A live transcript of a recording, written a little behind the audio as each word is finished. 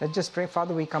Let's just pray.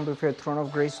 Father, we come before your throne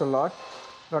of grace, O Lord.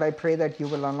 Lord, I pray that you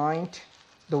will anoint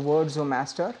the words, O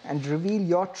Master, and reveal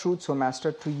your truths, O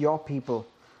Master, to your people.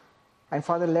 And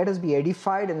Father, let us be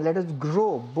edified and let us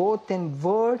grow both in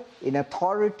word, in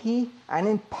authority, and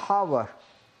in power.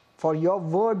 For your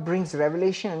word brings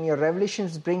revelation, and your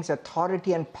revelations brings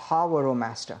authority and power, O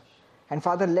Master. And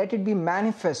Father, let it be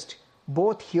manifest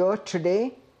both here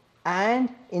today and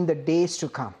in the days to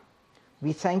come.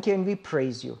 We thank you and we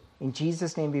praise you. In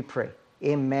Jesus' name we pray.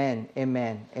 Amen,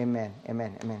 amen, amen,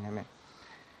 amen, amen, amen.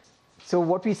 So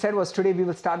what we said was today we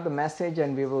will start the message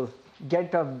and we will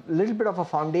get a little bit of a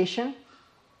foundation,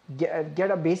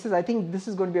 get a basis. I think this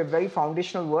is going to be a very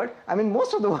foundational word. I mean,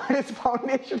 most of the word is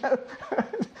foundational.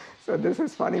 So this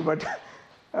is funny, but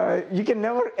you can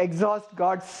never exhaust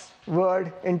God's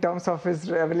word in terms of his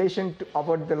revelation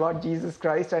about the Lord Jesus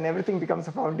Christ, and everything becomes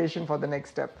a foundation for the next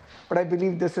step. But I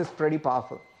believe this is pretty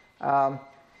powerful.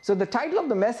 So the title of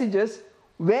the message is,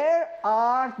 Where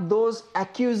Are Those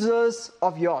Accusers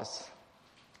of Yours?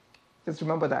 Just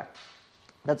remember that.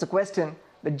 That's a question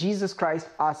that Jesus Christ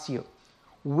asks you.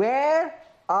 Where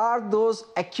are those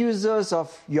accusers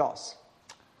of yours?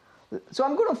 So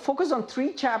I'm going to focus on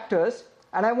 3 chapters,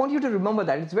 and I want you to remember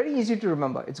that. It's very easy to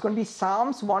remember. It's going to be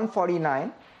Psalms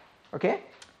 149, okay?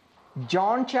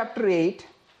 John chapter 8,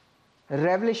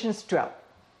 Revelations 12.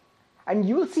 And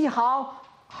you will see how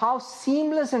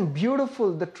seamless and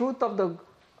beautiful the truth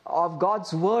of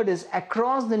God's word is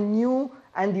across the New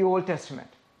and the Old Testament.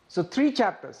 So 3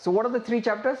 chapters. So what are the 3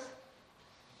 chapters?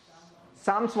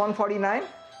 Psalms 149,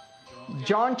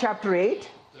 John chapter 8,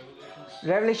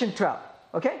 Revelation 12.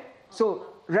 Okay? So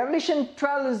Revelation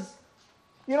 12 is,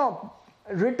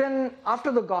 written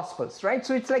after the Gospels, right?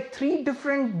 So it's like 3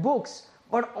 different books,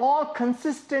 but all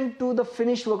consistent to the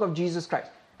finished work of Jesus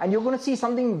Christ. And you're going to see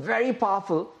something very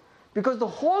powerful, because the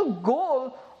whole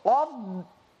goal of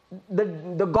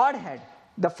the Godhead,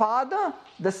 the Father,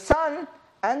 the Son,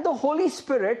 and the Holy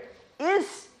Spirit,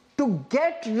 is to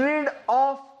get rid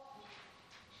of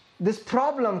this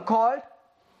problem called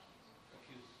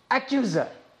accuser.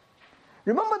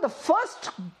 Remember, the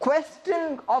first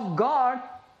question of God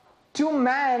to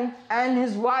man and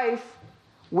his wife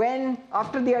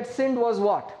after they had sinned was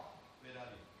what?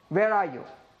 Where are you?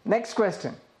 Next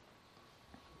question.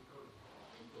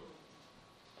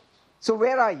 So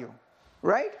where are you?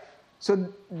 Right?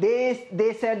 So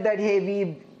they said that,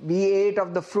 hey, we ate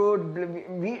of the fruit,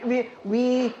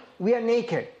 we are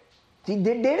naked. See,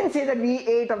 they didn't say that we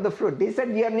ate of the fruit. They said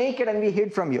we are naked and we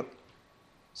hid from you.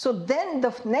 So then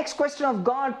the next question of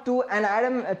God to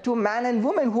man and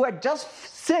woman who had just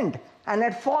sinned and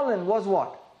had fallen was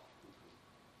what?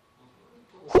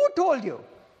 Who told you?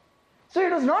 So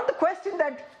it was not the question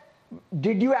that,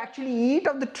 did you actually eat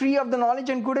of the tree of the knowledge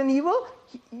and good and evil?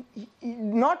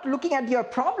 Not looking at your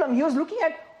problem, he was looking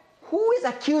at who is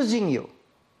accusing you.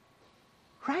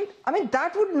 Right? I mean,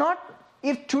 that would not,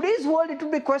 if today's world, it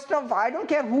would be a question of, I don't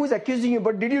care who is accusing you,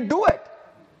 but did you do it?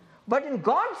 But in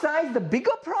God's eyes, the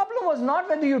bigger problem was not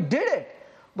whether you did it,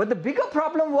 but the bigger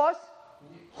problem was,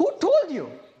 who told you?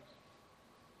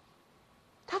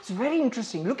 That's very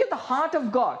interesting. Look at the heart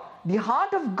of God. The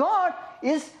heart of God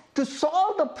is to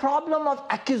solve the problem of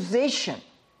accusation.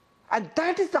 And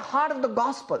that is the heart of the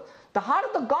gospel. The heart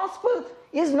of the gospel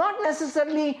is not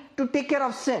necessarily to take care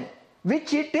of sin,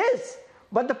 which it is.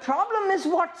 But the problem is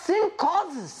what sin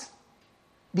causes.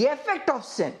 The effect of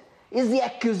sin is the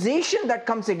accusation that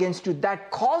comes against you,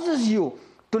 that causes you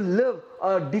to live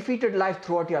a defeated life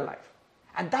throughout your life.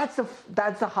 And that's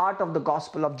the heart of the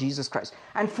gospel of Jesus Christ.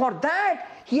 And for that,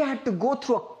 he had to go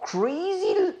through a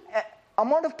crazy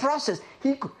amount of process.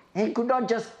 He could not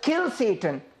just kill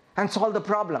Satan and solve the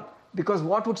problem, because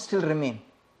what would still remain?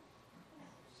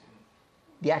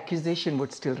 The accusation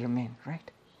would still remain, right?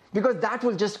 Because that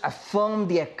will just affirm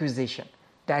the accusation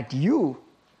that you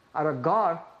are a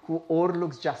God who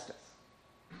overlooks justice.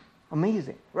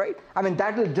 Amazing, right? I mean,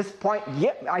 that will just point,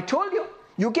 yeah, I told you,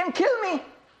 you can kill me,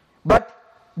 but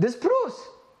this proves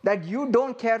that you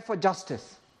don't care for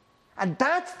justice. And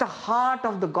that's the heart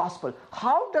of the gospel.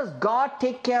 How does God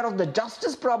take care of the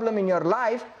justice problem in your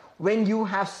life when you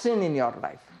have sin in your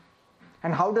life?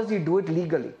 And how does he do it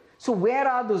legally? So where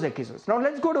are those accusers? Now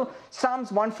let's go to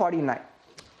Psalms 149.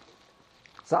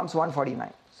 Psalms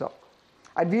 149. So,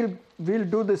 and we'll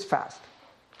do this fast.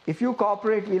 If you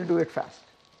cooperate, we'll do it fast.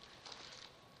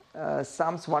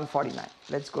 Psalms 149.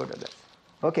 Let's go to this.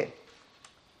 Okay.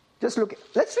 Just look.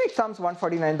 Let's read Psalms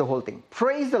 149, the whole thing.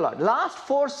 Praise the Lord. Last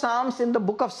 4 Psalms in the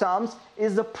book of Psalms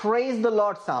is the Praise the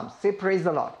Lord Psalms. Say praise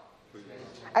the Lord. Praise the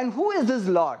Lord. And who is this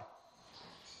Lord?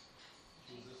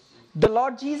 The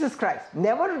Lord Jesus Christ.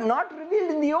 Not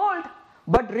revealed in the Old,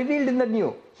 but revealed in the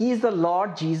new. He is the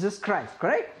Lord Jesus Christ,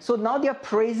 correct? So now they are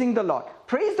praising the Lord.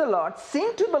 Praise the Lord,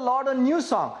 sing to the Lord a new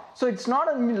song. So it's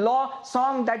not a law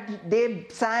song that they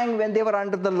sang when they were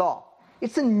under the law.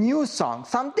 It's a new song.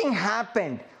 Something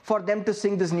happened for them to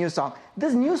sing this new song.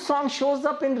 This new song shows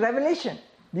up in Revelation.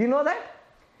 Do you know that?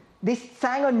 They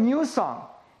sang a new song.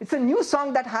 It's a new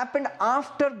song that happened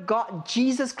after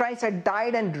Jesus Christ had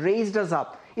died and raised us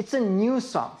up. It's a new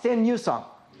song. Say a new song.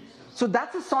 So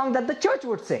that's a song that the church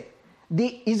would say.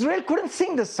 Israel couldn't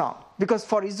sing this song because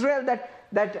for Israel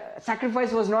that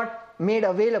sacrifice was not made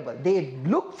available. They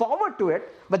looked forward to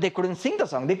it, but they couldn't sing the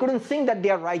song. They couldn't sing that they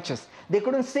are righteous. They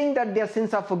couldn't sing that their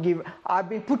sins are forgiven, are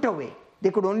being put away.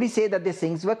 They could only say that their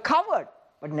sins were covered,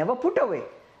 but never put away.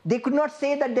 They could not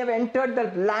say that they have entered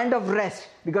the land of rest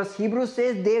because Hebrews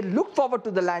says they looked forward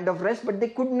to the land of rest, but they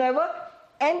could never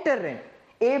enter in.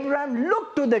 Abraham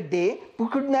looked to the day,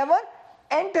 but could never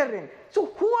enter in. So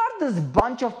who are this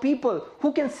bunch of people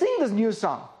who can sing this new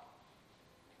song?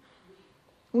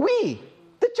 We,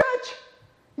 the church,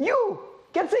 you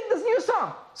can sing this new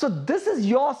song. So this is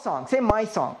your song. Say my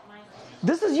song.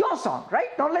 This is your song,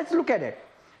 right? Now let's look at it.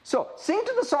 So sing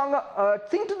to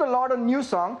the Lord a new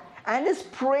song and his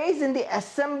praise in the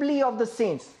assembly of the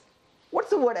saints.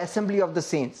 What's the word assembly of the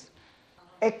saints?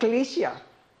 Ecclesia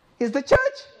is the church.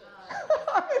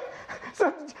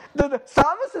 So the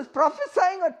psalmist is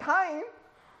prophesying a time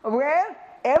where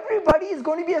everybody is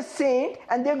going to be a saint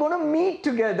and they're going to meet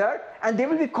together and they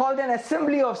will be called an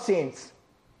assembly of saints.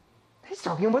 He's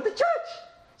talking about the church.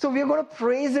 So we're going to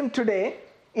praise him today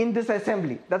in this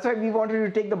assembly. That's why we wanted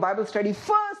to take the Bible study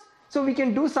first so we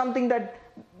can do something that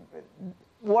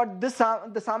what the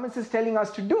psalmist is telling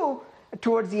us to do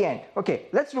towards the end. Okay,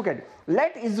 let's look at it.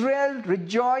 Let Israel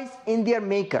rejoice in their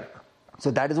maker.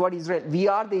 So that is what Israel, we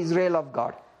are the Israel of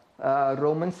God.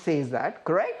 Romans says that,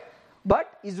 correct?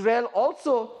 But Israel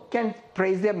also can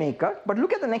praise their maker. But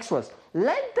look at the next verse.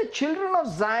 Let the children of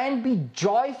Zion be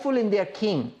joyful in their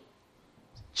king.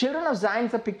 Children of Zion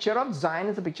is a picture of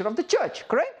the church,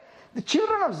 correct? The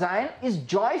children of Zion is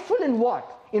joyful in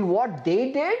what? In what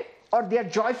they did, or they are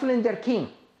joyful in their king?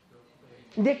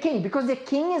 Their king, because their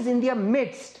king is in their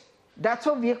midst. That's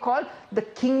what we call the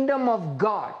kingdom of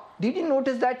God. Did you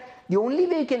notice that the only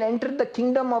way you can enter the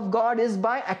kingdom of God is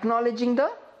by acknowledging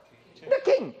the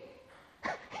king?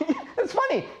 It's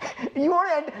funny. You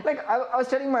want to, like I was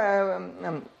telling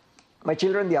my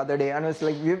children the other day, and I was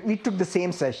like, we took the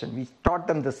same session. We taught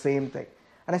them the same thing.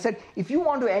 And I said, if you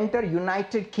want to enter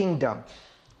United Kingdom,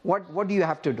 what do you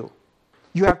have to do?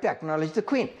 You have to acknowledge the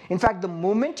Queen. In fact, the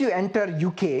moment you enter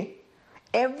UK,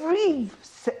 every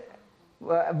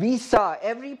visa,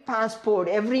 every passport,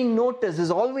 every notice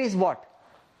is always what?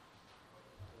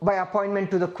 By appointment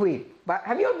to the Queen. But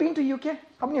have you ever been to UK?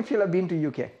 How many of you have been to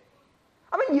UK?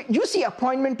 I mean, you see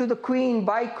appointment to the Queen,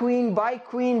 by Queen, by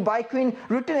Queen, by Queen,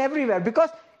 written everywhere. Because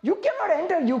you cannot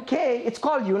enter UK, it's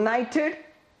called United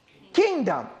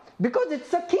Kingdom. Because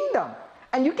it's a kingdom.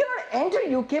 And you cannot enter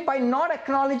UK by not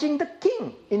acknowledging the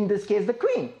king, in this case the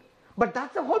Queen. But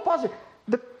that's the whole positive.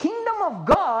 The kingdom of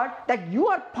God that you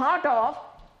are part of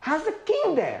has a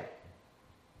king there.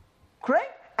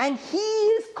 Correct? And he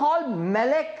is called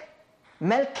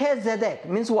Melchizedek.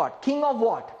 Means what? King of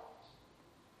what?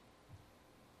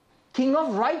 King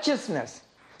of righteousness.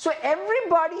 So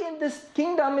everybody in this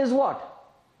kingdom is what?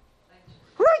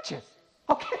 Righteous.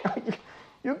 Okay.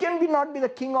 You can not be the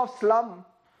king of slum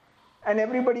and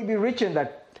everybody be rich in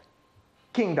that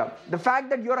kingdom. The fact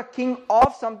that you're a king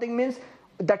of something means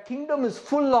that kingdom is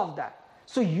full of that.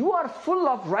 So you are full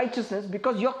of righteousness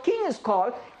because your king is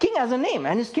called, king has a name,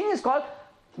 and his king is called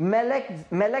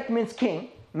Melech. Melech means king.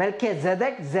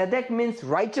 Melchizedek, Zedek means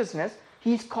righteousness.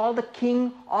 He's called the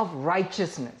king of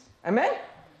righteousness. Amen?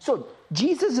 So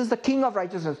Jesus is the king of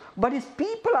righteousness. But his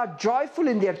people are joyful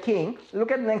in their king.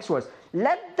 Look at the next verse.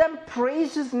 Let them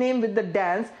praise his name with the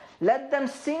dance. Let them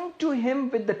sing to him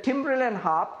with the timbrel and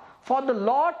harp. For the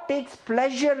Lord takes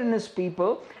pleasure in his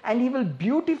people, and he will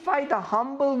beautify the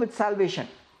humble with salvation.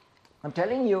 I'm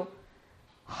telling you,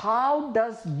 how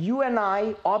does you and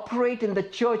I operate in the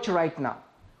church right now?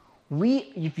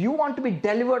 If you want to be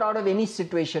delivered out of any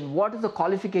situation, what is the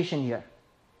qualification here?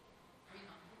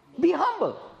 Be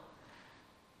humble.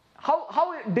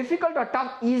 How difficult or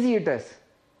tough, easy it is?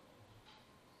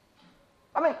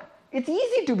 I mean, it's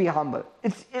easy to be humble.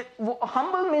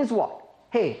 Humble means what?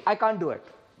 Hey, I can't do it.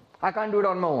 I can't do it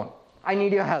on my own. I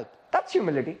need your help. That's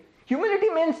humility. Humility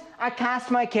means I cast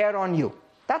my care on you.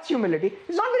 That's humility.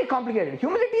 It's not very complicated.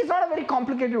 Humility is not a very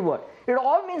complicated word. It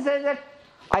all means that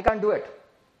I can't do it.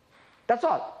 That's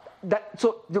all.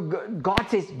 God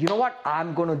says, you know what?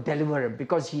 I'm going to deliver him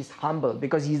because he's humble,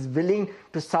 because he's willing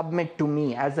to submit to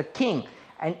me as a king.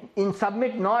 And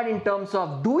submit not in terms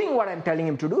of doing what I'm telling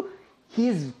him to do.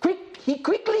 He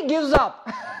quickly gives up.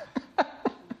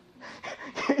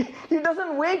 He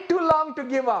doesn't wait too long to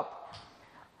give up.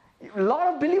 A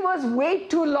lot of believers wait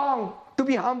too long to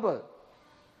be humble.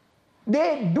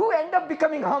 They do end up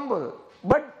becoming humble,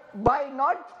 but by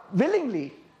not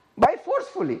willingly, by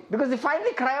forcefully, because they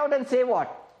finally cry out and say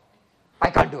what?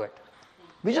 I can't do it.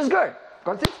 Which is good.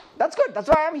 God says, that's good. That's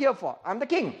why I'm here for. I'm the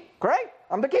king. Correct?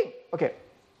 I'm the king.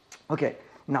 Okay.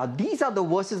 Now these are the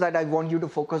verses that I want you to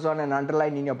focus on and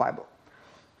underline in your Bible.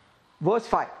 Verse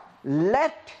 5.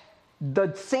 Let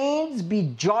the saints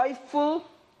be joyful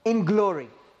in glory.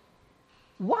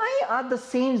 Why are the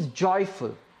saints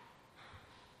joyful?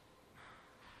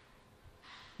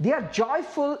 They are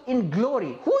joyful in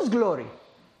glory. Whose glory?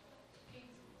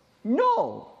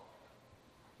 No.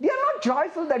 They are not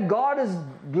joyful that God is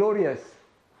glorious.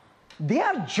 They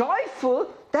are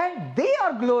joyful that they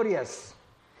are glorious.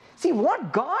 See,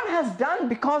 what God has done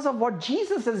because of what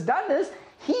Jesus has done is,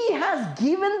 he has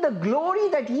given the glory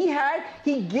that he had,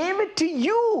 he gave it to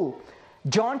you.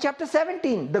 John chapter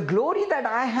 17, the glory that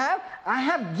I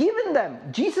have given them.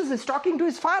 Jesus is talking to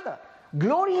his Father.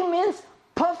 Glory means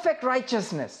perfect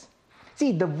righteousness.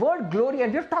 See, the word glory,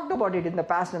 and we've talked about it in the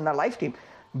past in our life team.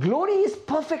 Glory is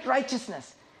perfect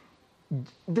righteousness.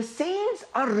 The saints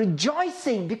are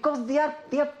rejoicing because they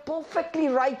are perfectly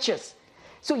righteous.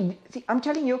 So, see, I'm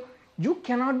telling you, you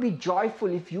cannot be joyful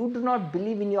if you do not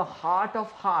believe in your heart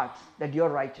of hearts that you're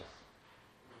righteous.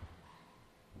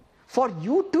 For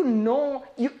you to know,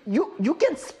 you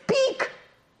can speak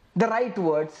the right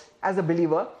words as a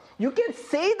believer. You can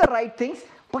say the right things,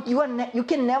 but you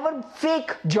can never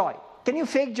fake joy. Can you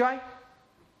fake joy?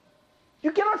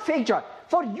 You cannot fake joy.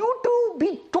 For you to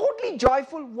be totally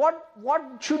joyful, what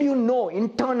should you know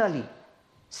internally?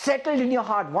 Settled in your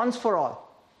heart once for all.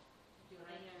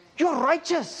 You're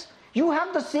righteous. You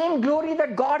have the same glory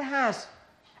that God has.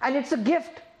 And it's a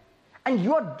gift. And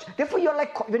therefore you're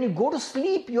like, when you go to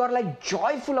sleep, you are like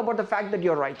joyful about the fact that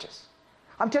you're righteous.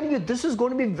 I'm telling you, this is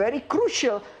going to be very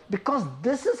crucial because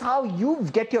this is how you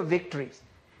get your victories.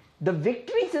 The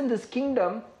victories in this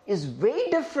kingdom is way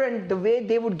different the way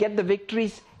they would get the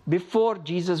victories before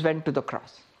Jesus went to the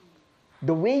cross.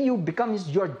 The way you become is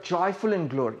you're joyful in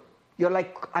glory. You're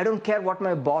like, I don't care what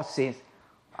my boss says.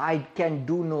 I can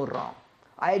do no wrong.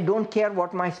 I don't care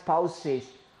what my spouse says.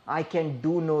 I can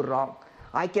do no wrong.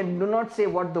 I do not say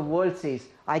what the world says.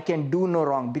 I can do no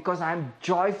wrong because I'm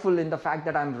joyful in the fact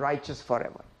that I'm righteous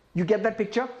forever. You get that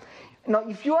picture? Now,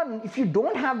 if you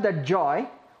don't have that joy,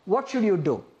 what should you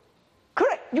do?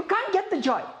 Correct. You can't get the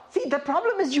joy. See, the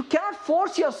problem is you cannot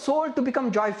force your soul to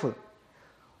become joyful.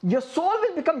 Your soul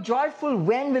will become joyful.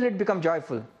 When will it become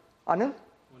joyful? Anil?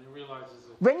 When it realizes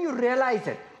it. When you realize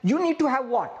it. You need to have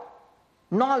what?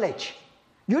 Knowledge.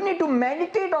 You need to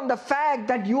meditate on the fact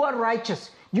that you are righteous.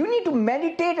 You need to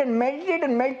meditate and meditate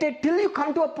and meditate till you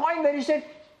come to a point where you say,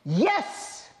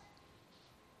 yes,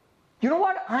 you know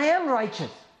what? I am righteous.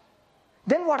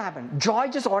 Then what happens? Joy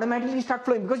just automatically starts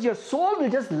flowing because your soul will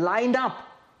just line up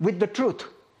with the truth.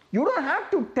 You don't have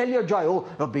to tell your joy,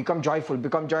 oh, become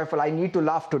joyful, I need to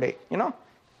laugh today. So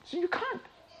you can't.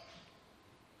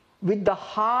 With the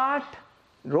heart,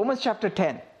 Romans chapter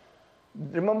 10.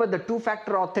 Remember the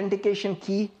two-factor authentication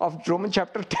key of Romans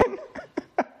chapter 10?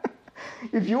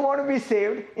 If you want to be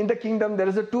saved in the kingdom, there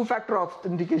is a two-factor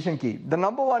authentication key. The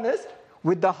number one is,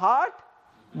 with the heart,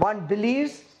 one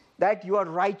believes that you are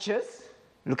righteous.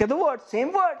 Look at the word,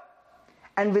 same word.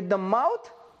 And with the mouth,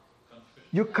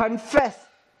 you confess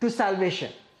to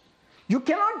salvation. You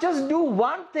cannot just do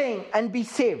one thing and be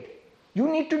saved. You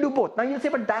need to do both. Now you'll say,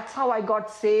 but that's how I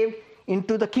got saved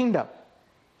into the kingdom.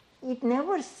 It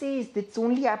never says it's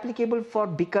only applicable for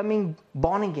becoming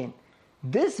born again.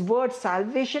 This word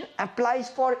salvation applies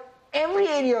for every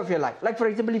area of your life. Like for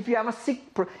example, if you have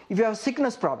a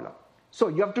sickness problem, so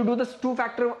you have to do this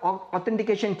two-factor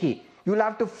authentication key. You'll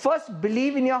have to first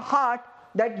believe in your heart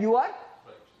that you are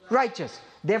righteous.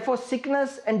 Therefore,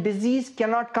 sickness and disease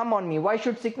cannot come on me. Why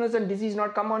should sickness and disease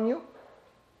not come on you?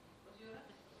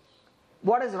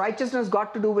 What has righteousness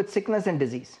got to do with sickness and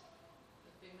disease?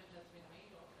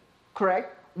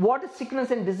 Correct. What is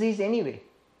sickness and disease anyway?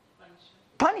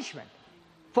 Punishment.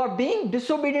 For being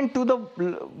disobedient to the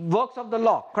works of the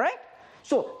law. Correct?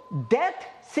 So, death,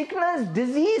 sickness,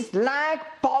 disease,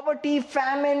 lack, poverty,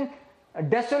 famine,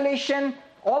 desolation,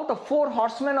 all the four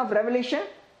horsemen of Revelation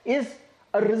is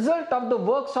a result of the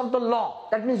works of the law.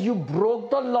 That means you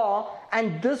broke the law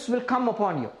and this will come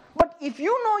upon you. But if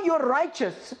you know you're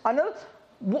righteous, Anil,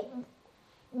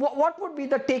 what would be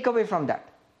the takeaway from that?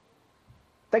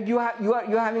 Like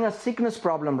you're having a sickness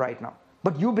problem right now,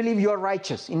 but you believe you're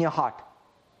righteous in your heart.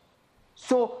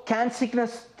 So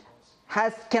sickness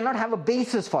cannot have a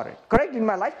basis for it, correct, in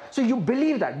my life? So you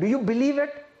believe that. Do you believe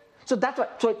it? So that's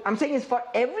what, so I'm saying is for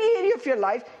every area of your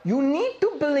life, you need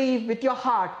to believe with your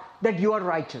heart that you are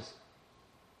righteous.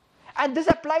 And this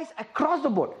applies across the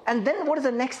board. And then what is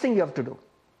the next thing you have to do?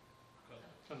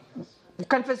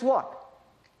 Confess what?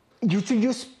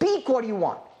 You speak what you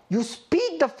want. You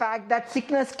speak the fact that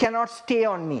sickness cannot stay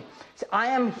on me. So I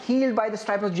am healed by the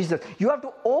stripes of Jesus. You have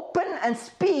to open and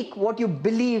speak what you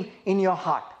believe in your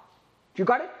heart. You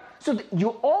got it? So you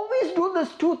always do these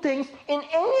two things in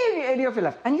any area of your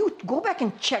life. And you go back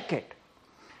and check it.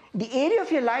 The area of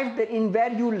your life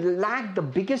where you lack the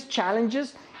biggest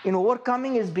challenges in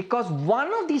overcoming is because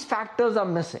one of these factors are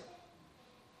missing.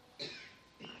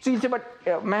 So you say,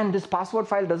 but man, this password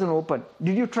file doesn't open.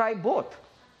 Did you try both?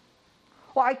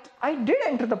 Oh, I did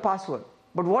enter the password.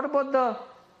 But what about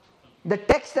the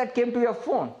text that came to your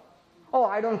phone? Oh,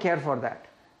 I don't care for that.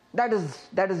 That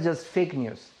is just fake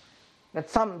news.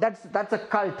 That's a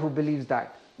cult who believes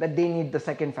that they need the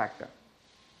second factor.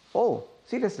 Oh,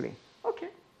 seriously? Okay.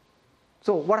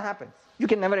 So what happens? You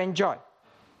can never enjoy.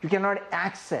 You cannot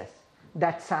access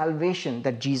that salvation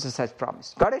that Jesus has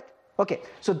promised. Got it? Okay.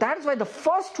 So that is why the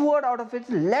first word out of it is,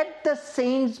 let the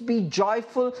saints be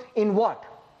joyful in what?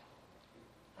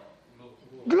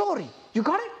 Glory. You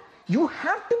got it? You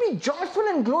have to be joyful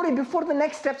in glory before the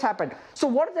next steps happen. So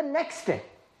what is the next step?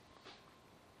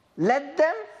 Let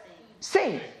them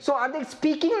sing. So are they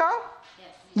speaking now?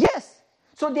 Yes.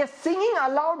 So they are singing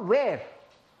aloud where?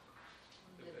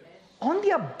 On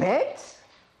their beds?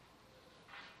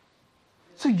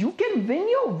 So you can win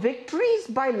your victories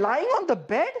by lying on the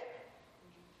bed?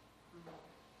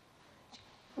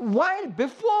 While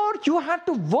before you had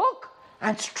to work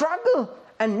and struggle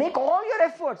and make all your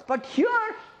efforts. But here,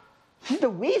 the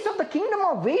ways of the kingdom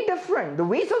are way different. The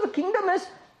ways of the kingdom is,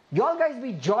 you all guys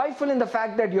be joyful in the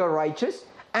fact that you're righteous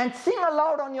and sing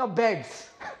aloud on your beds.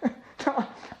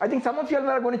 I think some of you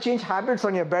are going to change habits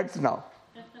on your beds now.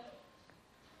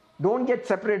 Don't get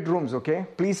separate rooms, okay?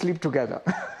 Please sleep together.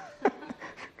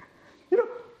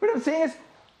 What I'm saying is,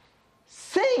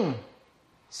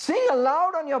 sing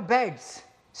aloud on your beds.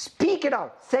 Speak it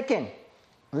out. Second,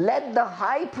 let the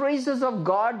high praises of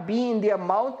God be in their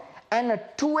mouth and a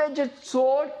two-edged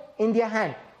sword in their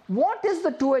hand. What is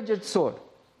the two-edged sword?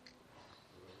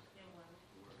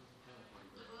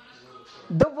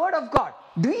 The word of God.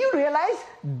 Do you realize,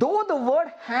 though the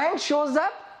word hand shows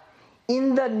up,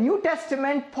 in the New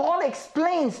Testament, Paul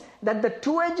explains that the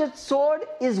two-edged sword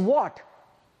is what?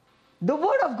 The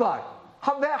word of God.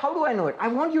 How do I know it? I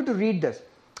want you to read this.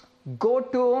 Go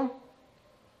to,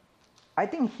 I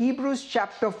think, Hebrews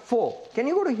chapter 4. Can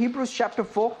you go to Hebrews chapter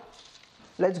 4?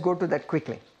 Let's go to that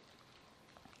quickly.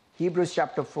 Hebrews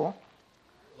chapter 4.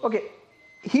 Okay,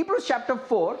 Hebrews chapter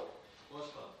 4.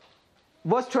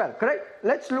 Verse 12, correct?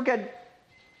 Let's look at,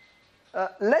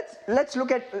 how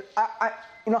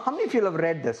many of you have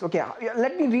read this? Okay,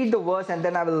 let me read the verse and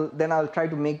then I'll try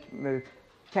to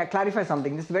clarify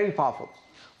something. This is very powerful.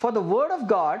 For the word of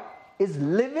God is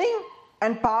living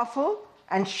and powerful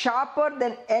and sharper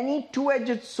than any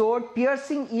two-edged sword,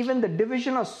 piercing even the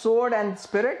division of sword and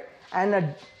spirit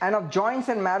and of joints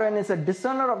and marrow, and is a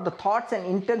discerner of the thoughts and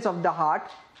intents of the heart.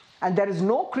 And there is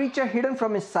no creature hidden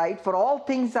from his sight, for all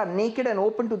things are naked and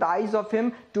open to the eyes of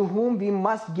him to whom we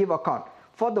must give account.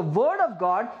 For the word of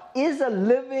God is a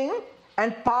living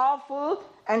and powerful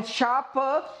and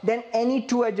sharper than any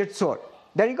two-edged sword.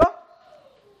 There you go.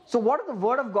 So what is the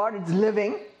word of God? It's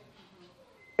living,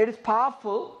 it is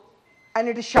powerful, and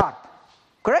it is sharp.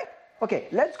 Correct? Okay,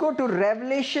 let's go to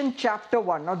Revelation chapter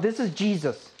 1. Now this is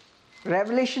Jesus.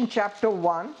 Revelation chapter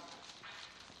 1.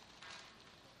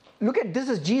 Look at, this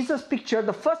is Jesus' picture,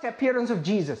 the first appearance of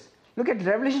Jesus. Look at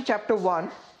Revelation chapter 1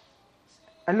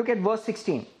 and look at verse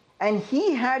 16. And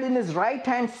he had in his right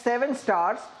hand 7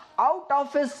 stars. Out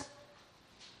of his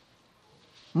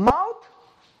mouth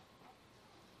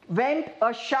went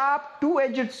a sharp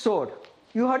two-edged sword.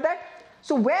 You heard that?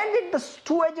 So where did the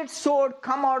two-edged sword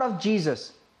come out of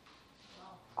Jesus?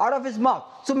 Out of his mouth.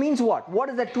 So means what? What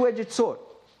is that two-edged sword?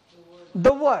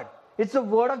 The word. It's the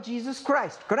word of Jesus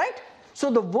Christ, correct? So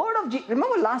the word of Jesus,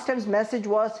 remember last time's message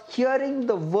was hearing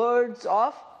the words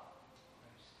of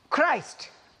Christ,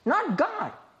 not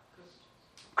God.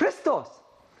 Christos.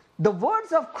 The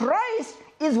words of Christ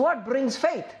is what brings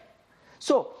faith.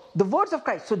 So the words of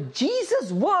Christ. So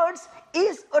Jesus' words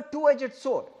is a two-edged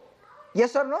sword.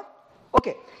 Yes or no?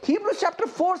 Okay. Hebrews chapter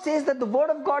 4 says that the word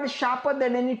of God is sharper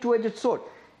than any two-edged sword.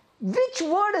 Which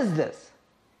word is this?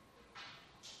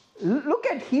 Look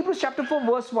at Hebrews chapter 4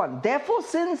 verse 1. Therefore,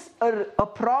 since a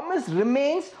promise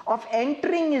remains of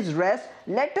entering his rest,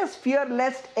 let us fear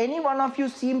lest any one of you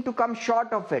seem to come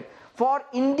short of it. For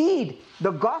indeed,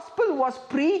 the gospel was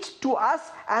preached to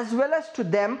us as well as to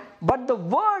them, but the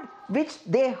word which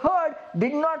they heard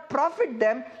did not profit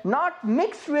them, not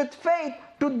mixed with faith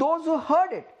to those who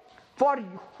heard it. For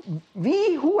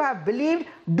we who have believed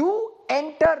do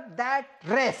enter that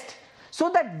rest. So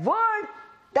that word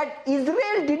that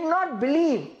Israel did not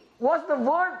believe was the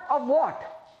word of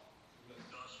what?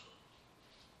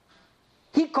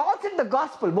 He calls it the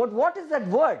gospel, but what is that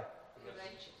word?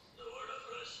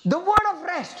 The word of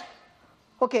rest.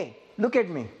 Okay, look at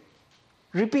me.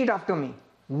 Repeat after me.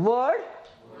 Word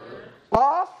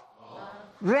of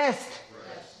rest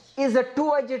is a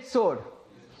two-edged sword.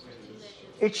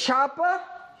 It's sharper,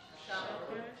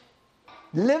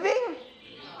 living,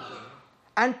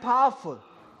 and powerful.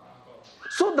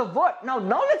 So the word, now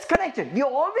let's connect it. We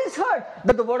always heard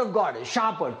that the word of God is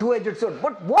sharper, two-edged sword.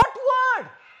 But what word?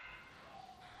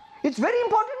 It's very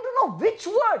important to know which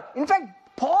word. In fact,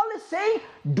 Paul is saying,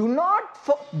 do not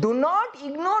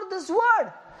ignore this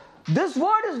word. This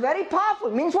word is very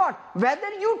powerful. Means what? Whether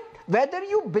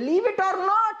you believe it or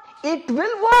not, it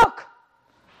will work.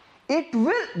 It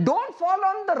will. Don't fall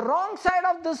on the wrong side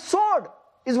of the sword,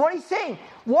 is what he's saying.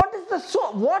 What is the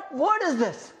sword? What word is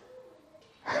this?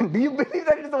 Do you believe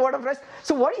that it is the word of rest?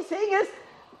 So what he's saying is,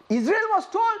 Israel was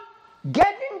told,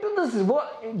 get into this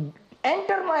word,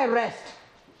 enter my rest.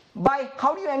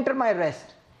 How do you enter my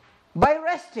rest? By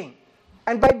resting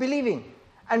and by believing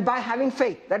and by having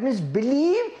faith. That means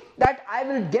believe that I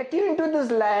will get you into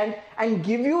this land and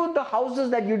give you the houses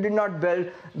that you did not build,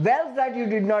 wells that you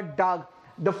did not dug,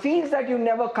 the fields that you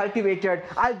never cultivated.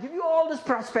 I'll give you all this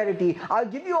prosperity. I'll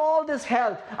give you all this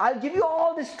health. I'll give you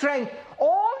all this strength.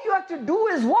 All you have to do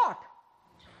is what?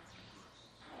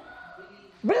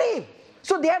 Believe.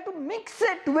 So they have to mix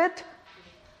it with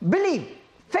believe.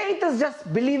 Faith is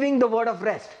just believing the word of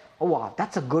rest. Oh wow,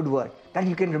 that's a good word that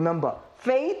you can remember.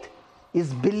 Faith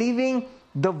is believing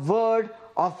the word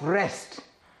of rest.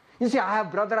 You say, I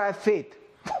have faith.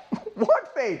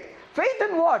 What faith? Faith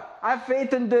in what? I have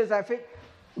faith in this.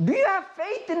 Do you have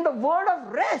faith in the word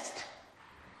of rest?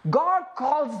 God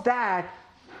calls that,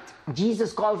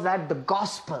 Jesus calls that the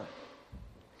gospel.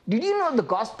 Did you know the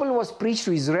gospel was preached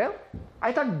to Israel?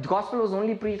 I thought the gospel was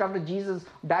only preached after Jesus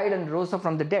died and rose up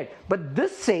from the dead. But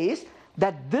this says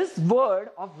that this word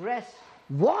of rest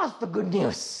was the good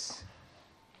news.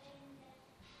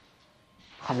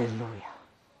 Hallelujah.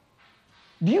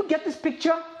 Do you get this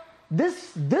picture?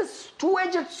 This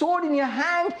two-edged sword in your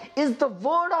hand is the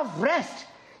word of rest.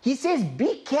 He says,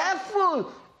 be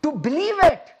careful to believe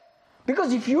it.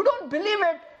 Because if you don't believe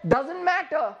it, doesn't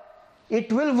matter.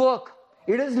 It will work.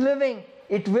 It is living.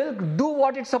 It will do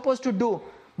what it's supposed to do.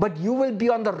 But you will be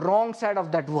on the wrong side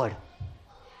of that word.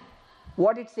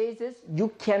 What it says is,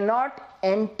 you cannot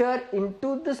enter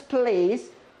into this place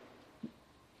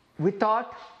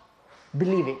without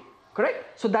believing.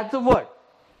 Correct? So that's the word.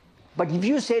 But if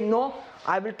you say, no,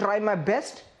 I will try my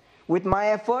best with my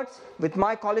efforts, with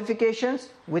my qualifications,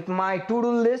 with my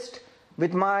to-do list,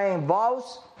 with my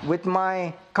vows, with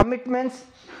my commitments,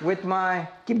 with my...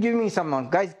 Keep giving me some,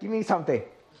 guys, give me something.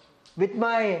 With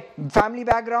my family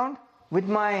background, with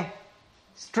my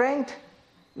strength,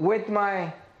 with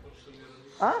my...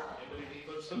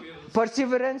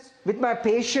 perseverance, with my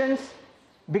patience,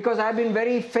 because I've been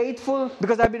very faithful,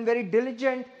 because I've been very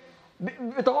diligent.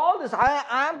 With all this,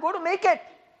 I am going to make it.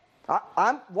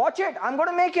 Watch it, I'm going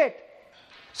to make it.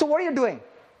 So what are you doing?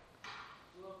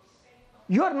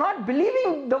 You are not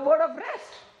believing the word of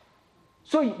rest.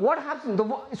 So what happens?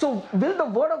 So will the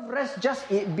word of rest just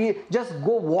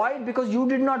go void because you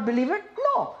did not believe it?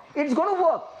 No, it's going to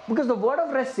work. Because the word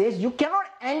of rest says you cannot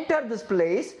enter this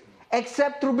place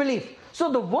except through belief.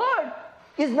 So the word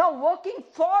is now working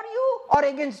for you or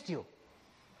against you.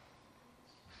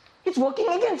 It's working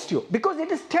against you because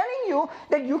it is telling you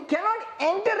that you cannot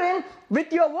enter in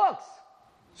with your works.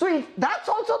 So that's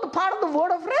also the part of the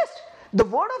word of rest. The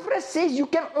word of rest says you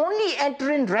can only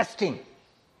enter in resting.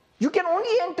 You can only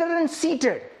enter in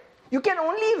seated. You can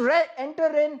only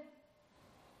enter in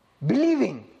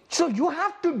believing. So you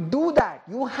have to do that.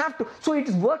 You have to. So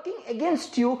it's working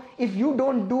against you if you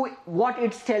don't do what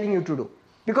it's telling you to do.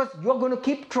 Because you're going to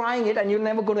keep trying it and you're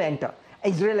never going to enter.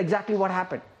 Israel, exactly what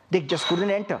happened. They just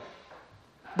couldn't enter.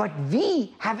 But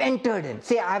we have entered in.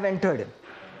 Say, I have entered in.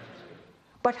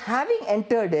 But having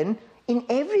entered in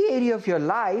every area of your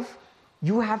life,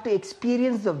 you have to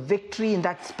experience the victory in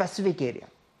that specific area.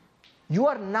 You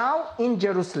are now in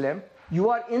Jerusalem. you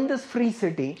are in this free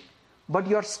city, but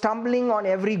you're stumbling on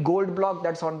every gold block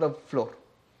that's on the floor.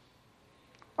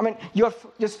 I mean, you're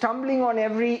stumbling on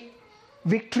every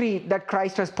victory that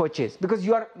Christ has purchased because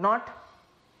you are not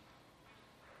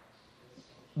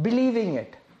believing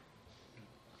it.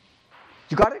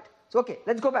 You got it? So, okay,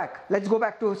 let's go back. Let's go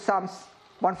back to Psalms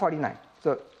 149.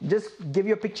 So, just give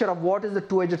you a picture of what is the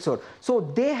two-edged sword. So,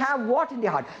 they have what in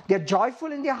their heart? They are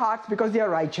joyful in their hearts because they are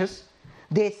righteous.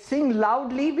 They sing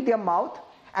loudly with their mouth,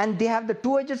 and they have the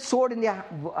two-edged sword in their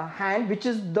hand, which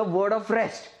is the word of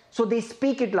rest. So, they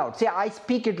speak it loud. Say, I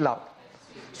speak it loud.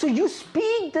 So, you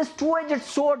speak this two-edged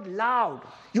sword loud.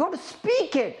 You have to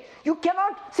speak it. You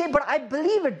cannot say, but I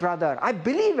believe it, brother. I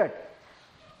believe it.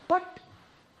 But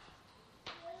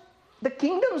the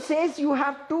kingdom says you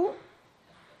have to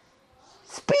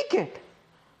speak it.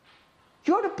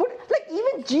 You have to put, like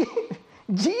even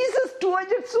Jesus'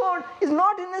 two-edged sword is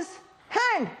not in his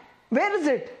hand. Where is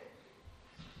it?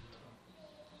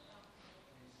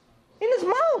 In his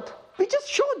mouth. We just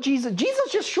showed Jesus.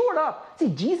 Jesus just showed up. See,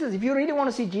 Jesus, if you really want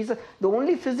to see Jesus, the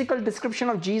only physical description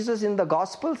of Jesus in the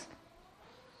Gospels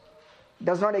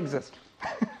does not exist.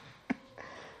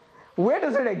 Where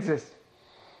does it exist?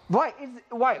 Why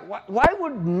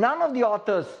would none of the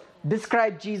authors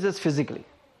describe Jesus physically?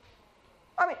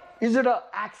 I mean, is it an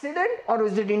accident or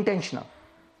is it intentional?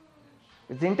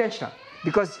 It's intentional.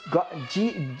 Because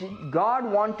God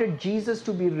wanted Jesus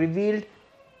to be revealed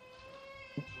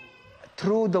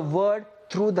through the Word,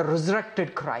 through the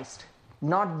resurrected Christ,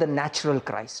 not the natural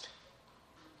Christ,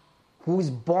 who is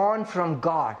born from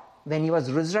God. When he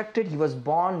was resurrected, he was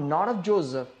born not of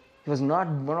Joseph, he was not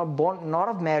born not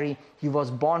of Mary, he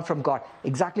was born from God,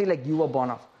 exactly like you were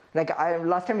born of. Like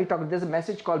last time we talked, there's a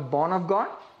message called Born of God,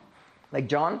 like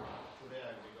John.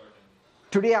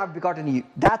 Today I have begotten you.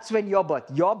 That's when your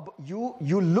birth. You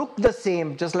look the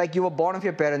same, just like you were born of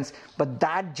your parents, but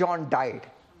that John died.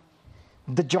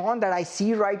 The John that I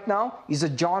see right now is a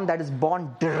John that is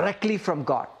born directly from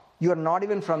God. You are not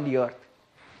even from the earth.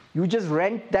 You just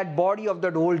rent that body of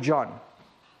that old John,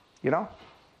 you know,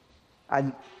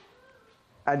 and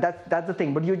that's the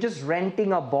thing. But you're just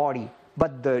renting a body.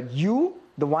 But the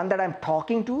one that I'm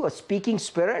talking to, a speaking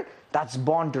spirit, that's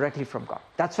born directly from God.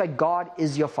 That's why God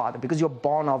is your Father, because you're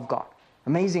born of God.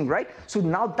 Amazing, right? So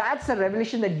now that's a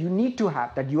revelation that you need to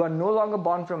have, that you are no longer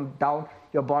born from down,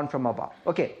 you're born from above.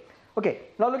 Okay,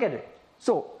 now look at it.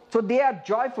 So they are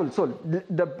joyful. So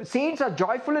the saints are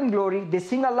joyful in glory. They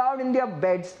sing aloud in their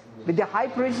beds with the high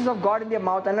praises of God in their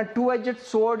mouth and a two-edged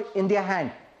sword in their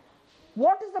hand.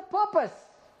 What is the purpose?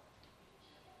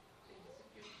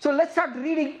 So let's start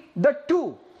reading the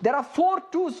two. There are 4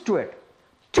 twos to it.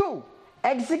 2,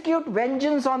 execute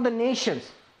vengeance on the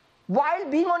nations. While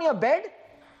being on your bed?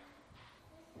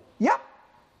 Yep.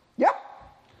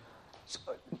 So,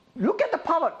 look at the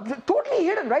power. Totally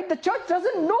hidden, right? The church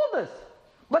doesn't know this.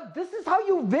 But this is how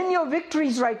you win your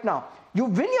victories right now. You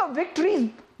win your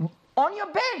victories on your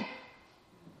bed.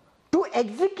 To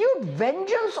execute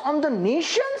vengeance on the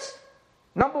nations,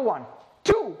 number 1.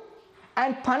 2,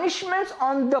 and punishments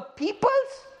on the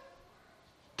peoples.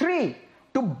 3,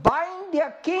 to bind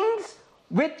their kings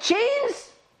with chains.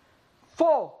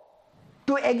 4,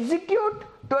 to execute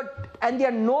and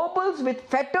their nobles with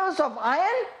fetters of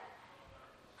iron.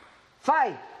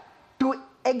 5, to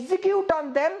execute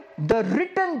on them the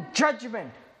written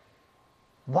judgment.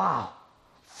 Wow.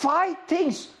 5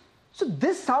 things. So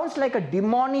this sounds like a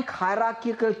demonic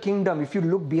hierarchical kingdom if you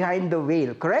look behind the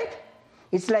veil, correct?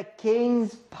 It's like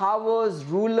kings, powers,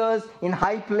 rulers in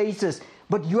high places,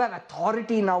 but you have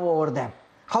authority now over them.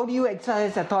 How do you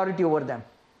exercise authority over them?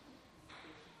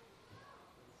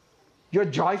 You're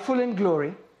joyful in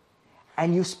glory,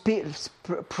 and you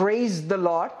praise the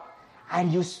Lord,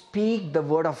 and you speak the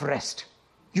word of rest.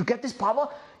 You get this power.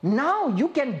 Now you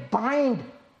can bind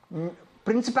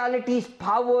principalities,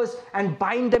 powers, and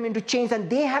bind them into chains, and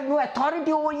they have no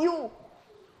authority over you.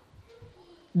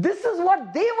 This is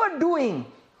what they were doing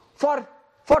for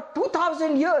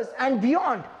 2,000 years and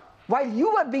beyond, while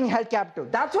you were being held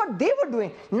captive. That's what they were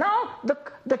doing. Now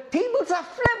the tables are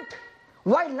flipped.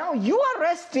 While now you are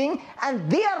resting and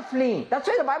they are fleeing. That's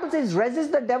why the Bible says,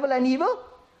 resist the devil and he will.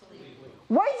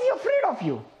 Why is he afraid of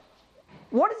you?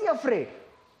 What is he afraid?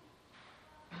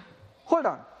 Hold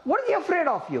on. What is he afraid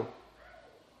of you?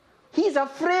 He's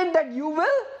afraid that you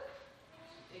will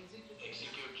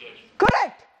execute judgment.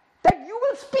 Correct. That you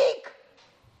will speak.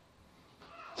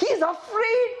 He's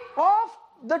afraid of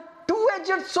the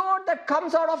two-edged sword that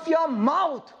comes out of your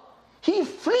mouth. He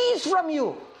flees from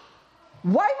you.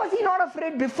 Why was he not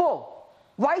afraid before?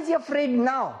 Why is he afraid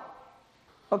now?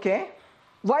 Okay.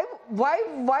 Why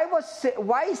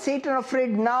is Satan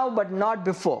afraid now but not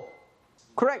before?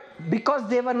 Correct. Because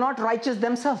they were not righteous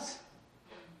themselves.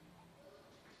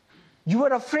 You were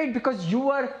afraid because you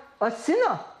were a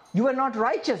sinner. You were not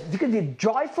righteous. Because the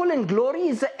joyful in glory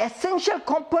is an essential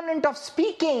component of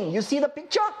speaking. You see the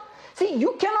picture? See,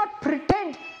 you cannot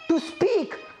pretend to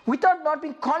speak without not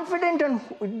being confident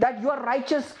that you are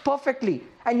righteous perfectly.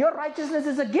 And your righteousness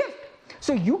is a gift.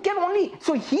 So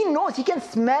he knows, he can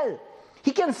smell.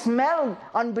 He can smell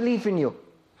unbelief in you.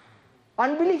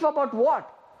 Unbelief about what?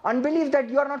 Unbelief that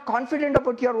you are not confident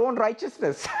about your own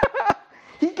righteousness.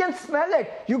 He can smell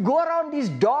it. You go around these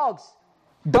dogs.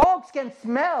 Dogs can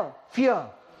smell fear.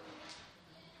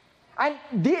 And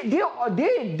they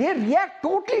react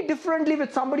totally differently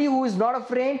with somebody who is not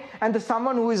afraid and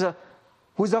someone who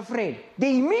is afraid.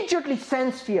 They immediately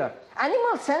sense fear.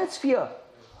 Animals sense fear.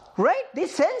 Right? They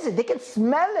sense it. They can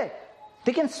smell it.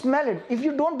 They can smell it. If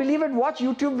you don't believe it, watch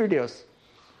YouTube videos.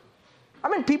 I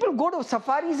mean, people go to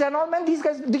safaris and all, man, these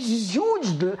guys, this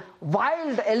huge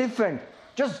wild elephant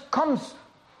just comes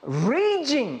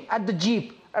raging at the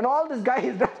jeep. And all this guy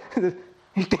is,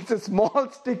 he takes a small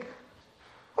stick.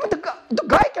 I mean, the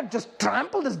guy can just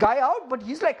trample this guy out, but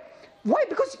he's like, why?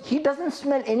 Because he doesn't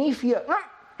smell any fear.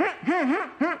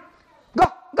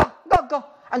 Go.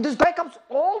 And this guy comes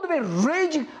all the way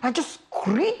raging and just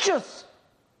screeches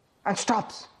and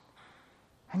stops.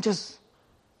 And just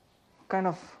kind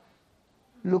of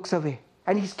looks away.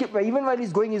 And even while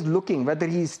he's going, he's looking whether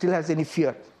he still has any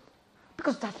fear.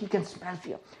 Because that he can smell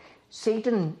fear.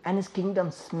 Satan and his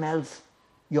kingdom smells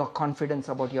your confidence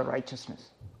about your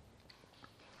righteousness.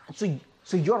 So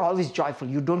you're always joyful.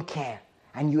 You don't care.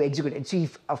 And you execute. And so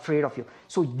he's afraid of you.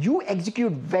 So you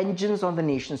execute vengeance on the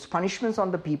nations, punishments on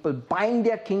the people, bind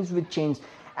their kings with chains,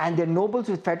 and their nobles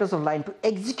with fetters of iron, to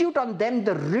execute on them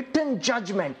the written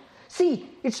judgment. See,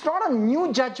 it's not a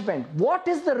new judgment. What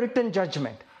is the written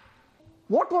judgment?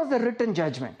 What was the written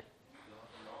judgment?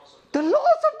 The laws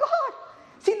of God.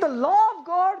 See, the law of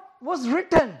God was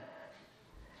written.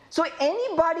 So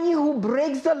anybody who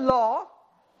breaks the law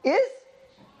is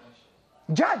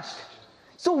judged.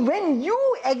 So when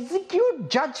you execute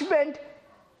judgment,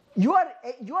 you are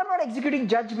not executing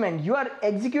judgment. You are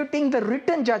executing the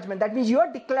written judgment. That means you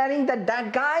are declaring that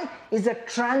guy is a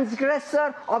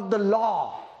transgressor of the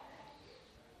law.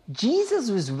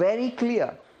 Jesus was very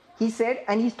clear. He said,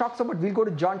 and he talks about, we'll go to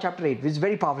John chapter 8, which is a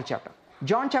very powerful chapter.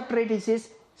 John chapter 8, he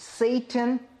says,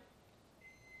 Satan,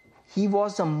 he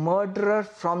was a murderer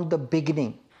from the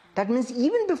beginning. That means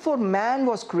even before man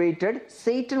was created,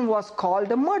 Satan was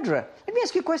called a murderer. Let me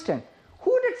ask you a question.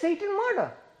 Who did Satan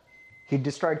murder? He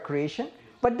destroyed creation.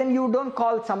 But then you don't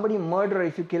call somebody a murderer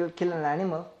if you kill an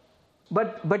animal.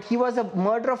 But he was a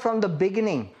murderer from the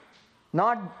beginning.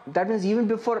 That means even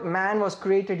before man was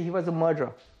created, he was a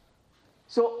murderer.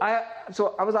 So I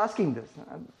was asking this.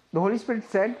 The Holy Spirit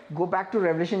said, go back to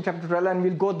Revelation chapter 12 and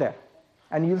we'll go there.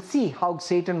 And you'll see how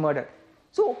Satan murdered.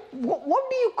 So what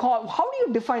do you call, how do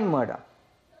you define murder?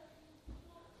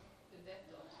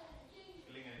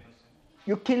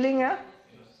 You're killing an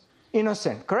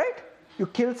innocent, correct? You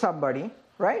kill somebody,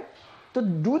 right? So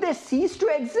do they cease to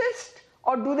exist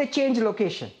or do they change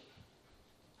location?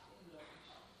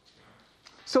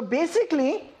 So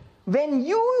basically, when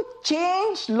you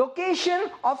change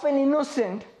location of an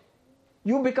innocent,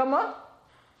 you become a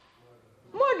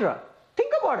murderer.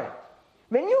 Think about it.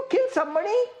 When you kill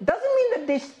somebody, doesn't mean that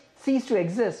they cease to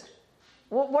exist.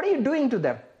 What are you doing to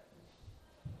them?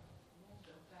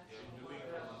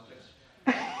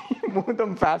 You move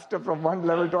them faster from one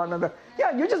level to another.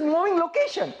 Yeah, you're just moving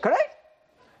location, correct?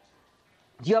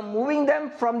 You are moving them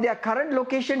from their current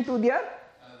location to their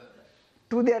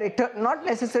not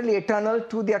necessarily eternal,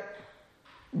 to the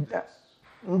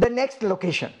next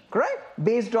location, correct?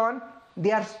 Based on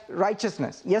their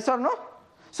righteousness. Yes or no?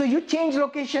 So you change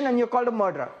location and you're called a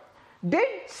murderer.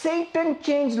 Did Satan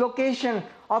change location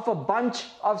of a bunch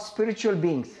of spiritual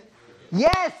beings?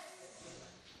 Yes.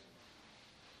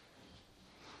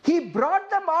 He brought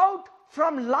them out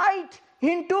from light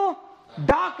into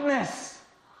darkness.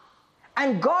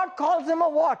 And God calls him a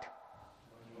what?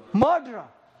 Murderer.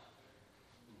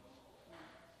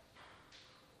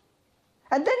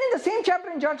 And then in the same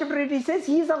chapter, in John chapter 8, he says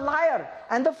he is a liar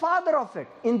and the father of it.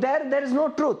 In there is no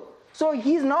truth. So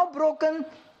he's now broken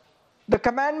the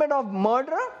commandment of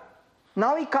murder.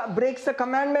 Now he breaks the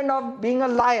commandment of being a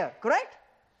liar, correct?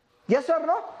 Yes or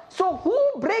no? So who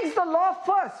breaks the law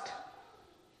first?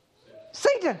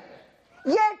 Satan.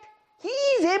 Yet he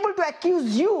is able to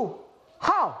accuse you.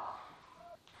 How?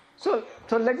 So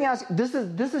let me ask you, this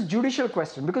is judicial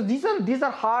question, because these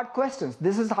are hard questions.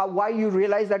 This is why you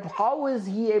realize that how is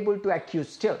he able to accuse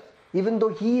still, even though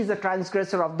he is a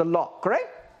transgressor of the law, correct?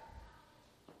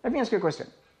 Let me ask you a question.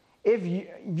 If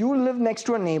you live next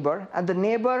to a neighbor and the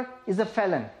neighbor is a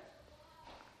felon,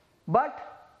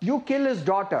 but you kill his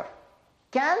daughter,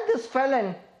 can this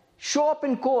felon show up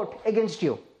in court against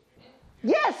you?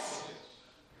 Yes!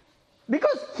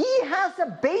 Because he has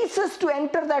a basis to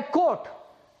enter that court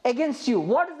against you.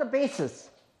 What is the basis?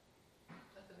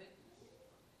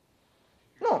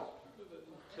 No.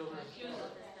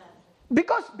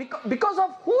 Because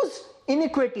of whose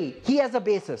iniquity he has a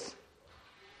basis?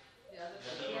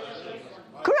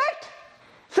 Correct?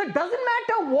 So it doesn't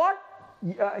matter what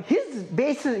his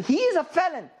basis, he is a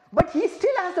felon, but he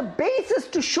still has a basis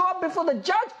to show up before the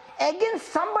judge against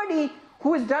somebody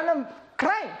who has done a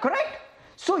crime, correct?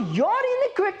 So your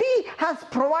iniquity has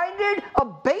provided a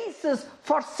basis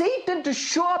for Satan to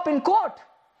show up in court.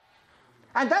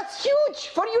 And that's huge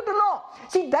for you to know.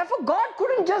 See, therefore God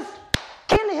couldn't just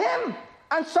kill him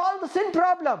and solve the sin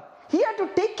problem. He had to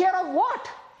take care of what?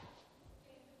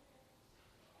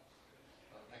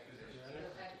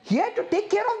 He had to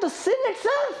take care of the sin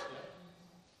itself.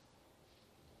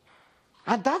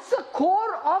 And that's the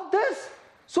core of this.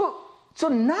 So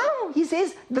now he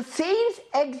says the saints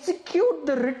execute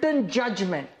the written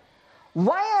judgment.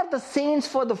 Why are the saints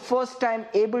for the first time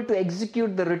able to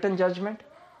execute the written judgment?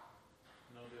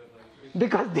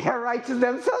 Because they are righteous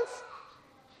themselves.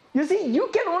 You see, you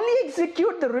can only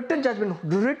execute the written judgment.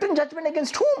 The written judgment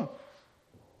against whom?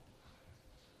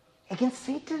 Against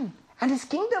Satan and his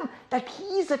kingdom, that he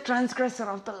is a transgressor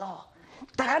of the law.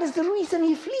 That is the reason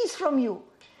he flees from you.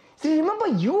 See, remember,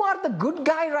 you are the good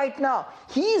guy right now.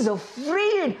 He is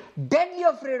afraid, deadly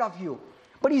afraid of you.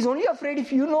 But he's only afraid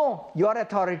if you know your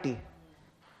authority.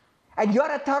 And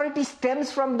your authority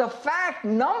stems from the fact,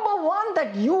 number one,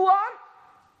 that you are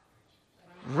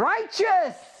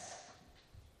righteous.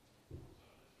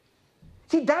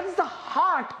 See, that is the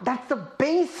heart, that's the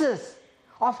basis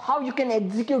of how you can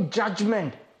execute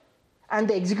judgment. And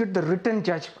they execute the written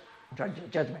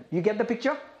judgment. You get the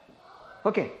picture?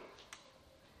 Okay.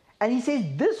 And he says,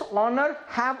 this honor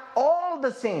have all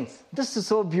the saints. This is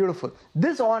so beautiful.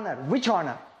 This honor, which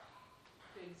honor?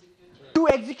 To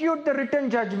execute the written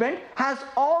judgment has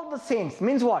all the saints.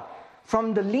 Means what?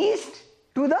 From the least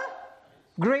to the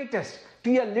greatest. To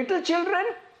your little children,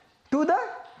 to the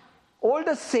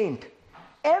oldest saint.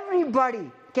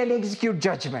 Everybody can execute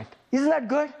judgment. Isn't that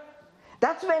good?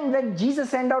 That's when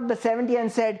Jesus sent out the 70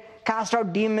 and said, cast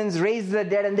out demons, raise the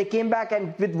dead, and they came back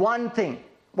and with one thing.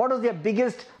 What was their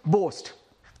biggest boast?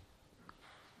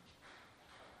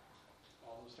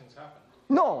 All those things happened.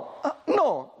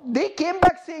 No. They came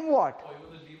back saying what?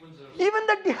 Even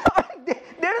the demons are... they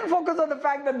didn't focus on the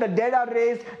fact that the dead are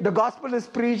raised, the gospel is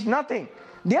preached, nothing.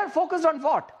 They are focused on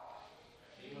what?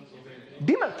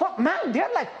 Demons. Man, they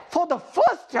are like, for the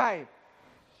first time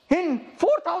in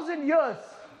 4,000 years,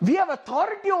 we have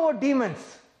authority over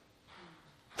demons.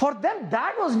 For them,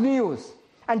 that was news.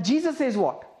 And Jesus says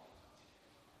what?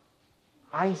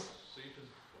 I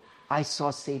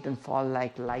saw Satan fall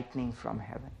like lightning from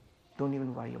heaven. Don't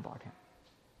even worry about him.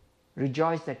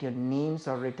 Rejoice that your names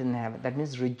are written in heaven. That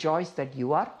means rejoice that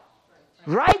you are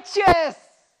righteous.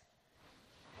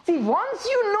 See, once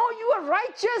you know you are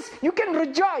righteous, you can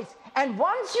rejoice. And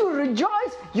once you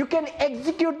rejoice, you can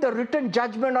execute the written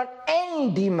judgment on any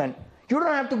demon. You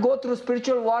don't have to go through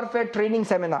spiritual warfare training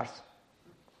seminars.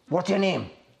 What's your name?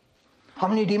 How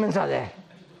many demons are there?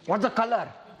 What's the color?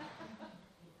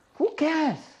 Who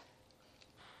cares?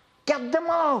 Get them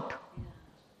out.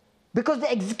 Because they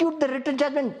execute the written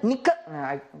judgment.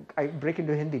 I break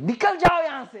into Hindi. Nikal jao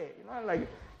yahan se.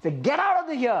 Say, get out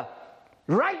of here.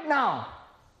 Right now.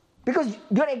 Because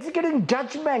you're executing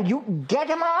judgment. You get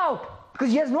him out. Because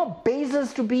he has no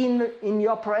basis to be in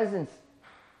your presence.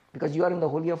 Because you are in the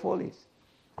Holy of Holies.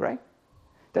 Correct?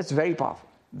 That's very powerful.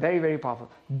 Very, very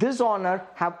powerful. This honor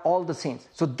have all the saints.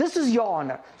 So this is your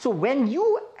honor. So when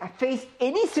you face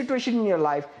any situation in your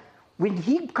life, when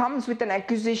he comes with an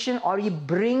accusation or he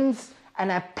brings an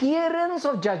appearance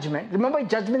of judgment. Remember,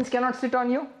 judgments cannot sit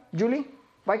on you, Julie?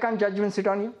 Why can't judgments sit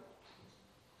on you?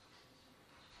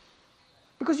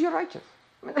 Because you're righteous.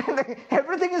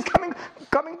 Everything is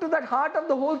coming to that heart of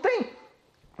the whole thing.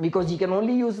 Because he can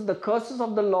only use the curses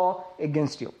of the law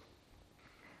against you.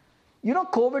 You know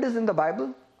COVID is in the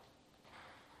Bible?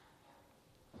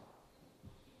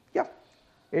 Yeah.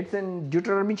 It's in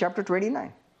Deuteronomy chapter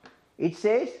 29. It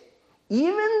says,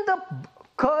 even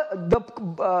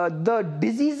the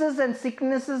diseases and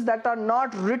sicknesses that are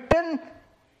not written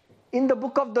in the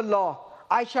book of the law,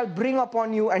 I shall bring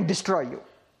upon you and destroy you.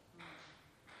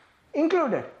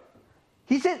 Included.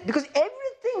 He says, because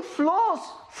everything flows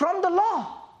from the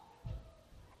law.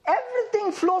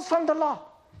 Everything flows from the law.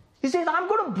 He says, I'm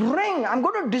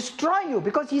going to destroy you,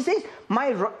 because he says,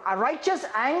 my righteous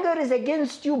anger is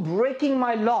against you breaking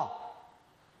my law.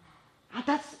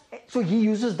 So he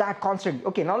uses that constantly.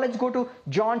 Okay, now let's go to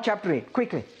John chapter 8,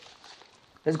 quickly.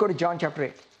 Let's go to John chapter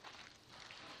 8.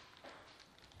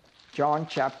 John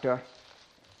chapter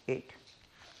 8.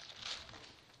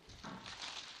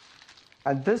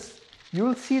 And this, you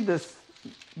will see this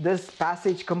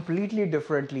passage completely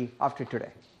differently after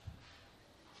today.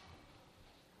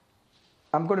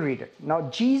 I'm going to read it. Now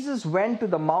Jesus went to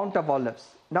the Mount of Olives.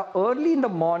 Now early in the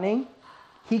morning,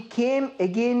 he came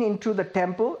again into the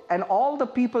temple, and all the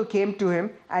people came to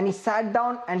him, and he sat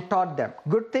down and taught them.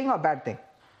 Good thing or bad thing?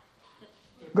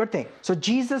 Good thing. So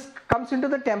Jesus comes into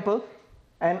the temple,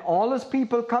 and all his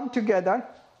people come together,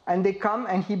 and they come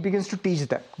and he begins to teach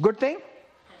them. Good thing?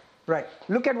 Right.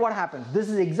 Look at what happens. This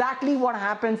is exactly what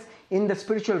happens in the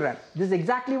spiritual realm. This is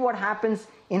exactly what happens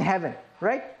in heaven.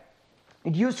 Right?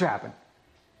 It used to happen.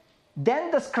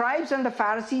 Then the scribes and the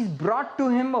Pharisees brought to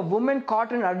him a woman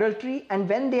caught in adultery, and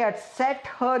when they had set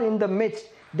her in the midst,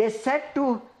 they said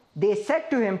to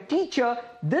him, Teacher,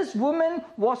 this woman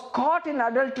was caught in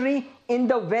adultery in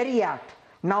the very act.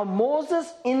 Now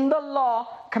Moses in the law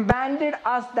commanded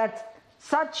us that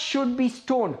such should be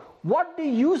stoned. What do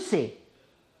you say?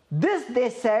 This they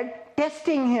said,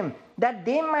 testing him, that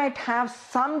they might have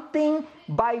something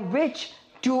by which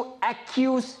to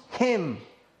accuse him.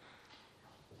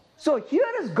 So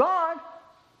here is God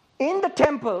in the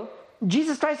temple.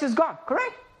 Jesus Christ is God,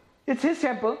 correct? It's his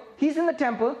temple. He's in the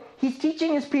temple. He's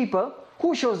teaching his people.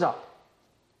 Who shows up?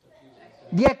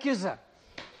 The accuser.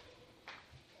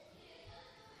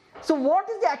 So what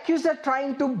is the accuser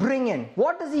trying to bring in?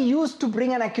 What does he use to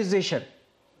bring an accusation?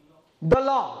 The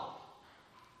law.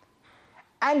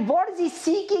 And what is he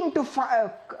seeking to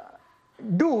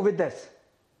do with this?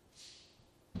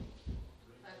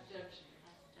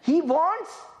 He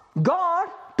wants God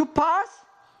to pass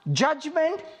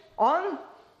judgment on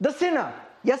the sinner.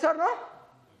 Yes or no?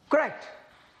 Correct.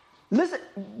 Listen,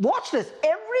 watch this.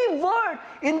 Every word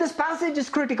in this passage is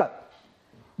critical.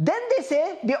 Then they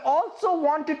say they also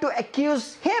wanted to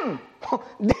accuse him.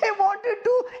 They wanted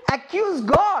to accuse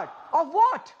God of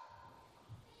what?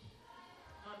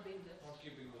 Not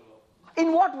keeping the law.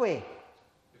 In what way?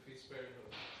 If he spared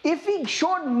her. If he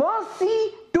showed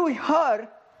mercy to her,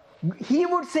 he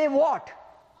would say what?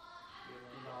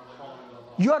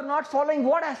 You are not following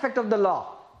what aspect of the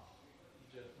law?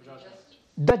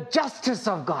 The justice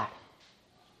of God.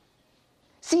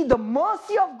 See, the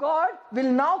mercy of God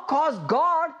will now cause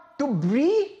God to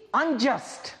be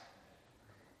unjust.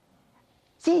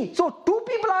 See, so two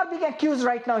people are being accused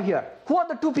right now here. Who are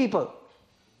the two people?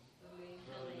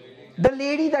 The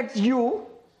lady that's you,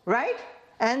 right?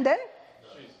 And then?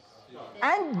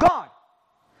 And God.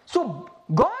 So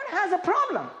God has a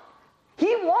problem.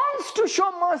 He wants to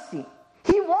show mercy.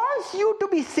 He wants you to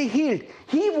be healed.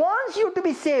 He wants you to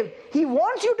be saved. He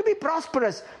wants you to be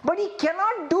prosperous. But he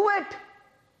cannot do it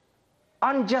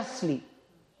unjustly.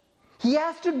 He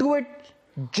has to do it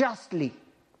justly.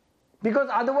 Because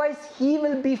otherwise he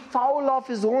will be foul of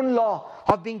his own law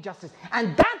of being justice.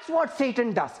 And that's what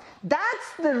Satan does.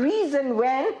 That's the reason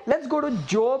when, let's go to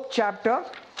Job chapter.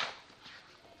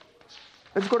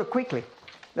 Let's go to quickly.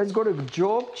 Let's go to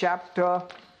Job chapter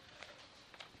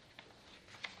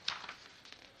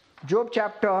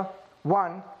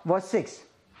 1, verse 6.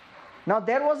 Now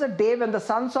there was a day when the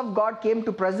sons of God came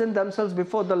to present themselves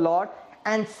before the Lord,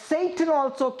 and Satan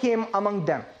also came among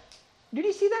them. Did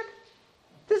you see that?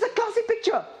 This is a classic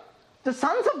picture. The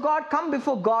sons of God come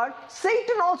before God.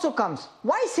 Satan also comes.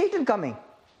 Why is Satan coming?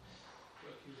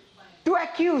 To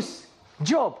accuse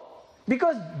Job.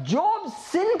 Because Job's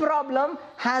sin problem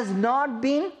has not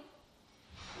been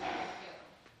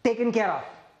taken care of.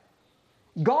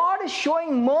 God is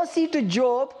showing mercy to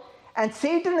Job, and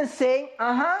Satan is saying, he's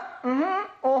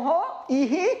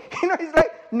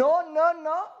like,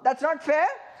 no, that's not fair.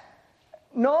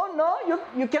 No,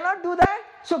 you cannot do that.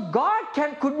 So God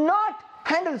could not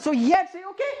handle. So he had to say,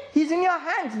 okay, he's in your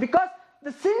hands, because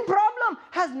the sin problem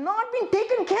has not been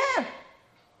taken care.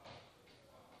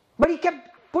 But he kept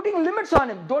putting limits on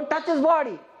him. Don't touch his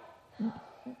body.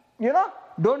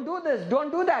 Don't do this,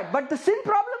 don't do that. But the sin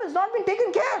problem has not been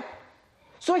taken care.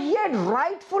 So he had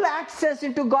rightful access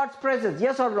into God's presence.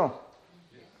 Yes or no?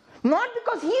 Yes. Not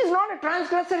because he is not a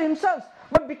transgressor himself,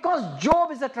 but because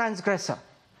Job is a transgressor.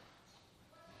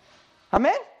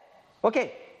 Amen?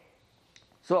 Okay.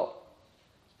 So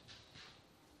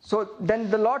So then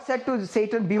the Lord said to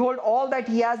Satan, behold, all that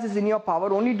he has is in your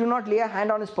power, only do not lay a hand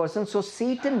on his person. So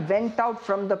Satan went out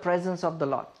from the presence of the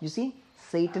Lord. You see,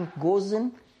 Satan goes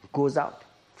in, goes out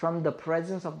from the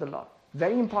presence of the Lord.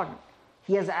 Very important.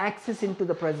 He has access into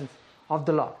the presence of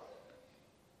the Lord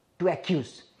to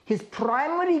accuse. His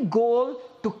primary goal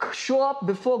to show up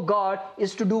before God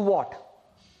is to do what?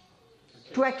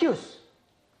 To accuse.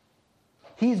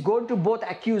 He is going to both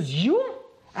accuse you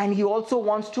and he also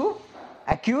wants to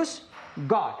accuse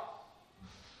God.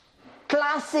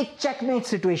 Classic checkmate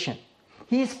situation.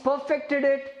 He's perfected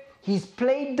it. He's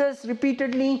played this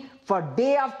repeatedly for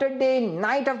day after day,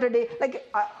 night after day. Like,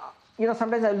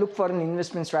 sometimes I look for an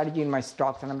investment strategy in my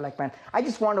stocks and I'm like, man, I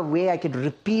just want a way I could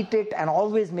repeat it and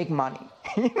always make money.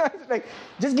 It's like,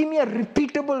 just give me a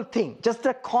repeatable thing, just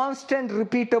a constant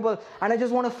repeatable, and I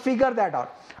just want to figure that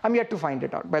out. I'm yet to find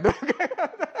it out, by the way.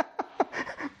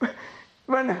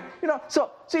 So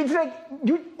it's like,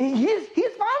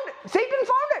 he's found it. Satan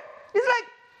found it. It's like,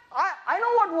 I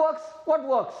know what works.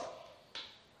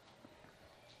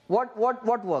 What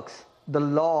works? The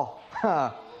law.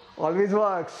 Always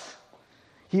works.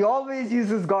 He always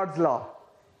uses God's law.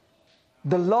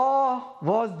 The law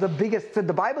was the biggest. So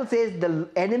the Bible says the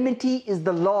enmity is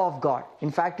the law of God.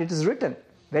 In fact, it is written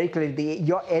very clearly,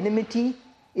 your enmity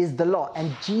is the law.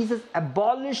 And Jesus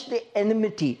abolished the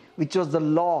enmity, which was the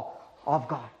law of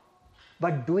God,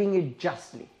 but doing it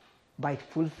justly by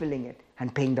fulfilling it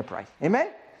and paying the price. Amen?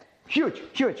 Huge.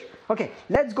 Okay,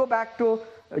 let's go back to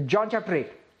John chapter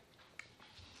 8.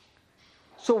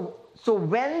 So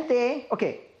when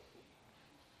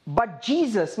but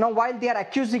Jesus, now while they are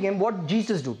accusing him, what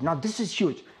Jesus do? Now this is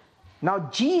huge. Now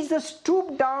Jesus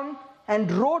stooped down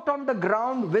and wrote on the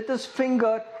ground with his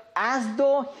finger as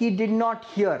though he did not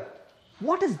hear.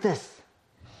 What is this?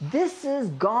 This is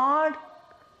God,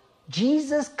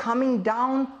 Jesus coming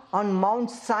down on Mount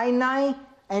Sinai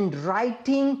and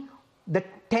writing the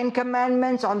 10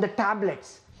 Commandments on the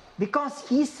tablets. Because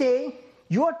he's saying,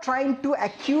 you are trying to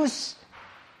accuse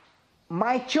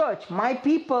my church, my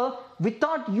people,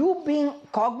 without you being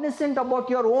cognizant about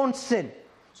your own sin.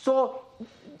 So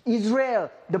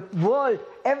Israel, the world,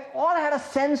 all had a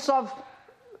sense of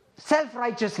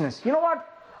self-righteousness. You know what?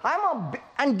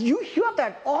 And you hear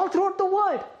that all throughout the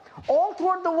world. All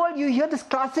throughout the world, you hear this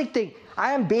classic thing.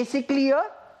 I am basically a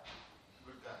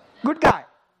good guy.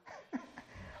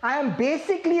 I am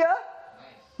basically a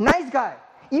nice guy.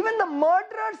 Even the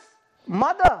murderer's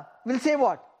mother will say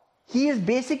what? He is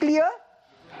basically a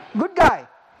good guy.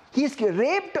 He's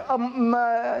raped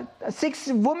 6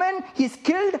 women. He's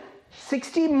killed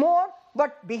 60 more.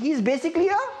 But he's basically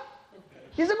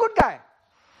he's a good guy.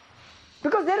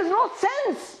 Because there is no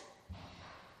sense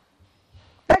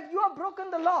that you have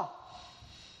broken the law.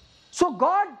 So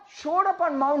God showed up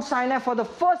on Mount Sinai for the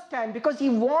first time because he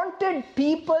wanted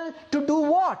people to do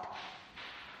what?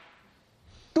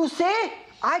 To say,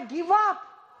 I give up.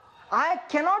 I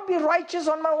cannot be righteous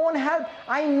on my own help.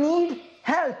 I need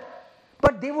help.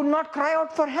 But they would not cry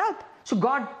out for help. So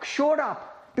God showed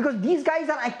up because these guys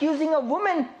are accusing a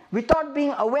woman without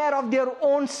being aware of their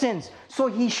own sins. So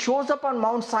he shows up on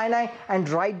Mount Sinai and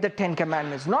writes the 10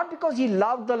 Commandments. Not because he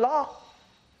loved the law,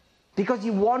 because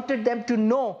he wanted them to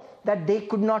know that they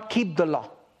could not keep the law.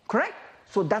 Correct?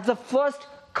 So that's the first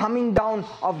coming down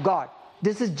of God.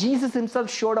 This is Jesus himself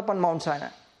showed up on Mount Sinai.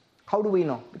 How do we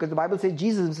know? Because the Bible says,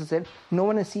 Jesus himself said, no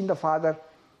one has seen the Father,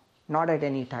 not at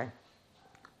any time.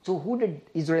 So who did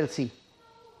Israel see?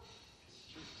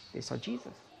 They saw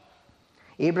Jesus.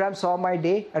 Abraham saw my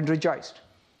day and rejoiced.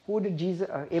 Who did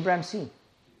Abraham see?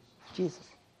 Jesus.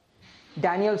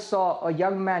 Daniel saw a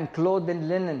young man clothed in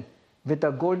linen with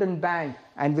a golden band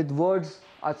and with words,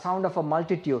 a sound of a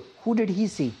multitude. Who did he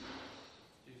see?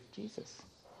 Jesus.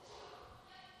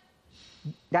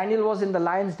 Daniel was in the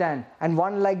lion's den and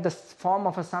one like the form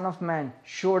of a son of man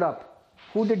showed up.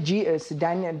 Who did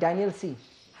Daniel see?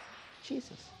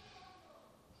 Jesus.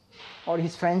 Or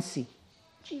his friends see?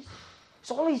 Jesus. It's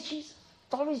always Jesus.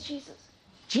 It's always Jesus.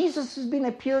 Jesus has been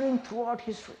appearing throughout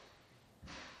history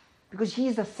because he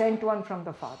is the sent one from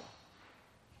the Father.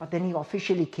 But then he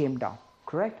officially came down,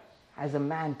 correct? As a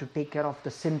man to take care of the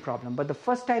sin problem. But the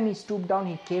first time he stooped down,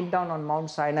 he came down on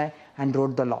Mount Sinai and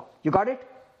wrote the law. You got it?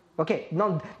 Okay,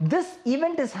 now this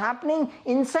event is happening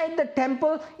inside the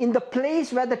temple in the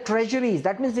place where the treasury is.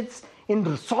 That means it's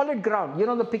in solid ground. You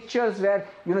know the pictures where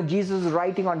Jesus is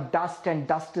writing on dust and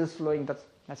dust is flowing.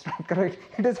 That's not correct.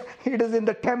 It is in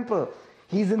the temple.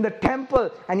 He's in the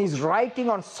temple and he's writing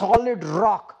on solid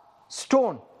rock,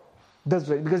 stone. This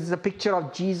way, because it's a picture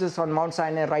of Jesus on Mount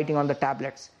Sinai writing on the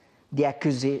tablets.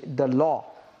 The law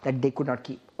that they could not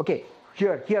keep. Okay,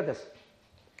 hear this.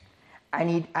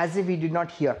 And as if he did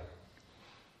not hear.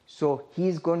 So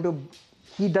he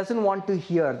doesn't want to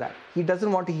hear that. He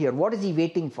doesn't want to hear. What is he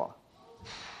waiting for?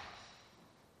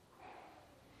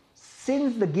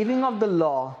 Since the giving of the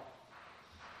law,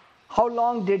 how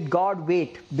long did God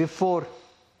wait before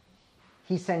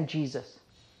he sent Jesus?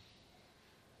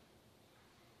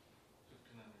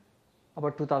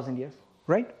 About 2,000 years,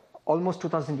 right? Almost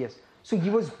 2,000 years. So he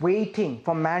was waiting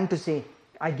for man to say,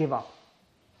 I give up.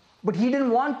 But he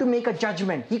didn't want to make a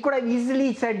judgment. He could have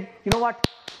easily said, you know what,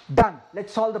 done,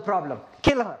 let's solve the problem.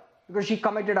 Kill her because she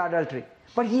committed adultery.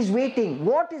 But he's waiting.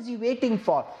 What is he waiting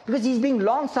for? Because he's being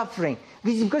long suffering.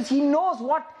 Because he knows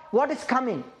what is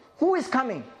coming. Who is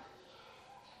coming?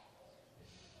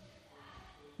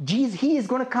 Jesus, he is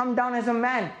going to come down as a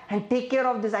man and take care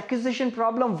of this accusation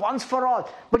problem once for all.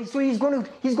 But so he's going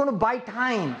to buy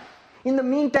time. In the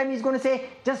meantime, he's going to say,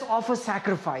 just offer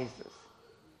sacrifices.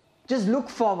 Just look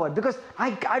forward, because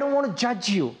I don't want to judge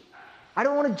you. I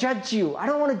don't want to judge you. I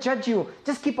don't want to judge you.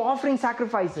 Just keep offering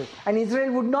sacrifices. And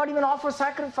Israel would not even offer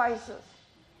sacrifices.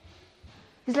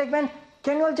 He's like, man,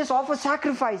 can you all just offer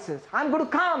sacrifices? I'm going to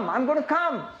come. I'm going to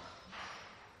come.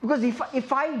 Because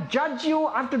if I judge you,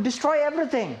 I have to destroy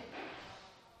everything.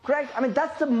 Correct? I mean,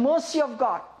 that's the mercy of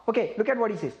God. Okay, look at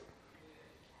what he says.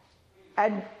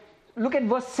 And look at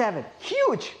verse 7.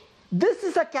 Huge. This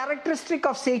is a characteristic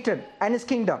of Satan and his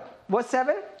kingdom. Verse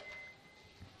 7.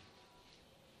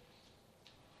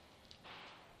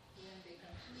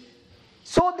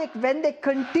 So when they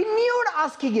continued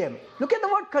asking him, look at the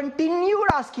word continued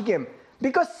asking him.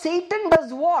 Because Satan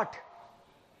does what?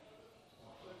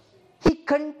 He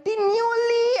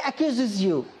continually accuses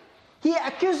you. He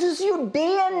accuses you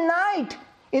day and night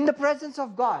in the presence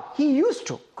of God. He used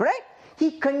to, correct?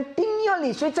 He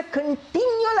continually, so it's a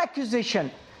continual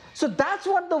accusation. So that's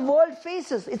what the world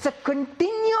faces. It's a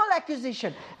continual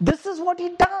accusation. This is what he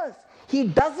does. He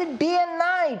does it day and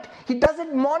night. He does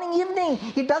it morning, evening.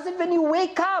 He does it when you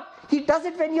wake up. He does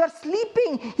it when you are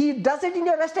sleeping. He does it in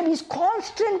your rest time. He's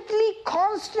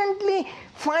constantly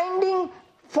finding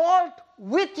fault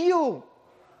with you.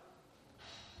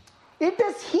 It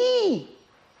is he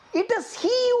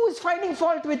who is finding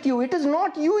fault with you. It is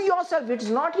not you yourself. It is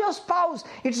not your spouse.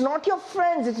 It's not your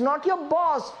friends. It's not your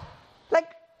boss. Like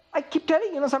I keep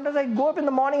telling you, sometimes I go up in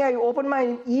the morning, I open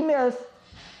my emails.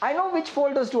 I know which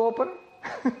folders to open.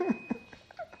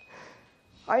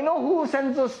 I know who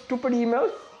sends those stupid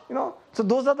emails, So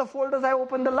those are the folders I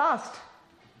open the last.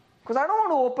 Because I don't want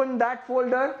to open that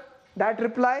folder, that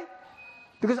reply.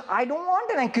 Because I don't want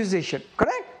an accusation,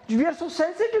 correct? We are so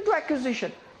sensitive to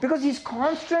accusation. Because he's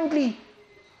constantly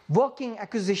working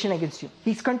accusation against you.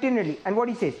 He's continually. And what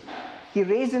he says, he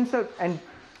raised himself. And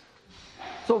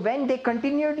so when they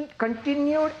continued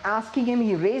asking him,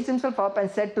 he raised himself up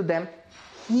and said to them,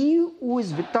 he who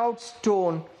is without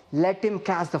stone, let him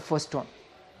cast the first stone.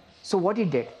 So what he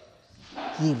did,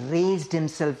 he raised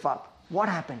himself up. What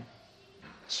happened?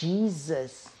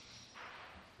 Jesus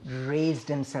raised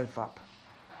himself up.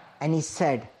 And he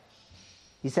said,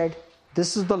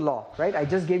 this is the law, right? I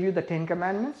just gave you the 10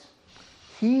 commandments.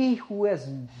 He who has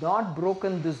not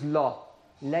broken this law,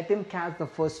 let him cast the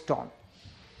first stone.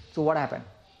 So what happened?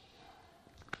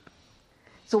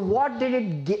 So what did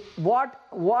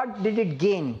it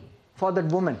gain for that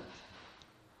woman?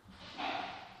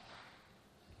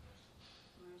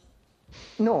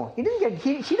 No, he didn't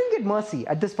get mercy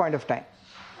at this point of time.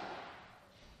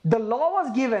 The law was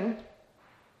given,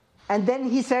 and then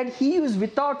he said, he who is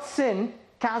without sin,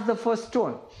 cast the first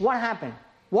stone. What happened?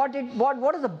 What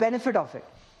is the benefit of it?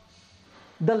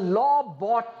 The law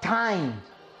bought time.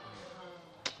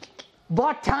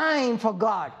 Bought time for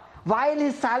God. While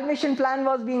his salvation plan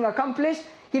was being accomplished,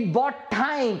 he bought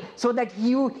time so that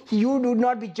you would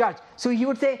not be judged. So he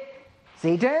would say,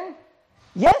 Satan,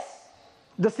 yes,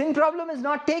 the sin problem is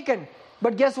not taken,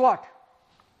 but guess what?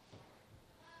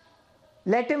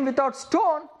 Let him without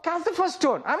stone cast the first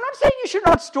stone. I'm not saying you should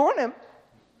not stone him.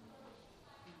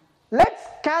 Let's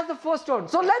cast the first stone.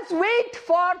 So let's wait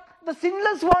for the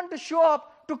sinless one to show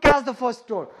up to cast the first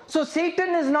stone. So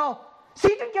Satan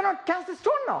cannot cast the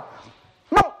stone now.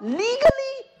 No,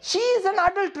 legally, she is an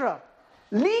adulterer.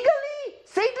 Legally,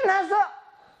 Satan has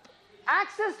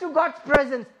access to God's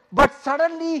presence. But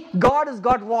suddenly, God has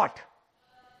got what?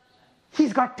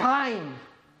 He's got time.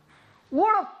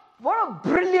 What a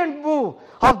brilliant move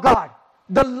of God.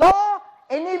 The law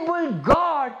enabled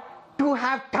God to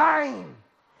have time.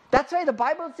 That's why the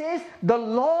Bible says the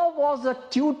law was a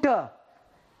tutor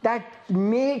that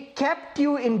kept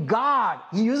you in God.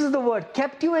 He uses the word,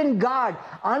 kept you in God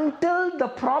until the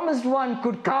promised one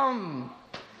could come.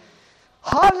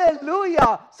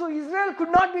 Hallelujah. So Israel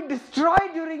could not be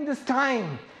destroyed during this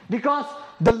time because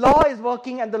the law is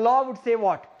working, and the law would say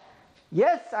what?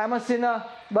 Yes, I'm a sinner,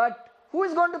 but who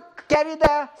is going to carry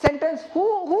the sentence? Who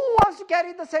wants to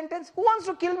carry the sentence? Who wants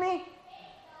to kill me?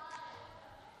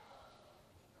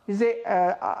 You say,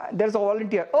 there's a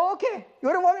volunteer. Oh, okay,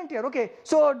 you're a volunteer. Okay,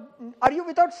 so are you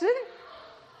without sin?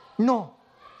 No.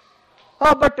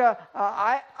 But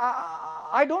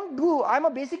I don't do,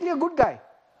 basically a good guy.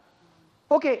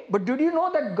 Okay, but did you know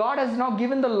that God has now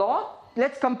given the law?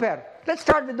 Let's compare. Let's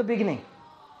start with the beginning.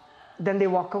 Then they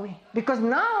walk away. Because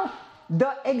now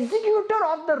the executor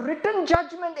of the written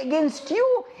judgment against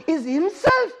you is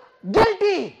himself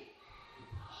guilty.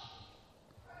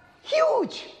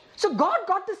 Huge. So God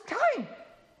got this time,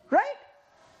 right?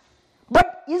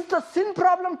 But is the sin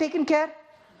problem taken care?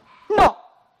 No.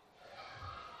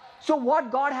 So what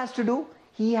God has to do?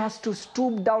 He has to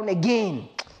stoop down again.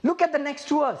 Look at the next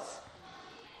verse.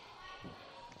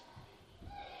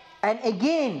 And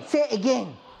again, say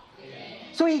again.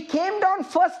 So he came down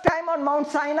first time on Mount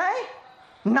Sinai.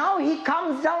 Now he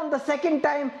comes down the second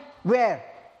time where?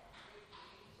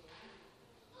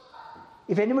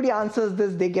 If anybody answers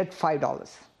this, they get $5. Mount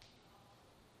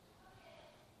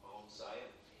Zion.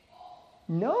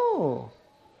 No.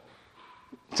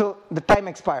 So the time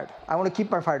expired. I want to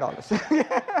keep my $5.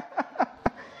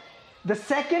 The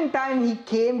second time he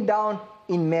came down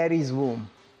in Mary's womb.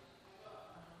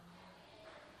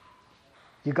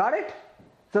 You got it?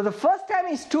 So the first time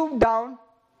he stooped down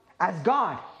as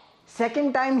God.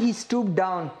 Second time he stooped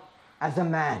down as a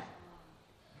man.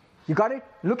 You got it?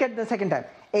 Look at the second time.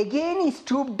 Again he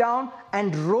stooped down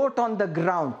and wrote on the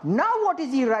ground. Now what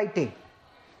is he writing?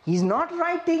 He's not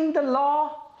writing the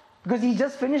law because he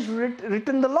just finished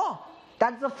written the law.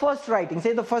 That's the first writing.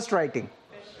 Say the first writing.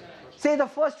 Say the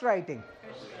first writing.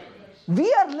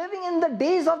 We are living in the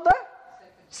days of the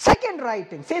second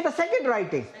writing. Say the second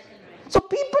writing. So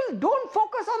people don't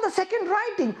focus on the second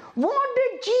writing. What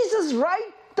did Jesus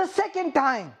write the second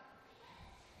time?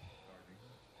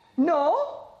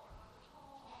 No.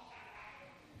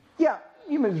 Yeah,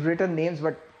 he may have written names,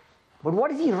 but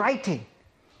what is he writing?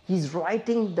 He's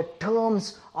writing the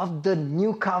terms of the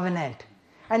new covenant.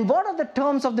 And what are the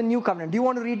terms of the new covenant? Do you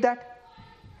want to read that?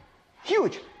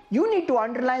 Huge. You need to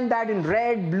underline that in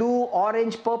red, blue,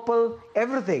 orange, purple,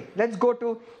 everything. Let's go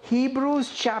to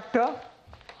Hebrews chapter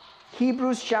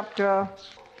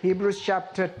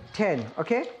 10.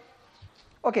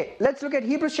 Okay, let's look at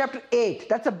Hebrews chapter 8.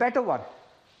 That's a better one.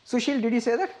 Sushil, did you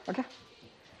say that? Okay.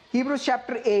 Hebrews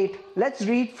chapter 8. Let's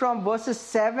read from verses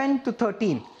 7 to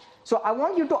 13. So I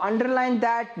want you to underline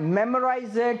that,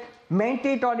 memorize it,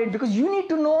 meditate on it, because you need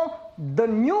to know the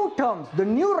new terms, the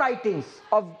new writings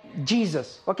of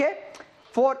Jesus. Okay?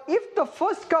 For if the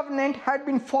first covenant had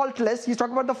been faultless, he's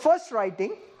talking about the first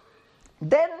writing,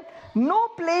 then no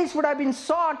place would have been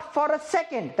sought for a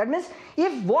second. That means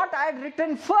if what I had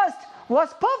written first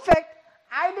was perfect,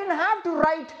 I didn't have to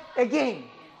write again.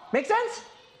 Make sense?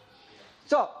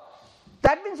 So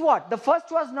that means what? The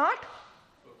first was not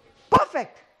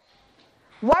perfect.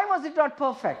 Why was it not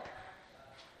perfect?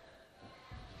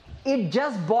 It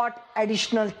just bought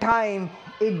additional time.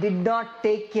 It did not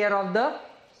take care of the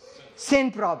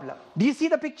sin problem. Do you see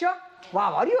the picture?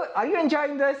 Wow, are you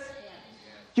enjoying this?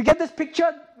 You get this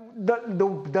picture,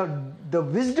 the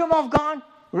wisdom of God,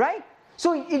 right?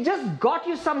 So it just got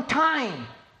you some time.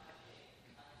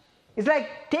 It's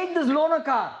like, take this loaner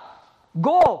car,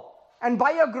 go and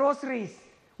buy your groceries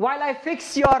while I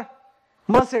fix your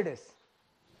Mercedes.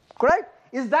 Correct?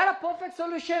 Is that a perfect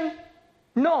solution?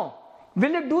 No.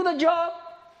 Will it do the job?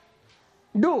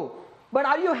 Do. But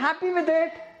are you happy with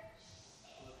it?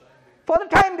 For the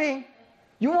time being.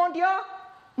 You want your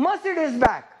Mercedes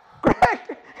back.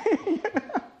 Correct?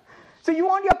 So you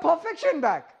want your perfection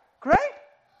back. Correct?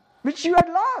 Which you had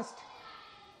lost.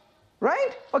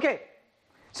 Right? Okay.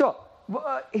 So,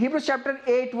 Hebrews chapter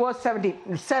 8 verse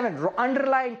 17. 7.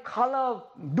 Underline, color,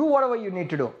 do whatever you need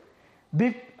to do.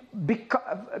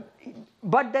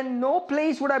 But then no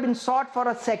place would have been sought for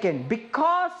a second,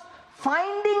 because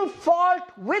finding fault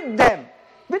with them.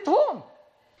 With whom?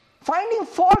 Finding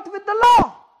fault with the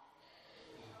law.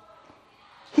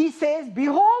 He says,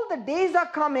 behold, the days are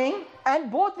coming,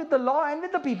 and both with the law and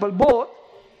with the people, both.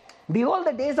 Behold,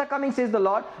 the days are coming, says the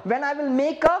Lord, when I will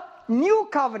make a new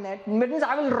covenant. That means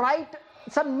I will write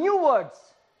some new words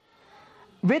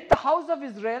with the house of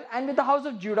Israel and with the house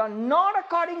of Judah, not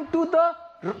according to the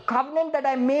covenant that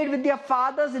I made with their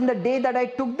fathers in the day that I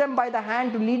took them by the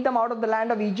hand to lead them out of the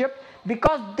land of Egypt,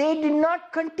 because they did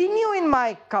not continue in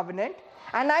my covenant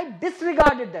and I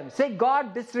disregarded them. Say,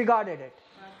 God disregarded it.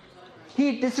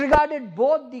 He disregarded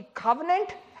both the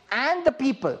covenant and the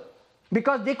people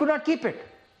because they could not keep it.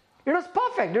 It was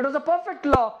perfect. It was a perfect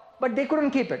law, but they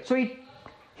couldn't keep it. So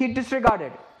he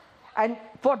disregarded. And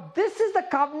for this is the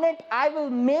covenant I will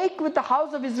make with the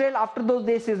house of Israel after those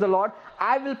days, says the Lord.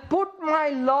 I will put my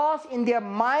laws in their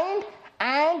mind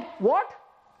and what?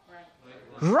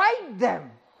 Write them.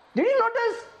 Did you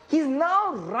notice? He's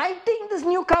now writing this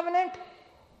new covenant.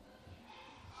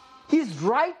 He's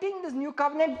writing this new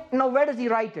covenant. Now, where does he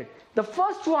write it? The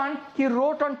first one, he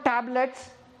wrote on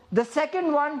tablets. The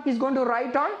second one, he's going to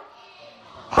write on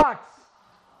hearts.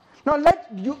 Now,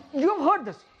 you've heard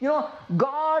this.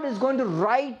 God is going to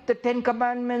write the 10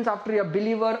 commandments after you're a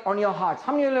believer on your hearts.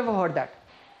 How many of you have ever heard that?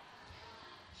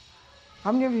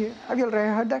 How many of you have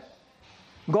already heard that?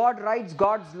 God writes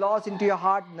God's laws into your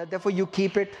heart, and therefore you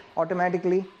keep it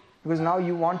automatically because now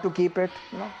you want to keep it.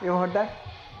 You heard that?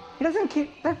 He doesn't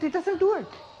keep that. He doesn't do it.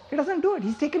 He doesn't do it.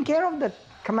 He's taken care of the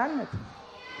commandment.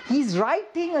 He's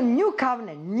writing a new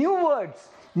covenant, new words,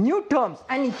 new terms,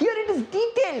 and here it is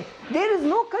detailed. There is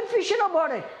no confusion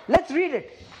about it. Let's read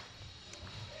it.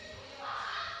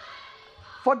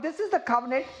 For this is the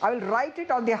covenant, I will write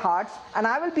it on their hearts, and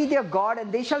I will be their God,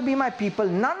 and they shall be my people.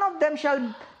 None of them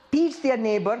shall teach their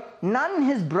neighbor, none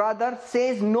his brother,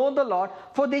 says, know the Lord,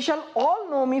 for they shall all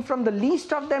know me, from the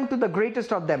least of them to the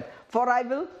greatest of them. For I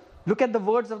will, look at the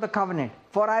words of the covenant,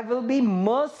 for I will be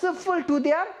merciful to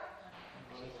their...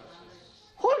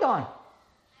 Hold on.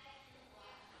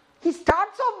 He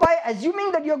starts off by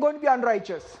assuming that you're going to be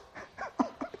unrighteous.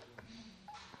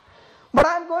 But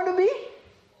I'm going to be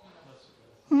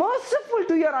merciful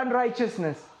to your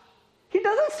unrighteousness. He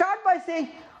doesn't start by saying,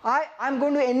 I'm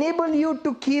going to enable you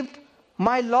to keep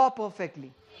my law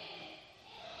perfectly.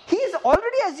 He is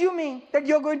already assuming that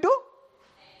you're going to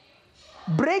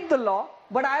break the law,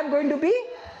 but I am going to be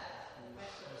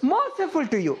merciful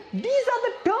to you. These are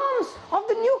the terms of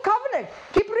the new covenant.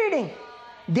 Keep reading.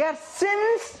 Their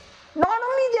sins, not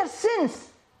only their sins,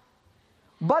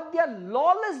 but their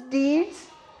lawless deeds,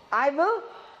 I will...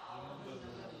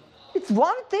 It's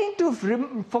one thing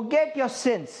to forget your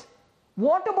sins.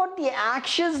 What about the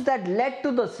actions that led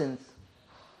to the sins?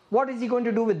 What is he going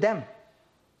to do with them?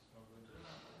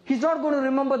 He's not going to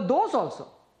remember those also.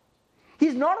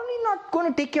 He's not only not going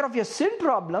to take care of your sin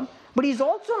problem, but he's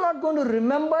also not going to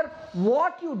remember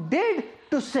what you did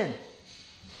to sin.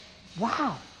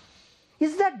 Wow.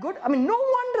 Is that good? I mean, no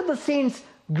wonder the saints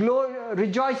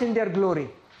rejoice in their glory.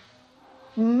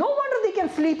 No wonder they can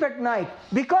sleep at night,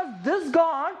 because this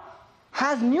God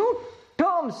has new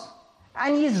terms.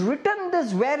 And he's written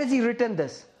this. Where has he written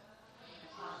this?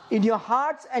 In your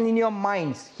hearts and in your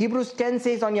minds. Hebrews 10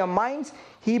 says on your minds.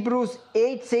 Hebrews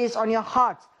 8 says on your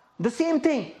hearts. The same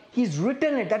thing. He's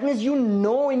written it. That means you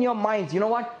know in your minds, you know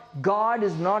what? God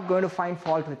is not going to find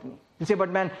fault with me. You say, but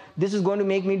man, this is going to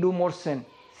make me do more sin.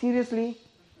 Seriously?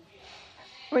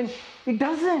 I mean, it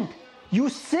doesn't. You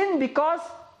sin because...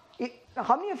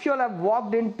 how many of you all have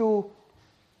walked into...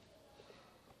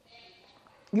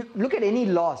 You look at any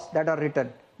laws that are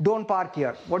written. Don't park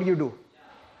here. What do?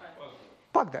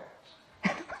 Park there.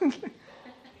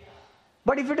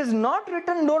 But if it is not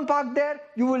written, don't park there,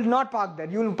 you will not park there.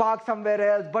 You will park somewhere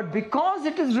else. But because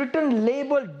it is written,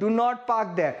 labeled, do not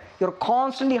park there, you're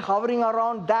constantly hovering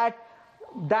around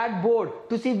that board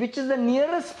to see which is the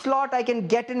nearest slot I can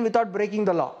get in without breaking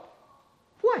the law.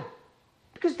 Why?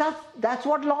 Because that's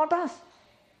what law does.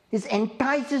 It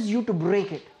entices you to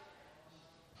break it.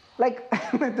 Like,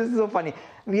 this is so funny.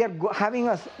 We are having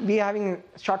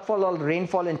shortfall or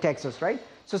rainfall in Texas, right?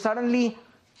 So suddenly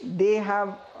they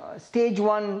have stage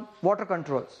 1 water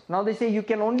controls. Now they say you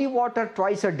can only water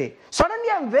twice a day. Suddenly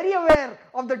I'm very aware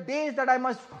of the days that I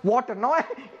must water.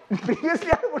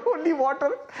 Previously I would only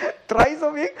water thrice a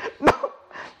week.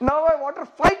 Now I water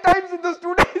 5 times in those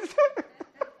 2 days.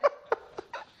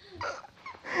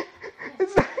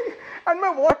 And my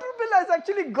water bill has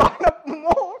actually gone up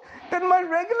more than my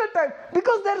regular time,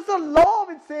 because there is a law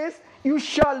which says you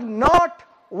shall not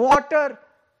water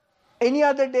any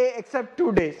other day except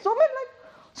 2 days.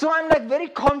 So I'm very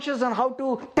conscious on how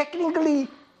to technically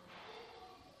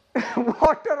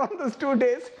water on those 2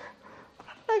 days.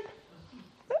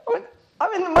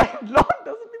 I mean, my lawn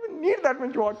doesn't even need that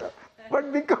much water,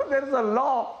 but because there is a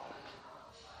law,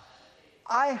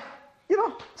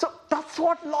 so that's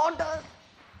what law does.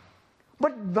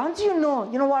 But once you know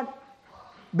what?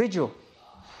 Biju,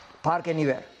 park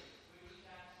anywhere.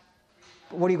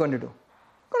 What are you going to do?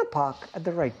 You're going to park at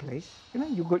the right place.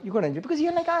 You're going to enjoy, because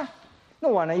you're like, no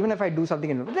one, even if I do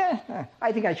something,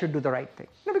 I think I should do the right thing.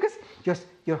 Because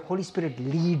your Holy Spirit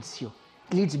leads you.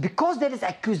 Because there is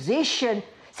accusation.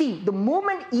 See, the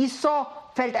moment Esau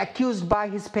felt accused by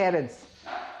his parents,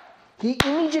 he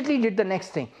immediately did the next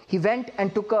thing. He went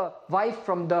and took a wife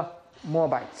from the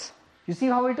Moabites. You see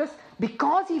how it is?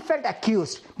 Because he felt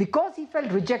accused, because he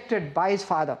felt rejected by his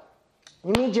father,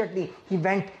 immediately he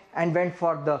went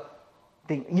for the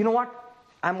thing. You know what?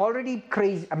 I'm already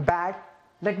crazy, I'm bad.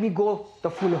 Let me go the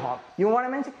full hog. You know what I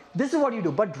mean? This is what you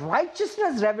do. But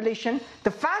righteousness revelation, the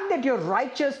fact that you're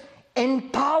righteous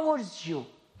empowers you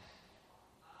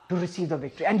to receive the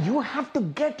victory. And you have to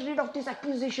get rid of this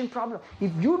accusation problem.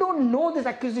 If you don't know this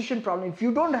accusation problem, if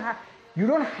you don't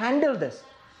handle this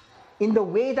in the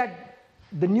way that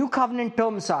the new covenant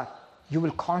terms are, you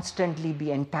will constantly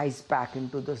be enticed back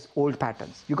into those old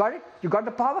patterns. You got it? You got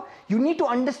the power? You need to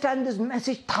understand this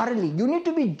message thoroughly. You need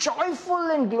to be joyful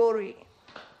in glory.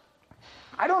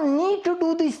 I don't need to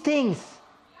do these things.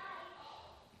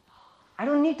 I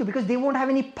don't need to, because they won't have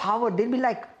any power. They'll be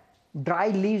like dry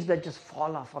leaves that just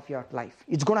fall off of your life.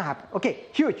 It's going to happen. Okay,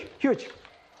 huge.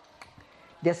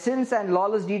 Their sins and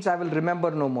lawless deeds I will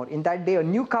remember no more. In that day, a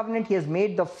new covenant, he has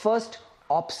made the first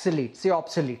obsolete. Say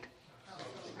obsolete.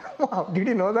 Wow, did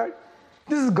you know that?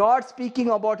 This is God speaking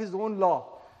about his own law.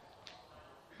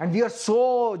 And we are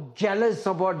so jealous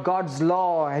about God's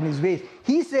law and his ways.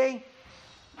 He's saying,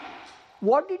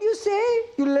 what did you say?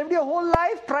 You lived your whole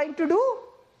life trying to do?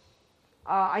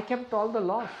 I kept all the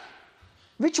laws.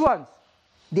 Which ones?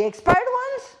 The expired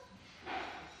ones?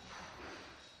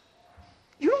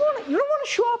 You don't want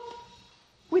to show up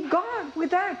with God with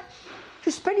that.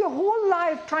 You spend your whole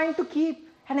life trying to keep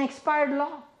an expired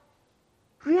law.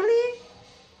 Really?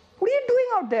 What are you doing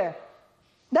out there?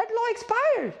 That law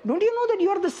expired. Don't you know that you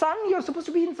are the son? You are supposed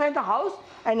to be inside the house.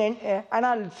 And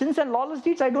our sins and lawless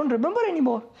deeds I don't remember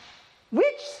anymore.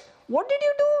 Which? What did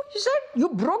you do? You said you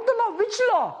broke the law. Which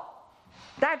law?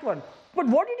 That one. But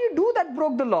what did you do that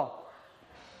broke the law?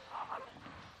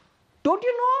 Don't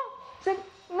you know? I said,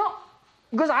 no.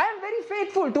 Because I am very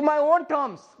faithful to my own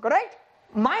terms. Correct?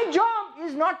 My job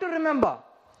is not to remember.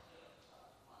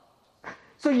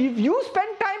 So if you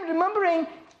spend time remembering,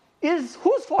 is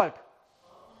whose fault?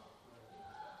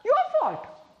 Your fault.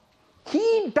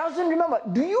 He doesn't remember.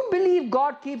 Do you believe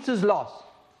God keeps his laws?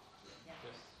 Yes.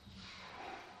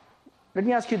 Let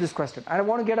me ask you this question. I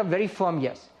want to get a very firm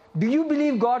yes. Do you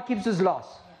believe God keeps his laws?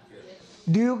 Yes.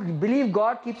 Do you believe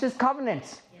God keeps his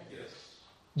covenants? Yes.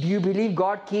 Do you believe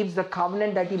God keeps the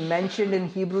covenant that he mentioned in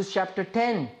Hebrews chapter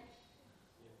 10? Yes.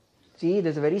 See,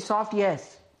 there's a very soft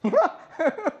yes.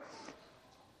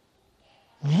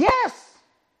 Yes!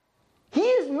 He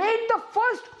has made the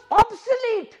first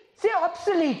obsolete. Say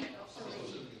obsolete.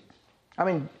 I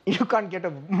mean, you can't get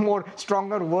a more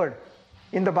stronger word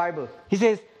in the Bible. He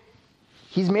says,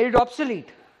 he's made it obsolete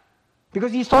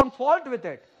because he's found fault with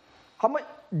it. How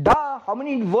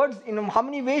many words, in how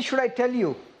many ways should I tell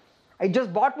you? It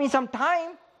just bought me some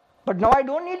time, but now I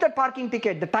don't need that parking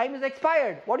ticket. The time is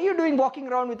expired. What are you doing walking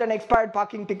around with an expired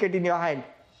parking ticket in your hand?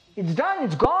 It's done,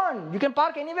 it's gone. You can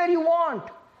park anywhere you want.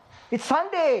 It's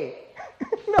Sunday.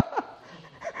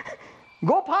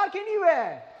 Go park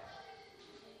anywhere.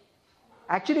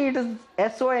 Actually, it is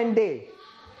SON day.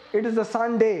 It is a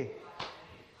Sunday.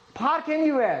 Park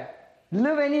anywhere.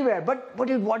 Live anywhere. But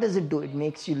what does it do? It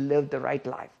makes you live the right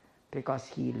life because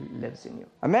he lives in you.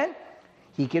 Amen?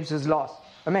 He keeps his laws.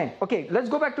 Amen. Okay, let's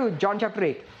go back to John chapter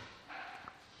 8.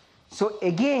 So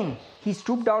again, he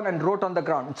stooped down and wrote on the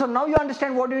ground. So now you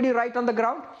understand what did he write on the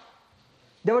ground?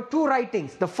 There were two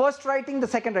writings. The first writing, the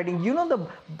second writing. You know the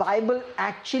Bible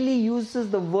actually uses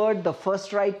the word the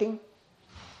first writing?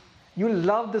 You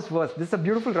love this verse. This is a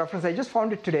beautiful reference. I just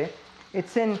found it today.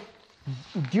 It's in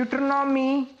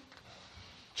Deuteronomy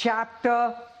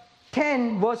chapter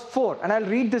 10 verse 4. And I'll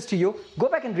read this to you. Go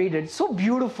back and read it. It's so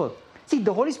beautiful. See,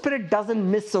 the Holy Spirit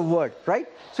doesn't miss a word, right?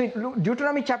 So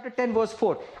Deuteronomy chapter 10 verse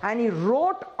 4. And he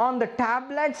wrote on the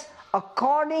tablets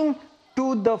according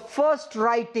to the first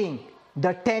writing,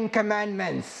 the 10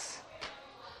 commandments.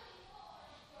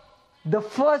 The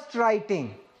first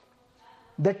writing.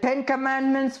 The 10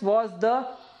 commandments was the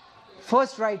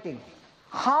first writing.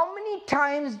 How many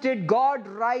times did God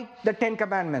write the 10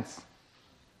 commandments?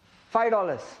 $5.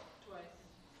 Twice.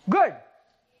 Good.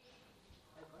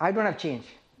 I don't have change.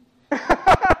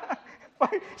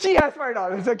 She has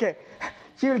 $5. Okay.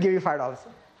 She will give you $5.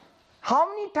 How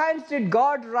many times did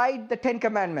God write the 10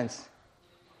 commandments?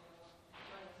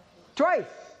 Twice.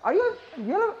 Are you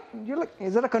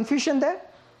is there a confusion there?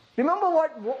 Remember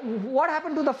what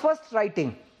happened to the first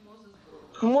writing?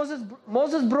 Moses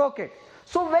broke it.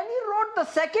 So when he wrote the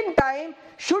second time,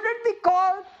 should it be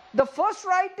called the first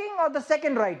writing or the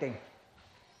second writing?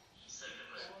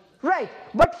 Right.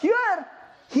 But here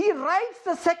he writes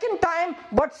the second time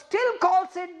but still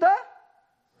calls it the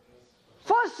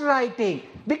continuous writing.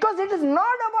 Because it is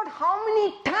not about how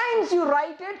many times you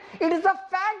write it, it is the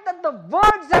fact that the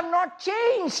words have not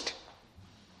changed.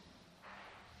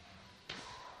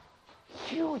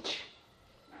 Huge.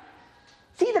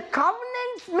 See, the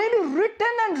covenants may be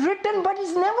written, but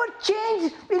it's never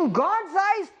changed. In God's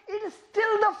eyes, it is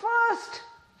still the first.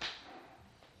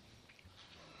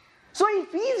 So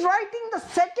if he's writing the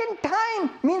second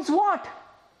time, means what?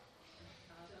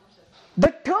 The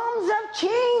terms have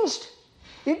changed.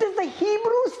 It is the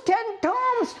Hebrews 10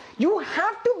 terms. You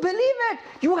have to believe it.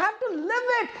 You have to live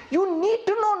it. You need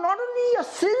to know not only your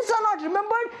sins are not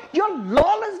remembered, your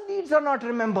lawless deeds are not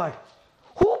remembered.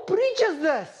 Who preaches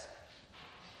this?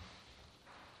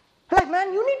 Like,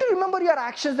 man, you need to remember your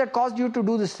actions that caused you to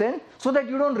do the sin so that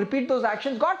you don't repeat those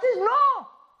actions. God says, no.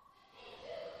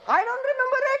 I don't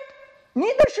remember it.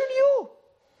 Neither should you.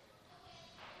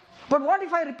 But what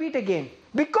if I repeat again?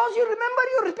 Because you remember,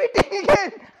 you're repeating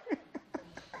again.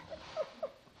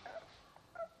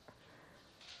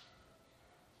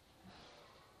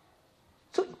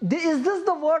 So, is this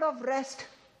the word of rest?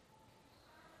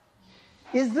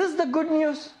 Is this the good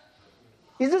news?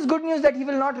 Is this good news that he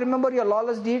will not remember your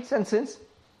lawless deeds and sins?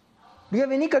 Do you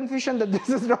have any confusion that this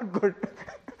is not good?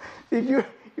 If you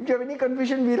have any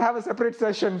confusion, we'll have a separate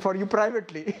session for you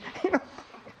privately.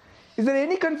 Is there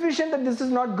any confusion that this is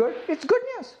not good? It's good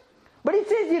news. But it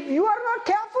says if you are not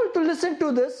careful to listen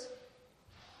to this,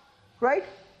 right?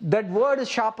 That word is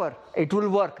sharper. It will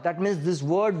work. That means this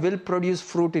word will produce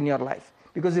fruit in your life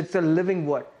because it's a living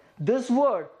word. This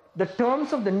word, the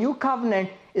terms of the new covenant,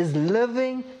 is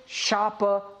living,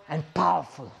 sharper, and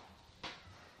powerful.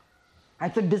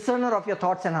 It's a discerner of your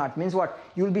thoughts and heart. Means what?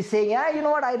 You'll be saying, you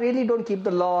know what, I really don't keep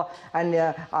the law and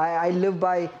I live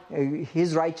by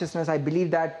his righteousness. I believe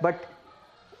that. But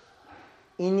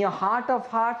in your heart of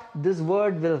heart, this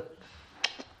word will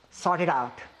sort it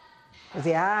out. You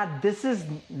say, this is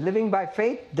living by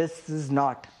faith, this is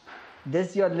not.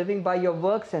 This you're living by your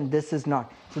works and this is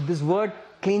not. So this word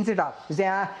cleans it up. You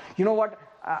say, you know what,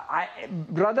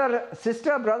 brother,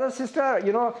 sister,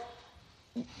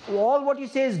 all what you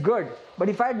say is good, but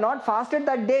if I had not fasted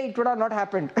that day, it would have not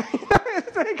happened.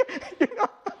 It's like,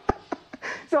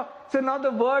 So now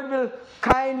the word will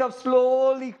kind of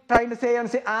slowly trying to say,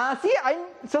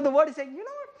 so the word is saying, you know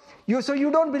what? So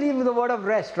you don't believe in the word of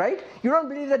rest, right? You don't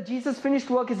believe that Jesus' finished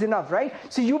work is enough, right?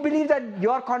 So you believe that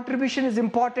your contribution is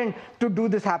important to do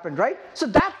this happen, right? So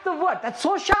that's the word. That's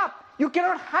so sharp. You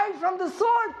cannot hide from the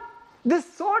sword. This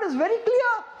sword is very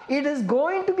clear. It is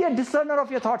going to be a discerner of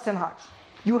your thoughts and hearts.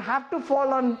 You have to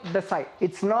fall on the side.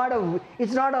 It's not a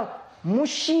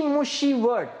mushy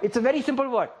word. It's a very simple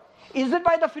word. Is it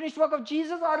by the finished work of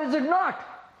Jesus or is it not?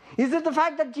 Is it the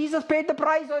fact that Jesus paid the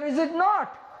price or is it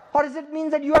not? Or does it mean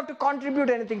that you have to contribute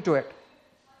anything to it?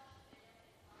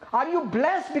 Are you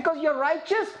blessed because you're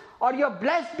righteous or you're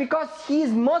blessed because he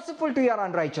is merciful to your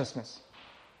unrighteousness?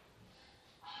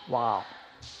 Wow.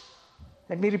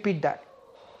 Let me repeat that.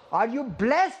 Are you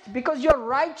blessed because you're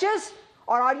righteous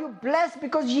or are you blessed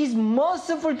because he is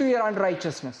merciful to your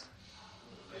unrighteousness?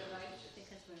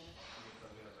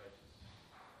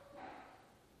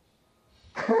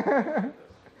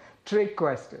 Trick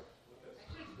question.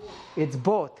 It's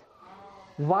both.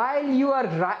 While you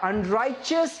are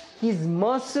unrighteous, he is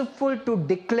merciful to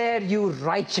declare you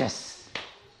righteous.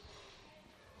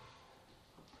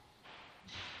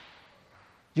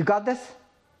 You got this?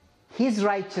 His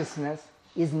righteousness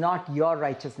is not your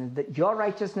righteousness. Your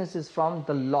righteousness is from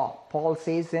the law. Paul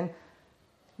says in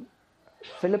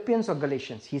Philippians or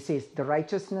Galatians, he says the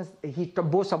righteousness, he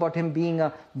boasts about him being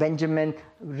a Benjamin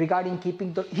regarding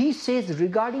keeping he says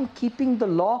regarding keeping the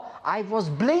law, I was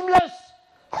blameless.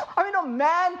 I mean, a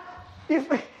man,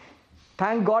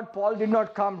 thank God Paul did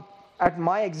not come at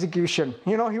my execution.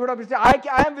 He would have said,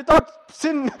 I am without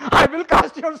sin, I will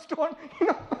cast your stone.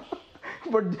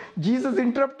 But Jesus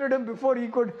interrupted him before he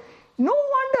could. No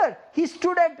wonder he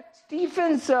stood at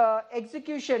Stephen's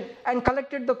execution and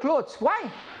collected the clothes.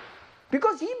 Why?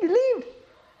 Because he believed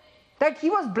that he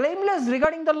was blameless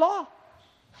regarding the law.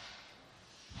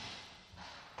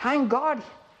 Thank God,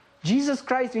 Jesus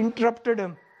Christ interrupted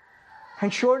him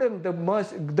and showed him the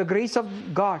mercy, the grace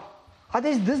of God.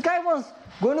 Otherwise, this guy was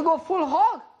going to go full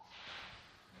hog.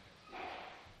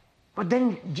 But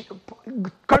then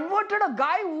converted a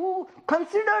guy who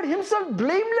considered himself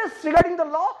blameless regarding the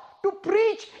law to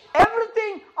preach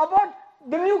everything about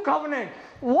the new covenant.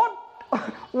 What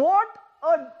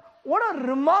a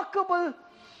remarkable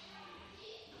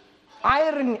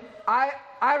irony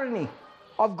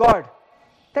of God.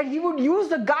 That he would use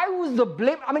the guy who is the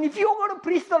blame. I mean, if you were going to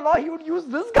preach the law, he would use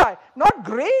this guy, not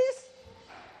grace.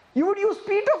 You would use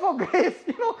Peter for grace.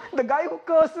 The guy who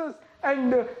curses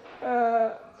and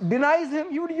denies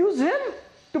him, you would use him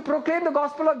to proclaim the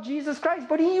gospel of Jesus Christ.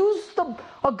 But he used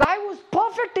a guy who was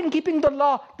perfect in keeping the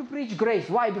law to preach grace.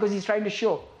 Why? Because he's trying to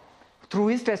show through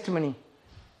his testimony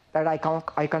that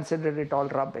I consider it all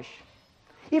rubbish.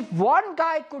 If one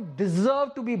guy could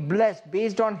deserve to be blessed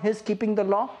based on his keeping the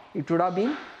law, it would have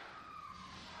been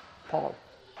Paul.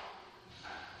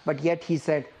 But yet he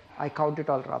said, I count it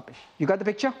all rubbish. You got the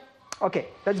picture? Okay,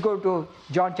 let's go to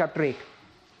John chapter 8.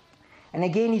 And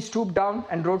again he stooped down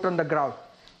and wrote on the ground.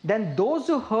 Then those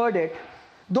who heard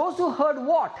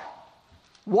what?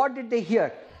 What did they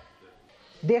hear?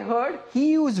 They heard,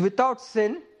 he who is without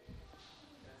sin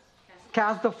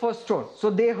cast the first stone. So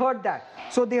they heard that.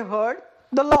 So they heard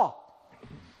the law.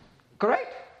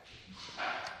 Correct?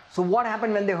 So what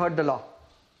happened when they heard the law?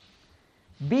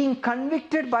 Being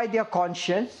convicted by their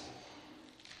conscience,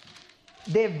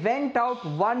 they went out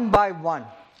one by one.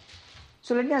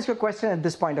 So let me ask you a question at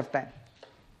this point of time.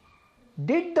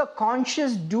 Did the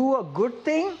conscience do a good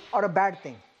thing or a bad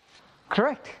thing?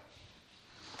 Correct.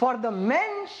 For the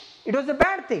men, it was a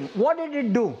bad thing. What did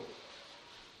it do?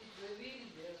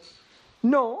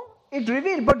 No, it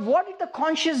revealed. But what did the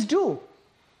conscience do?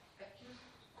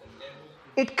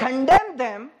 It condemned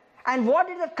them. And what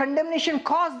did the condemnation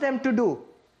cause them to do?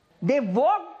 They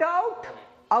walked out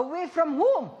away from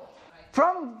whom?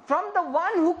 From the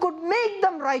one who could make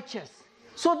them righteous.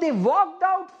 So they walked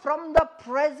out from the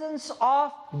presence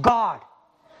of God.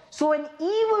 So an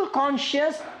evil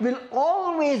conscience will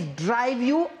always drive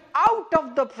you out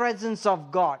of the presence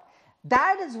of God.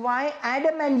 That is why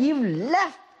Adam and Eve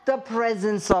left the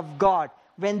presence of God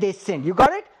when they sinned. You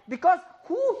got it? Because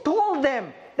who told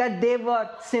them that they were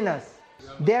sinners?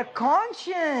 Their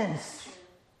conscience.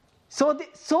 So it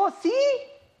is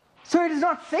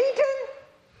not Satan.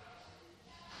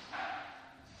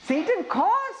 Satan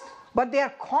caused, but their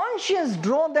conscience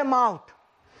drove them out.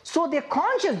 So their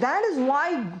conscience, that is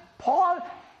why Paul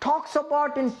talks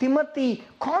about in Timothy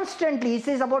constantly. He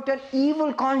says about an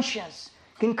evil conscience.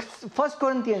 In 1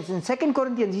 Corinthians, in 2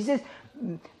 Corinthians, he says,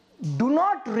 do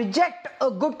not reject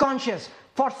a good conscience.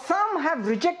 For some have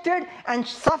rejected and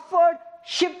suffered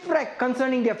shipwreck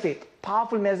concerning their faith.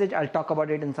 Powerful message. I'll talk about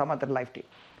it in some other lifetime.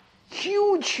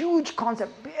 Huge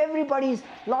concept. A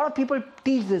lot of people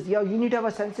teach this. You need to have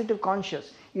a sensitive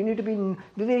conscience. You need to be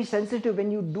very sensitive when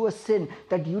you do a sin.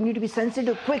 That you need to be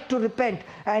sensitive, quick to repent,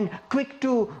 and quick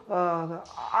to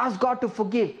ask God to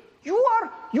forgive. You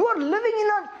are living in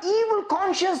an evil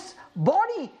conscious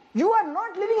body. You are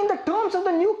not living in the terms of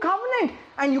the new covenant.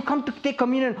 And you come to take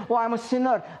communion. Oh, I'm a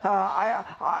sinner.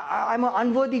 I'm an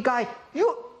unworthy guy.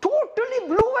 You totally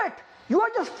blew it. You are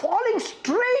just falling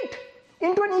straight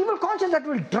into an evil conscience that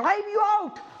will drive you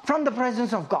out from the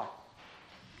presence of God.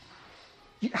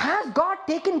 Has God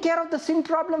taken care of the sin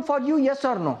problem for you? Yes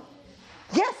or no?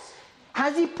 Yes.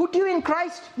 Has He put you in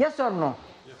Christ? Yes or no?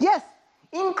 Yes.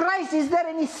 In Christ, is there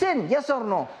any sin? Yes or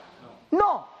no?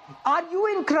 No. Are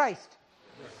you in Christ?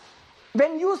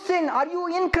 When you sin, are you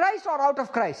in Christ or out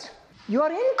of Christ? You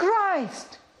are in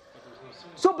Christ.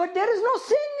 So, but there is no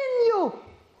sin in you.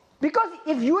 Because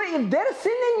if there is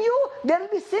sin in you, there will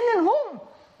be sin in whom?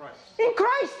 Christ. In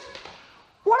Christ.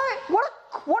 What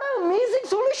an amazing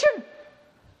solution.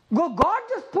 God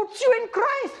just puts you in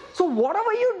Christ. So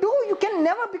whatever you do, you can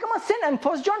never become a sin. And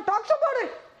 1 John talks about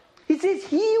it. He says,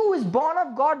 he who is born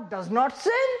of God does not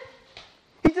sin.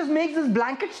 He just makes this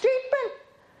blanket statement.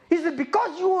 He said,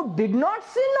 because you did not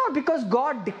sin or because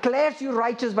God declares you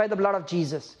righteous by the blood of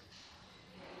Jesus?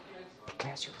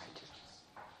 Declares you righteous.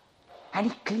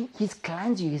 And He's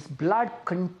cleansed you. His blood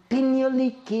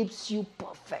continually keeps you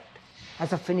perfect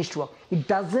as a finished work. It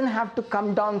doesn't have to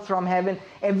come down from heaven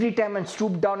every time and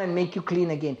stoop down and make you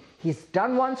clean again. He's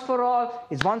done once for all.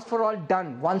 Is once for all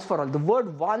done. Once for all. The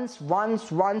word once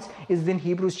is in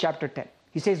Hebrews chapter 10.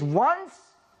 He says once.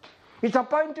 It's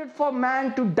appointed for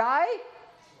man to die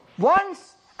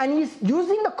once. And he's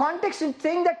using the context in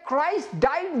saying that Christ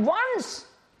died once.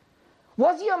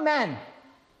 Was He a man?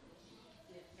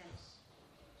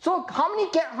 So how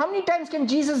many times can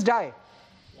Jesus die?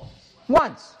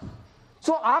 Once.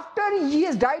 So after He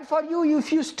has died for you,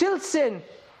 if you still sin,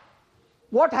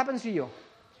 what happens to you?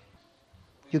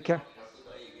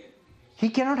 He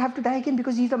cannot have to die again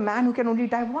because He's a man who can only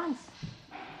die once.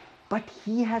 But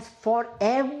He has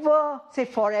forever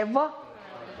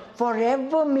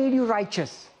made you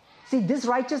righteous. See, this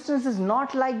righteousness is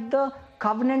not like the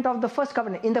covenant of the first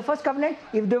covenant. In the first covenant,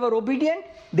 if they were obedient,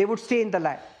 they would stay in the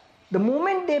land. The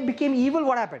moment they became evil,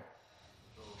 what happened?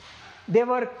 They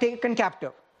were taken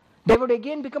captive. They would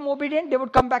again become obedient, they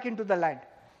would come back into the land.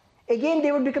 Again,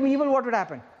 they would become evil, what would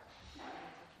happen?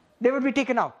 they would be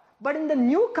taken out. But in the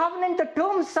new covenant, the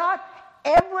terms are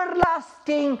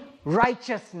everlasting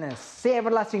righteousness. Say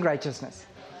everlasting righteousness.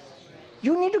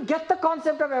 You need to get the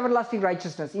concept of everlasting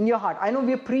righteousness in your heart. I know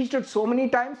we have preached it so many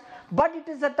times, but it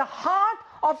is at the heart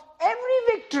of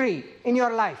every victory in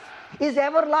your life is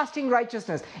everlasting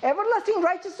righteousness. Everlasting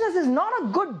righteousness is not a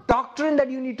good doctrine that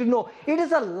you need to know. It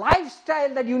is a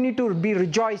lifestyle that you need to be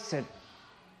rejoiced in.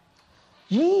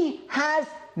 He has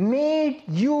made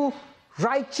you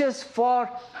righteous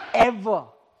forever.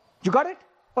 You got it?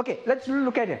 Okay, let's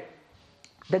look at it.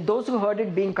 That those who heard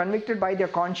it, being convicted by their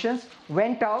conscience,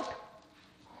 went out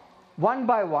one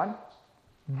by one,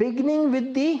 beginning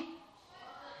with the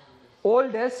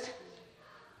oldest,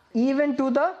 even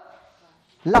to the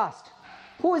last.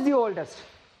 Who is the oldest?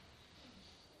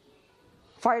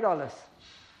 $5.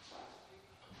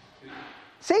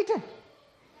 Satan.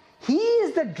 He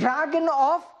is the dragon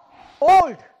of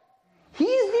old. He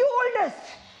is the oldest.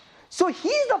 So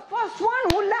he's the first one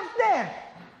who left there.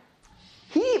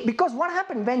 Because what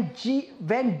happened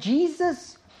when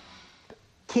Jesus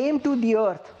came to the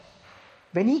earth,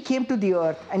 when he came to the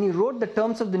earth and he wrote the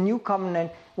terms of the new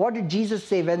covenant, what did Jesus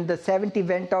say when the 70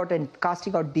 went out and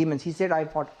casting out demons? He said,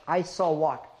 I saw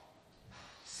what?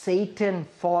 Satan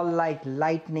fall like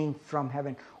lightning from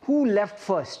heaven. Who left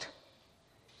first?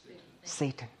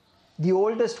 Satan. The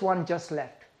oldest one just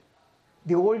left.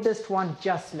 The oldest one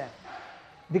just left.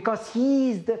 Because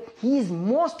he is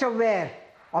most aware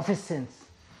of his sins.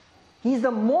 He is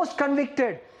the most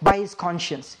convicted by his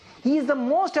conscience. He is the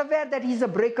most aware that he is a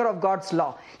breaker of God's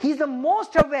law. He is the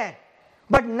most aware.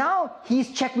 But now he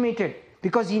is checkmated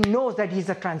because he knows that he is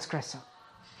a transgressor.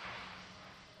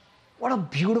 What a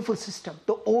beautiful system.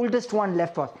 The oldest one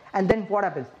left first. And then what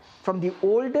happens? From the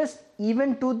oldest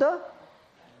even to the,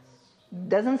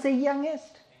 doesn't say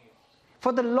youngest.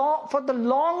 For the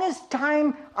longest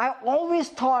time, I always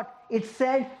thought it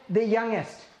said the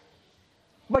youngest.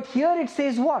 But here it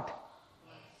says what?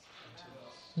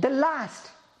 The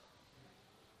last.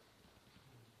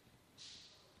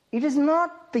 It is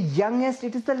not the youngest,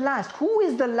 it is the last. Who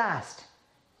is the last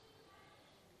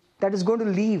that is going to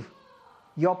leave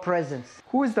your presence?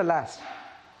 Who is the last?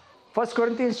 1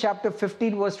 Corinthians chapter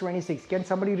 15 verse 26. Can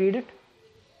somebody read it?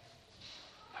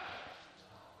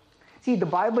 See, the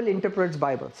Bible interprets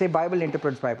Bible. Say Bible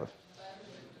interprets Bible.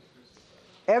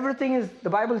 Everything is, the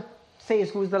Bible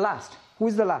says who is the last. Who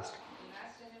is the last? The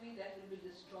last enemy that will be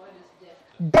destroyed is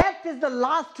death. Death is the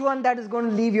last one that is going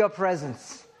to leave your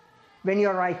presence when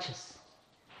you're righteous.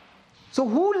 So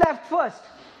who left first?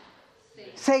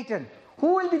 Satan.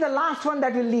 Who will be the last one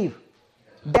that will leave?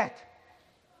 Death.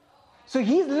 So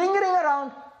he's lingering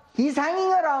around, he's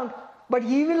hanging around, but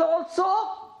he will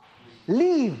also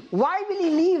leave. Why will he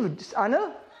leave,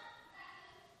 Anil?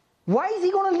 Why is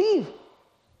he going to leave?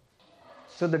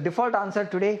 So the default answer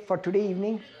today, for today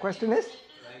evening question is?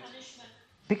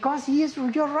 Because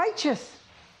you're righteous.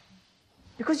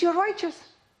 Because you're righteous.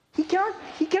 He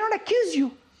cannot accuse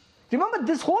you. Remember,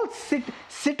 this whole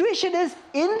situation is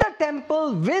in the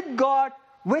temple with God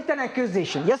with an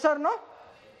accusation. Yes or no?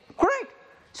 Correct.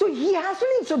 So he has to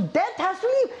leave. So death has to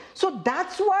leave. So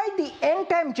that's why the end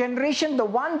time generation, the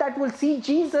one that will see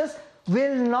Jesus,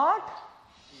 will not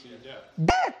see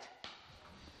death.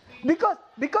 Because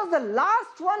the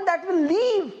last one that will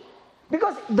leave,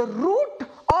 because the root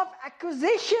of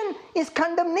accusation is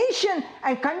condemnation,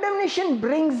 and condemnation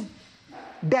brings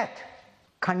death.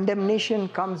 Condemnation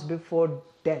comes before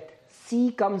death.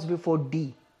 C comes before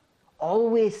D.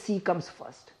 Always C comes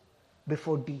first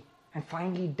before D. And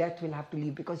finally death will have to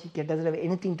leave because he doesn't have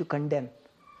anything to condemn.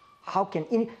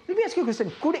 Let me ask you a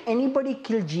question. Could anybody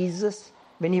kill Jesus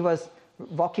when he was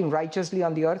walking righteously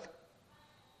on the earth?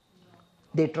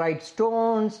 They tried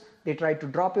stones. They tried to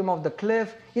drop him off the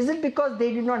cliff. Is it because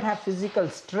they did not have physical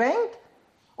strength?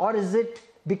 Or is it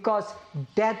because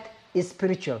death is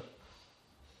spiritual?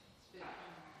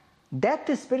 Death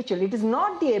is spiritual. It is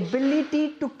not the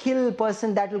ability to kill a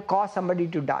person that will cause somebody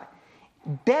to die.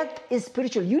 Death is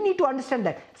spiritual. You need to understand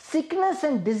that. Sickness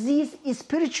and disease is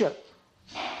spiritual.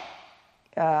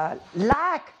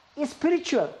 Lack is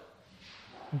spiritual.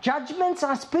 Judgments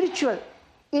are spiritual.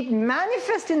 It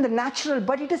manifests in the natural,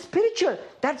 but it is spiritual.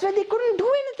 That's why they couldn't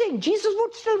do anything. Jesus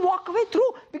would still walk away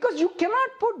through because you cannot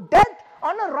put death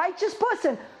on a righteous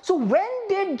person. So when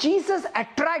did Jesus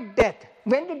attract death?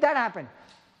 When did that happen?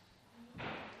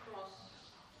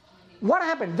 What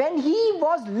happened? When he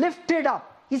was lifted up.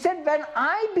 He said, when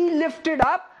I be lifted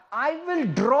up, I will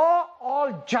draw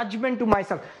all judgment to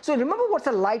myself. So remember what's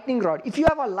a lightning rod. If you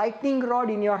have a lightning rod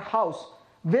in your house,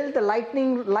 will the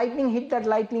lightning hit that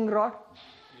lightning rod?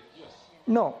 Yes.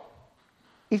 No.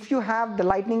 if you have the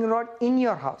lightning rod in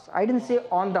your house. I didn't say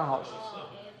on the house.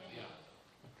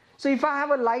 So if I have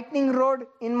a lightning rod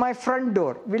in my front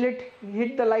door, will it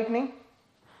hit the lightning?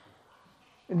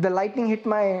 The lightning hit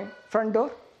my front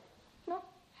door? No.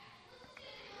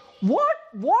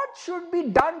 What should be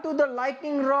done to the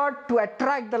lightning rod to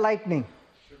attract the lightning?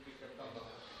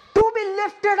 To be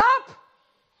lifted up.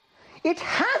 It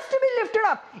has to be lifted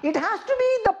up. It has to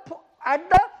be at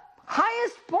the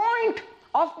highest point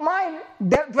of my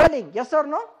dwelling. Yes or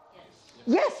no?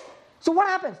 Yes. So what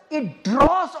happens? It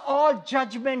draws all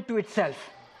judgment to itself.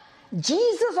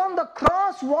 Jesus on the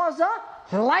cross was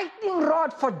a lightning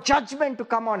rod for judgment to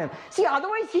come on him. See,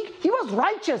 otherwise he was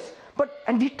righteous.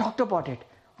 And we talked about it.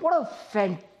 What a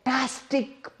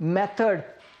fantastic method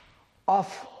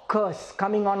of curse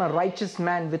coming on a righteous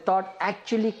man without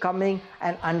actually coming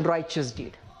an unrighteous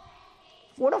deed.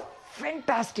 What a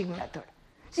fantastic method.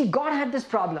 See, God had this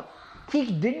problem.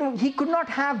 He could not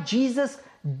have Jesus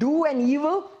do an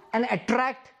evil and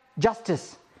attract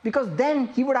justice, because then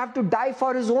he would have to die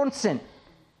for his own sin.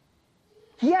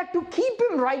 He had to keep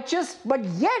him righteous, but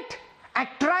yet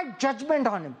attract judgment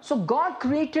on him. So God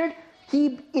created,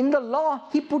 in the law,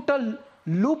 he put a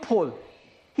loophole.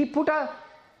 He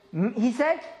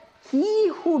said, he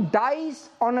who dies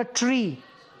on a tree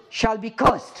shall be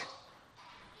cursed.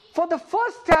 For the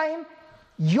first time,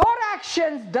 your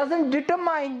actions doesn't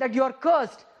determine that you are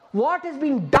cursed. What has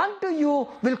been done to you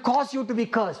will cause you to be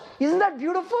cursed. Isn't that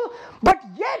beautiful? But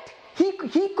yet, he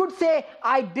could say,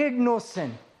 I did no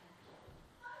sin.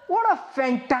 What a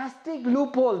fantastic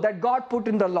loophole that God put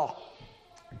in the law.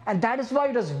 And that is why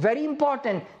it was very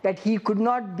important that he could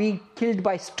not be killed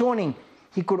by stoning.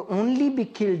 He could only be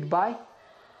killed by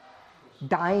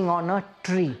dying on a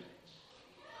tree.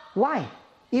 Why?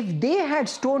 If they had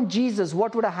stoned Jesus,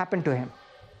 what would have happened to him?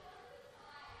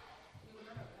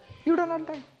 He would have not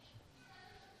died.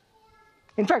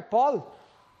 In fact, Paul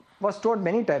was stoned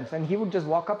many times, and he would just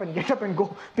walk up and get up and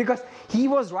go, because he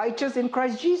was righteous in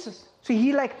Christ Jesus. So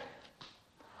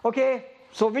okay,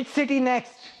 so which city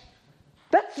next?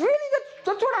 That's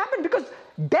what happened, because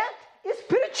death is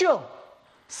spiritual.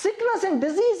 Sickness and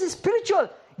disease is spiritual.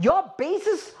 Your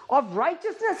basis of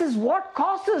righteousness is what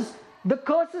causes the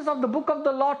curses of the book of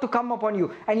the law to come upon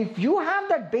you. And if you have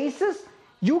that basis,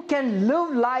 you can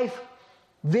live life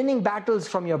winning battles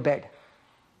from your bed.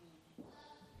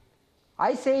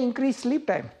 I say increase sleep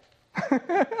time.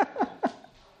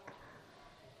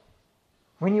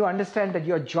 When you understand that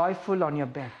you're joyful on your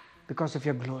bed because of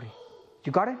your glory.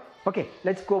 You got it? Okay,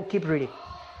 let's go keep reading.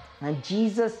 And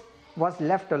Jesus was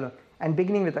left alone. And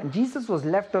beginning with that, Jesus was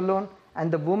left alone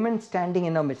and the woman standing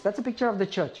in her midst. That's a picture of the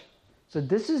church. So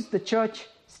this is the church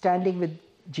standing with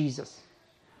Jesus.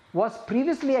 Was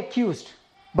previously accused,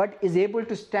 but is able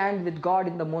to stand with God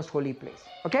in the most holy place.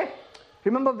 Okay?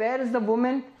 Remember, where is the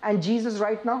woman and Jesus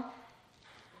right now?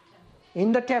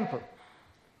 In the temple.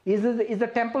 Is the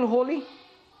temple holy?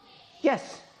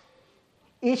 Yes.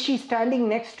 Is she standing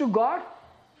next to God?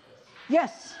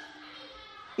 Yes.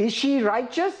 Is she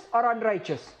righteous or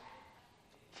unrighteous?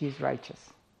 She is righteous.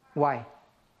 Why?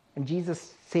 And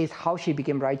Jesus says how she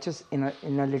became righteous in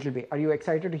a little bit. Are you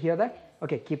excited to hear that?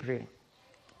 Okay, keep reading.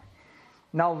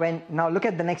 Now look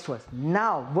at the next verse.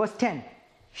 Now, verse 10.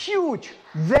 Huge,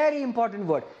 very important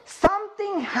word.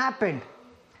 Something happened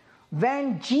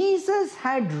when Jesus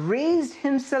had raised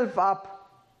himself up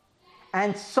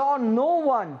and saw no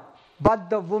one but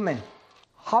the woman.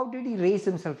 How did he raise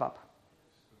himself up?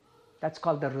 That's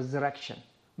called the resurrection.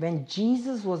 When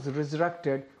Jesus was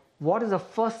resurrected, what is the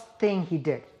first thing he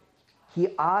did? He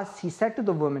said to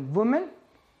the woman, "Woman,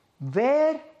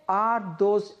 where are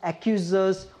those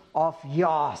accusers of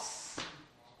yours?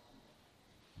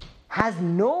 Has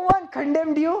no one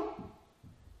condemned you?"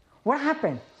 What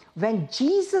happened? When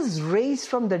Jesus raised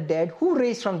from the dead, who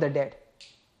raised from the dead?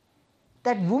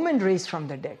 That woman raised from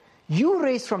the dead. You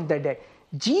raised from the dead.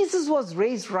 Jesus was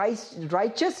raised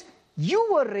righteous. You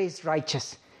were raised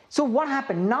righteous. So what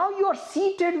happened? Now you are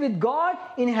seated with God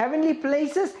in heavenly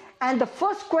places, and the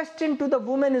first question to the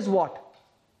woman is what?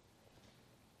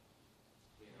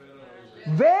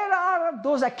 Where are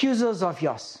those accusers of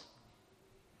yours?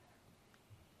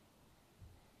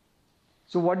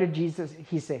 So what did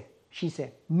she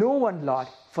say, "No one, Lord."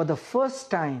 For the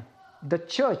first time, the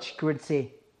church could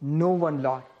say, "No one,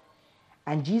 Lord."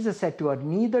 And Jesus said to her,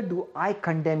 "Neither do I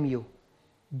condemn you.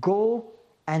 Go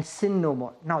and sin no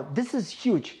more." Now, this is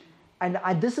huge. And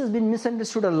this has been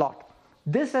misunderstood a lot.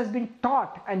 This has been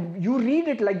taught, and you read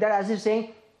it like that as if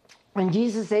saying, when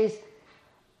Jesus says,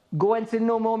 "Go and sin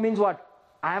no more," means what?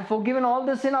 I have forgiven all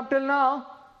the sin up till now.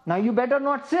 Now you better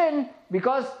not sin,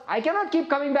 because I cannot keep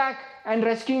coming back. and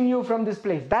rescuing you from this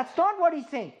place. That's not what he's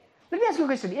saying. Let me ask you a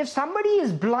question. If somebody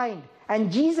is blind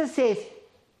and Jesus says,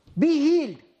 be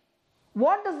healed,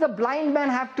 what does the blind man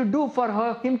have to do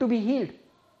for him to be healed?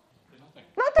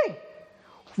 Nothing.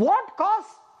 What caused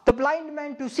the blind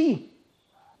man to see?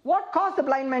 What caused the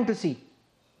blind man to see?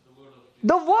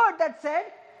 The word that said,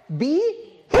 be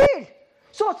healed.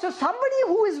 So somebody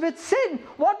who is with sin,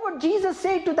 what would Jesus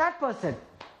say to that person?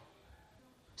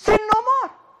 Sin no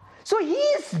more. So he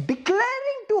is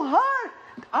declaring to her,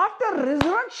 after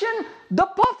resurrection, the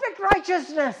perfect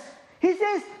righteousness. He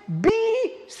says,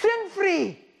 be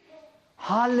sin-free.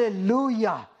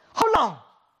 Hallelujah. How long?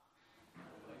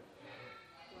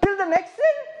 Till the next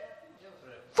sin?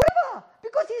 Forever.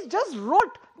 Because he just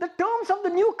wrote the terms of the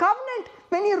new covenant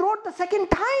when he wrote the second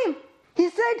time. He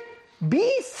said,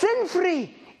 be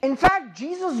sin-free. In fact,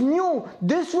 Jesus knew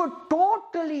this would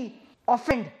totally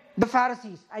offend the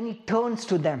Pharisees, and he turns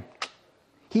to them.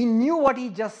 He knew what he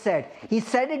just said. He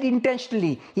said it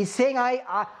intentionally. He's saying,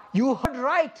 you heard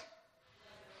right.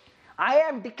 I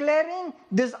am declaring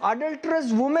this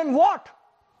adulterous woman what?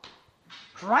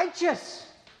 Righteous.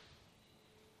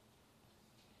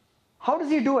 How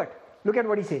does he do it? Look at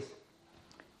what he says.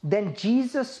 Then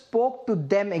Jesus spoke to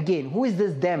them again. Who is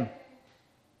this them?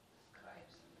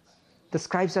 The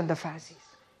scribes and the Pharisees.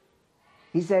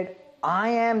 He said, I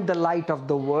am the light of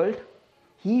the world.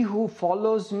 He who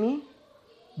follows me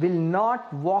will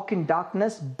not walk in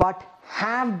darkness, but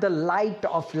have the light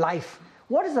of life.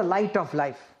 What is the light of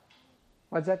life?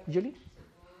 What's that, Julie?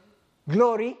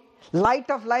 Glory. Light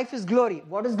of life is glory.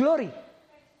 What is glory?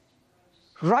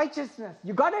 Righteousness.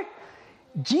 You got it?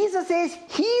 Jesus says,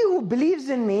 he who believes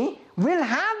in me will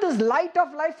have this light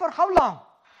of life for how long?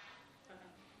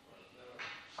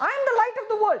 I am the light of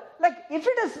the world. Like if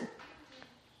it is,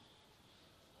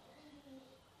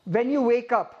 when you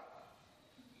wake up,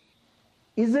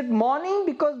 is it morning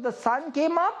because the sun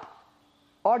came up?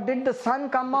 Or did the sun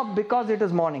come up because it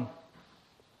is morning?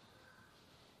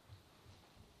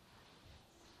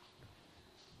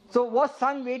 So was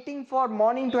sun waiting for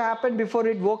morning to happen before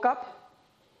it woke up?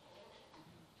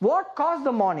 What caused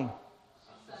the morning?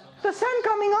 The sun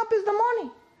coming up is the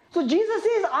morning. So Jesus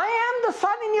says, I am the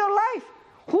sun in your life.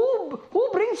 Who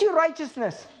brings you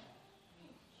righteousness?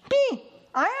 Me.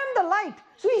 I am the light.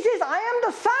 So he says, I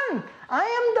am the sun. I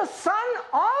am the son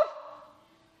of...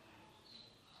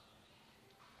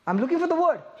 I'm looking for the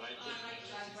word.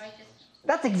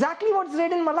 That's exactly what's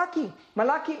read in Malachi.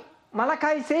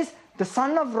 Malachi says, the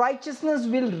son of righteousness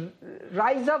will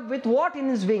rise up with what in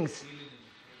his wings?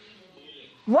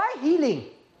 Why healing?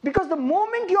 Because the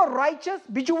moment you're righteous,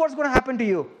 Biju, what's going to happen to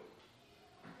you?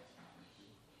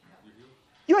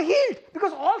 You're healed.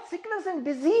 Because all sickness and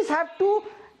disease have to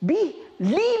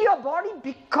leave your body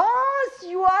because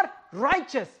you are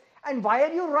righteous. And why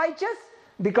are you righteous?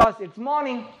 Because it's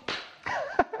morning.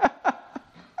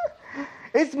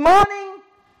 It's morning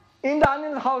in the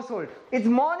Anil household. It's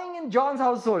morning in John's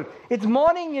household. It's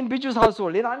morning in Biju's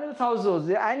household, in Anil's household,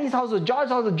 Annie's household, George's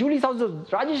household, Julie's household,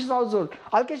 Rajesh's household,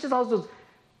 Alkesh's household.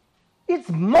 It's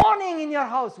morning in your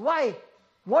house. Why?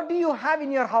 What do you have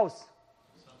in your house?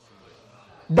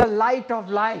 The light of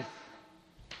life.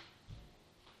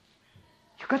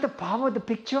 You got the power of the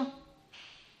picture?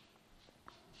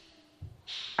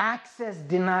 Access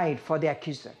denied for the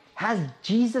accuser. Has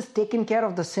Jesus taken care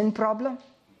of the sin problem?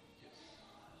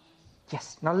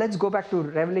 Yes. Now let's go back to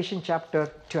Revelation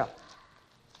chapter 12.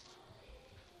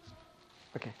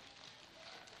 Okay.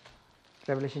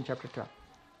 Revelation chapter 12.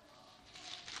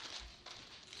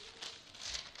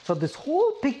 So this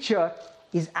whole picture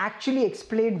is actually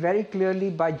explained very clearly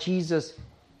by Jesus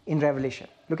in Revelation.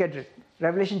 Look at it.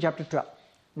 Revelation chapter 12.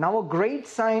 Now a great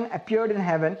sign appeared in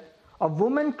heaven, a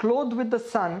woman clothed with the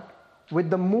sun, with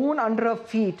the moon under her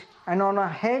feet, and on her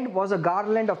head was a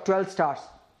garland of 12 stars.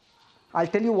 I'll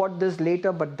tell you what this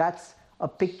later, but that's a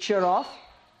picture of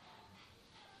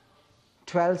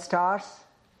 12 stars,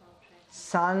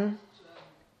 sun,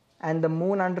 and the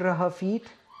moon under her feet.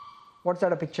 What's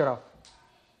that a picture of?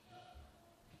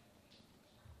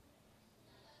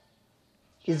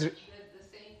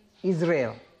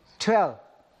 Israel. 12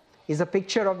 is a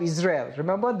picture of Israel.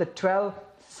 Remember the 12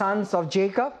 sons of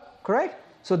Jacob, correct?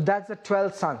 So that's the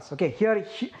 12 sons. Okay, here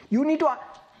you need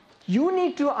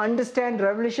to understand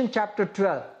Revelation chapter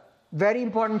 12. Very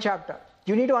important chapter.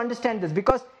 You need to understand this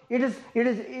because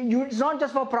it's not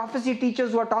just for prophecy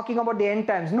teachers who are talking about the end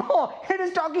times. No, it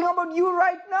is talking about you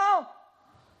right now.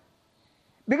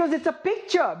 Because it's a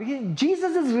picture. Because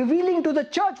Jesus is revealing to the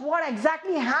church what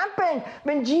exactly happened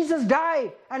when Jesus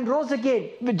died and rose again.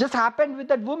 It just happened with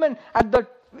that woman at the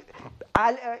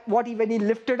When he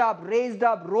lifted up, raised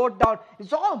up, wrote down,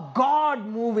 it's all God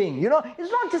moving. You know,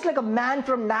 it's not just like a man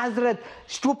from Nazareth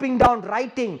stooping down,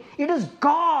 writing. It is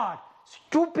God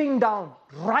stooping down,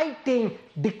 writing,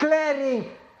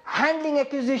 declaring, handling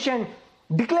accusation,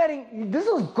 declaring. This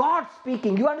is God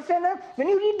speaking. You understand that? When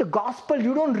you read the gospel,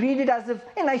 you don't read it as if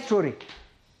a nice story.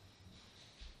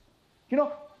 You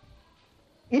know,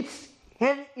 it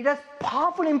has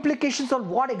powerful implications on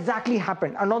what exactly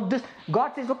happened. And on this,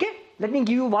 God says, okay, let me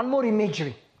give you one more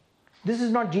imagery. This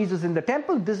is not Jesus in the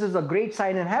temple. This is a great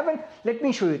sign in heaven. Let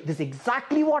me show you. This is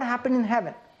exactly what happened in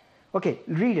heaven. Okay,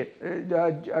 read it.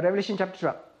 Revelation chapter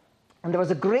 12. And there was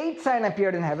a great sign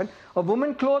appeared in heaven, a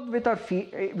woman clothed with her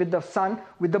feet, with the sun,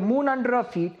 with the moon under her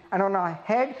feet, and on her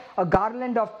head a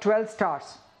garland of 12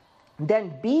 stars.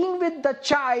 Then being with the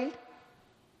child,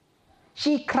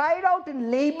 she cried out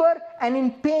in labor and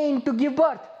in pain to give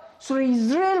birth. So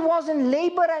Israel was in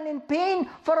labor and in pain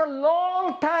for a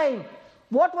long time.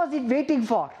 What was it waiting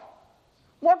for?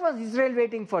 What was Israel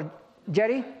waiting for,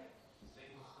 Jerry?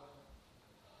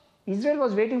 Israel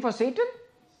was waiting for Satan?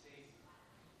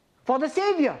 For the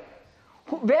Savior.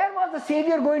 Where was the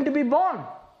Savior going to be born?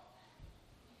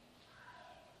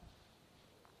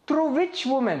 Through which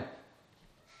woman?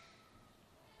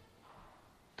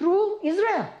 Through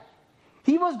Israel.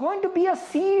 He was going to be a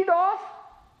seed of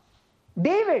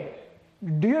David.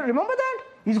 Do you remember that?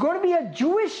 He's going to be a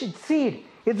Jewish seed.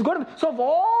 It's going to be,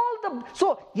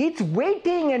 so it's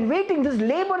waiting and waiting. This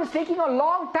labor is taking a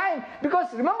long time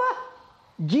because remember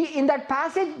in that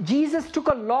passage Jesus took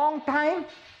a long time.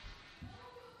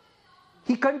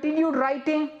 He continued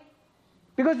writing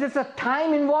because there's a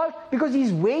time involved, because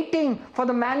he's waiting for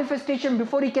the manifestation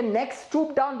before he can next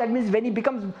stoop down. That means when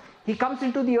he comes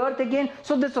into the earth again.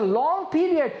 So there's a long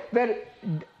period where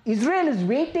Israel is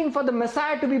waiting for the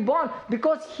Messiah to be born,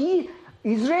 because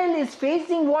Israel is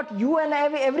facing what you and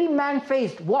every man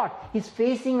faced. What? He's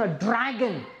facing a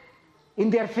dragon in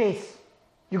their face.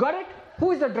 You got it?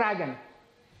 Who is the dragon?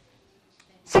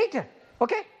 Satan.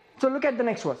 Okay? So look at the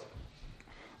next verse.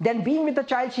 Then being with the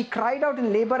child, she cried out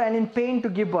in labor and in pain to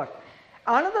give birth.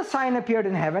 Another sign appeared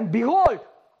in heaven. Behold,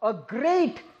 a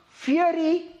great,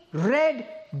 fiery, red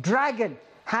dragon,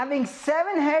 having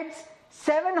 7 heads,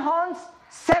 7 horns,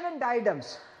 7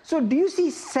 diadems. So do you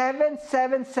see 7,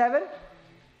 7, 7?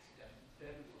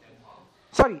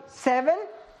 Sorry, 7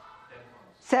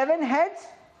 heads,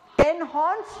 10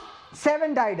 horns,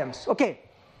 7 diadems. Okay.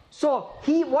 So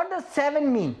what does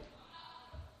 7 mean?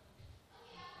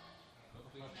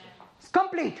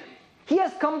 Complete. He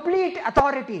has complete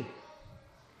authority.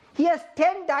 He has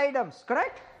 10 diadems,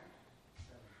 correct?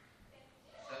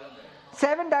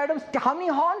 7 diadems. How many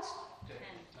horns?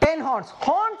 10 horns.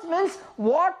 Horns means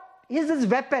what is his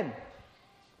weapon?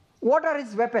 What are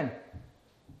his weapon?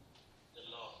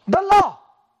 The law.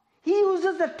 He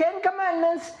uses the 10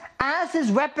 commandments as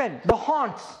his weapon, the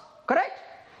horns, correct?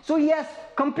 So he has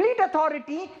complete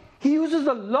authority. He uses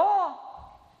the law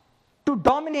to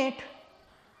dominate,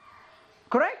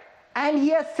 correct? And he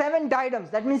has 7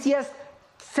 diadems. That means he has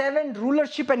 7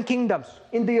 rulership and kingdoms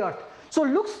in the earth. So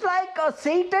looks like a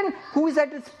Satan who is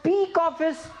at its peak of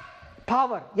his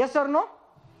power. Yes or no?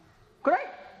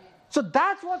 Correct? So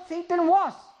that's what Satan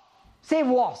was. Say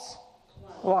was.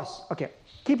 Was. Okay.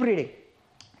 Keep reading.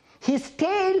 His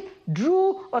tail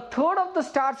drew a third of the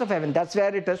stars of heaven. That's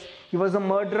where it is. He was a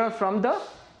murderer from the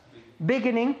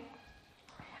beginning,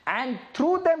 and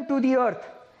threw them to the earth.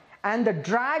 And the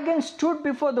dragon stood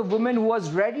before the woman who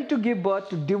was ready to give birth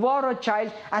to devour her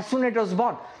child as soon as it was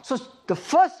born. So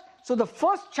the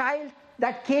first child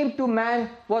that came to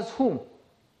man was whom?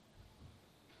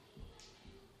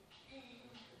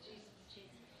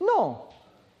 No.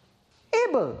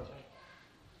 Abel.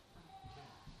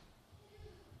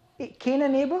 Cain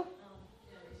and Abel?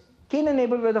 Cain and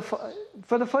Abel were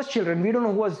for the first children. We don't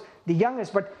know who was the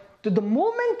youngest, but to the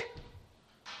moment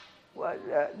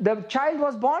the child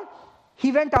was born,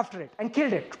 he went after it and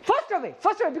killed it. First away,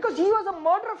 because he was a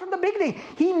murderer from the beginning.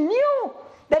 He knew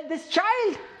that this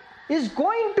child is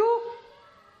going to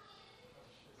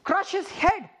crush his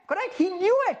head, correct? He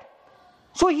knew it.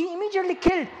 So he immediately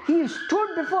killed. He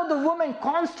stood before the woman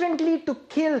constantly to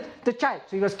kill the child.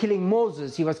 So he was killing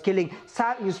Moses. He was trying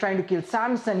to kill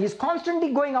Samson. He's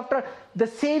constantly going after the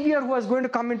Savior who was going to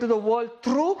come into the world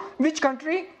through which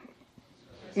country?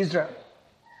 Israel.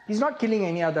 He's not killing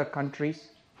any other countries'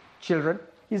 children.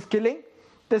 He's killing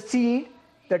the seed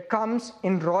that comes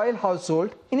in royal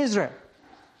household in Israel.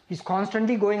 He's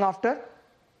constantly going after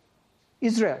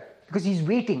Israel, because he's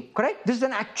waiting, correct? This is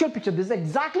an actual picture. This is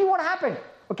exactly what happened.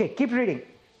 Okay, keep reading.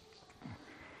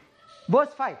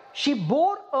 Verse 5. She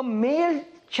bore a male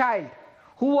child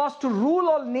who was to rule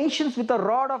all nations with a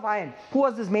rod of iron. Who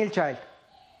was this male child?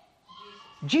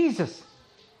 Jesus.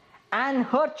 And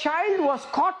her child was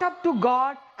caught up to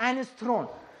God and his throne.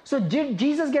 So did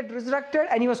Jesus get resurrected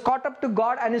and he was caught up to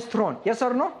God and his throne? Yes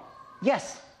or no?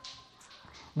 Yes.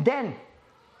 Then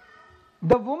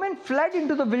the woman fled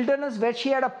into the wilderness where she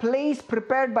had a place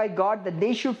prepared by God that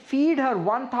they should feed her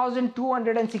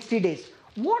 1,260 days.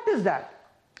 What is that?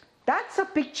 That's a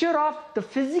picture of the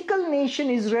physical nation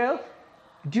Israel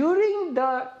during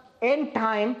the end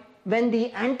time when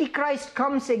the Antichrist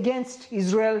comes against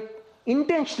Israel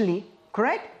intentionally,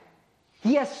 correct?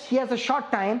 He has a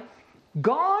short time.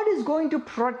 God is going to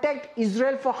protect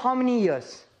Israel for how many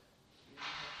years?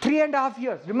 3.5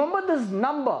 years. Remember this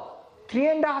number,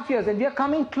 3.5 years. And we are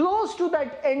coming close to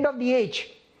that end of the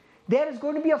age. There is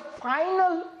going to be a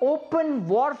final open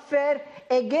warfare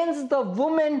against the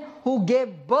woman who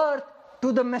gave birth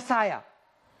to the Messiah.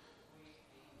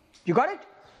 You got it?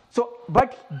 So,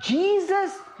 but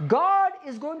Jesus, God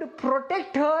is going to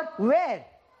protect her where?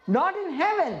 Not in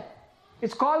heaven.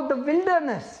 It's called the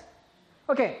wilderness.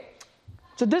 Okay,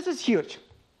 so this is huge.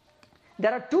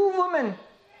 There are two women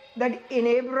that in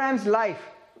Abraham's life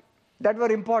that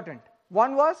were important.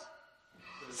 One was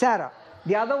Sarah.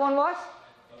 The other one was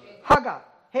Hagar.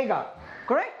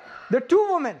 Correct? The two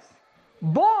women,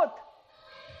 both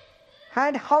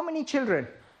had how many children?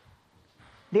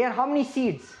 They had how many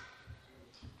seeds?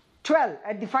 12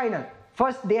 at the final.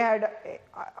 First they had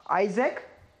Isaac,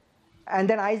 and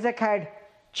then Isaac had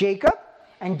Jacob,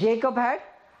 and Jacob had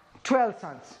 12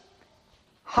 sons.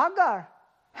 Hagar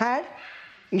had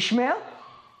Ishmael,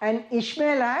 and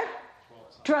Ishmael had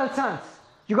 12 sons.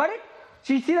 You got it?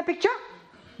 So you see the picture?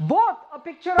 Both a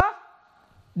picture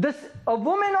of a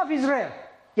woman of Israel.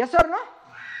 Yes or no?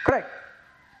 Correct.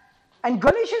 And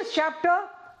Galatians chapter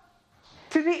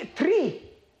 3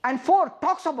 and 4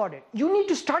 talks about it. You need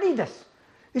to study this.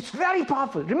 It's very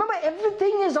powerful. Remember,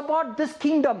 everything is about this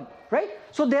kingdom, right?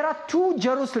 So there are two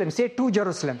Jerusalems. Say two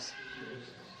Jerusalems.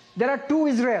 There are two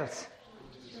Israels.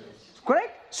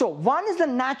 Correct? So one is the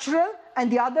natural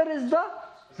and the other is the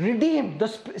redeemed, the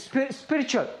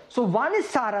spiritual. So one is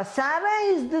Sarah.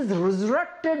 Sarah is this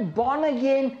resurrected, born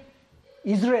again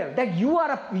Israel that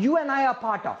you and I are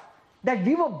part of. That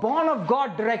we were born of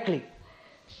God directly.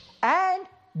 And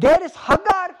there is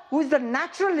Hagar, who is the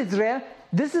natural Israel.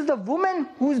 This is the woman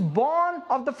who is born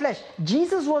of the flesh.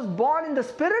 Jesus was born in the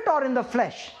spirit or in the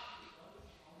flesh?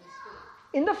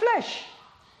 In the flesh.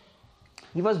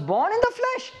 He was born in the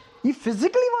flesh. He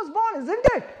physically was born, isn't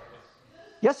it?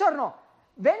 Yes or no?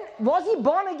 When was he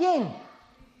born again?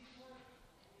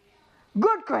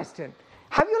 Good question.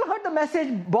 Have you heard the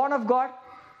message, born of God?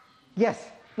 Yes.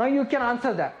 Now you can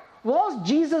answer that. Was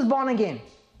Jesus born again?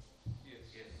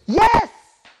 Yes.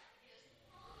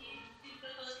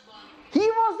 He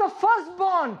was the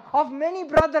firstborn of many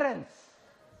brethren.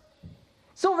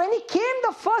 So when he came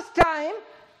the first time,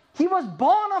 he was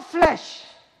born of flesh.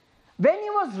 When he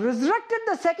was resurrected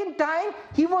the second time,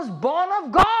 he was born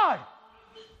of God.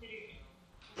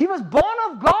 He was born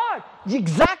of God.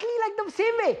 Exactly like the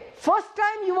same way. First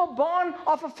time you were born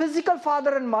of a physical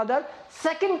father and mother.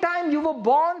 Second time you were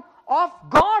born of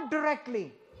God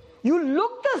directly. You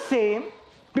look the same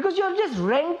because you're just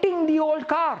renting the old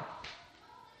car.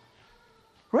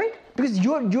 Right? Because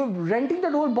you're renting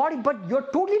that old body, but you're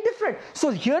totally different.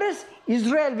 So here is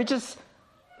Israel, which is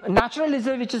natural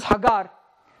Israel, which is Hagar,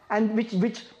 and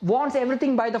which wants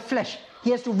everything by the flesh. He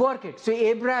has to work it. So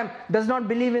Abraham does not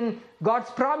believe in God's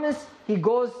promise. He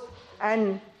goes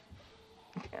and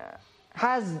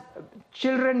has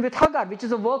children with Hagar, which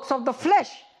is the works of the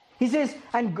flesh. He says,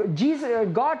 and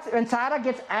God, when Sarah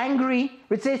gets angry,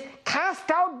 which says, cast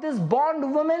out this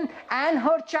bondwoman and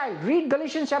her child. Read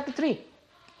Galatians chapter 3.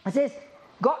 It says,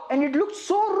 God, and it looked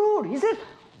so rude. He said,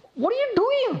 what are you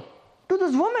doing to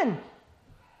this woman?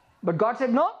 But God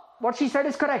said, no, what she said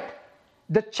is correct.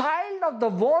 The child of the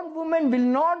bondwoman will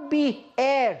not be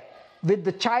heir with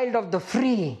the child of the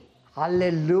free.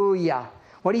 Hallelujah.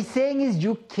 What he's saying is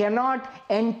you cannot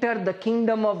enter the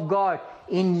kingdom of God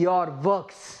in your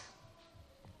works,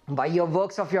 by your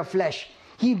works of your flesh.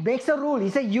 He makes a rule.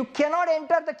 He says you cannot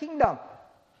enter the kingdom.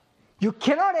 You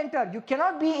cannot enter. You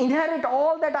cannot inherit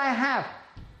all that I have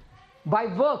by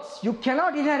works. You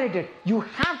cannot inherit it. You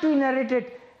have to inherit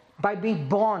it by being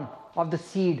born of the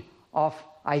seed of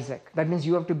Isaac. That means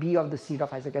you have to be of the seed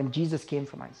of Isaac. And Jesus came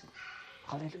from Isaac.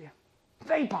 Hallelujah.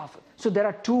 Very powerful. So there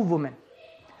are two women.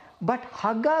 But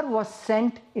Hagar was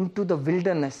sent into the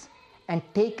wilderness and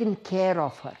taken care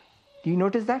of her. Do you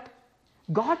notice that?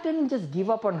 God didn't just give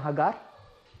up on Hagar.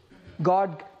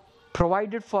 God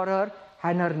provided for her,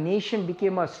 and her nation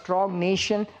became a strong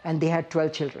nation, and they had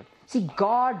 12 children. See,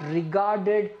 God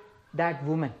regarded that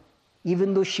woman,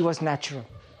 even though she was natural.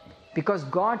 Because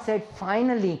God said,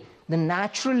 finally, the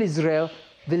natural Israel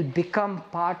will become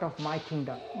part of my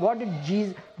kingdom. What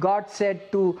did God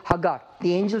said to Hagar?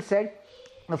 The angel said,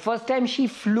 the first time she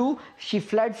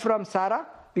fled from Sarah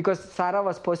because Sarah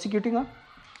was persecuting her.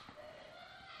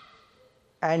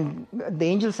 And the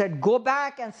angel said, go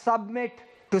back and submit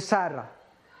to Sarah.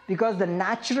 Because the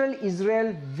natural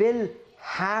Israel will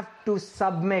have to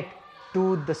submit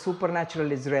to the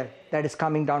supernatural Israel that is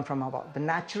coming down from above. The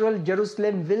natural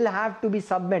Jerusalem will have to be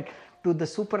submit to the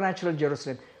supernatural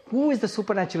Jerusalem. Who is the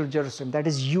supernatural Jerusalem? That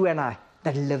is you and I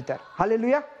that live there.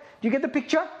 Hallelujah. Do you get the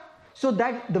picture? So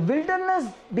that the wilderness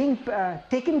being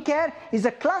taken care is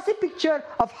a classic picture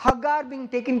of Hagar being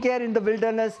taken care in the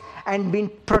wilderness and being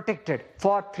protected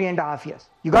for 3.5 years.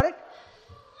 You got it?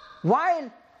 While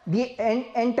the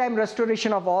end time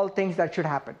restoration of all things that should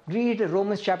happen. Read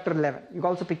Romans chapter 11. You can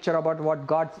also picture about what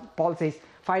Paul says.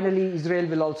 Finally, Israel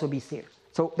will also be saved.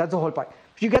 So that's the whole point.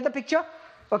 You get the picture?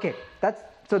 Okay. That's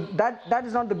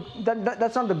not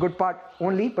the good part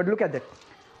only. But look at that.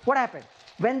 What happened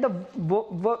when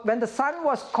the sun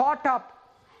was caught up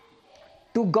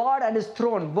to God and His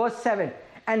throne? Verse 7.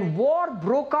 And war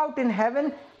broke out in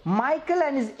heaven. Michael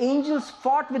and his angels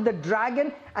fought with the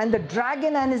dragon, and the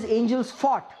dragon and his angels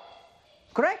fought.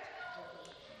 Correct?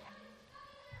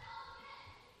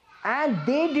 And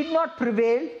they did not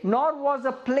prevail, nor was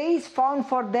a place found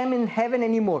for them in heaven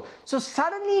anymore. So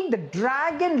suddenly the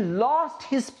dragon lost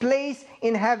his place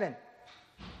in heaven.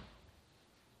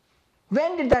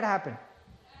 When did that happen?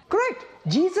 Correct.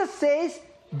 Jesus says,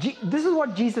 this is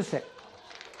what Jesus said.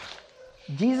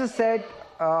 Jesus said,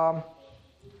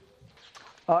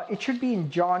 it should be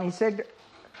in John. He said,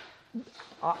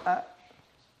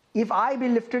 if I be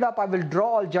lifted up, I will draw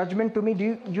all judgment to me.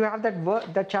 Do you have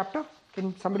that chapter?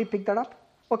 Can somebody pick that up?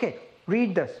 Okay,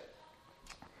 read this.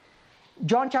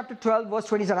 John chapter 12, verse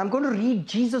 27. I'm going to read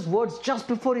Jesus' words just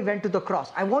before He went to the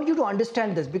cross. I want you to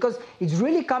understand this because it's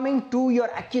really coming to your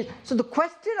accuser. So the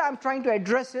question I'm trying to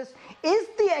address is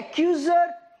the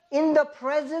accuser in the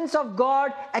presence of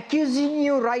God accusing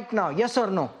you right now? Yes or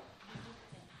no?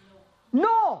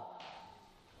 No.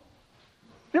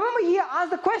 Remember, He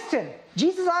asked the question.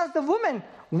 Jesus asked the woman,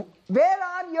 where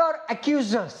are your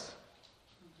accusers?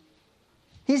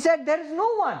 He said, there is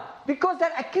no one, because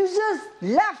that accusers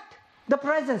left the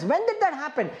presence. When did that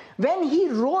happen? When He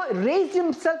raised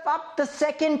Himself up the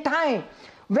second time.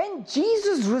 When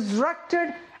Jesus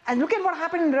resurrected, and look at what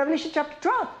happened in Revelation chapter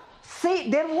 12. Say,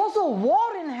 there was a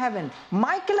war in heaven.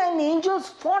 Michael and the angels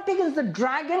fought against the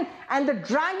dragon, and the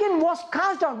dragon was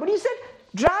cast down. But He said,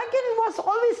 dragon was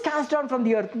always cast down from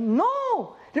the earth.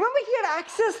 No. Remember, He had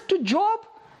access to Job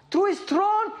through His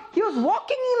throne. He was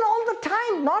walking in all the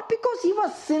time, not because He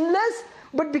was sinless,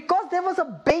 but because there was a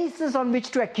basis on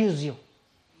which to accuse you.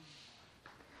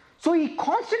 So He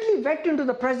constantly went into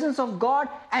the presence of God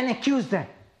and accused them.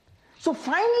 So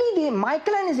finally,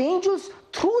 Michael and his angels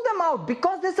threw them out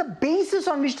because there's a basis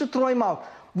on which to throw him out.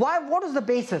 Why? What is the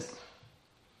basis?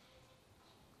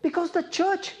 Because the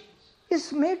church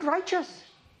is made righteous.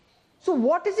 So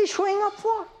what is He showing up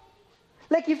for?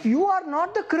 Like, if you are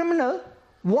not the criminal,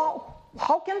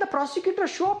 how can the prosecutor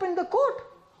show up in the court?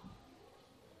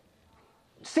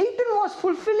 Satan was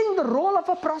fulfilling the role of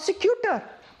a prosecutor.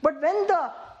 But when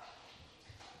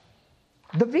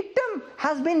the victim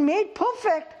has been made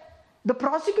perfect, the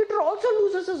prosecutor also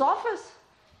loses his office.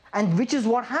 And which is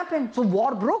what happened. So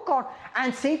war broke out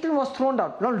and Satan was thrown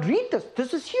out. Now read this.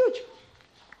 This is huge.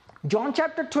 John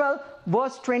chapter 12,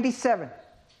 verse 27.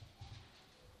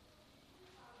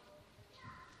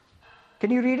 Can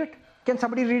you read it? Can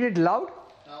somebody read it loud?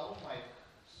 Now my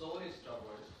soul is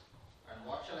troubled, and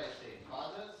what shall I say?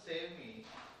 Father, save me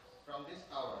from this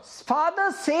hour.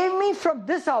 Father, save me from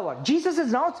this hour. Jesus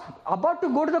is now about to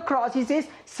go to the cross. He says,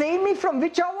 save me from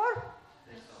which hour?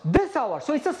 This hour.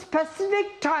 So it's a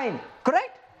specific time.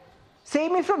 Correct?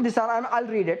 Save me from this hour. I'll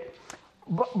read it.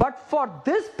 But for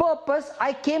this purpose,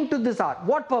 I came to this hour.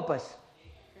 What purpose?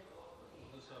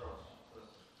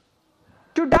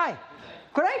 To die.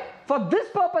 Correct? For this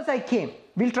purpose I came.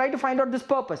 We'll try to find out this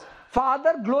purpose.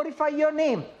 Father, glorify your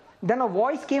name. Then a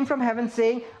voice came from heaven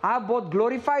saying, I have both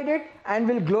glorified it and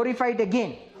will glorify it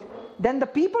again. Then the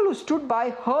people who stood by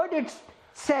heard it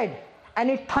said, and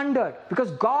it thundered,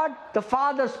 because God the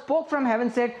Father spoke from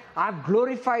heaven, said, I have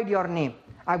glorified your name.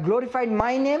 I have glorified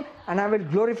my name and I will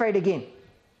glorify it again.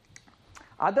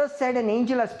 Others said, an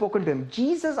angel has spoken to him.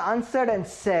 Jesus answered and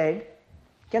said,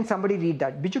 can somebody read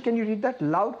that? Biju, can you read that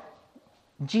loud?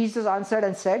 Jesus answered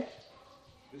and said,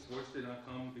 This voice did not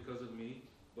come because of me,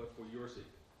 but for your sake.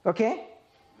 Okay?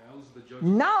 Now is the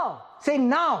judgment. Now. Say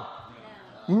now.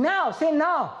 Now. Say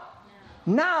now.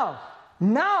 Now.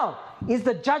 Now is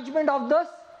the judgment of this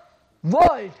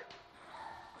world.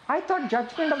 I thought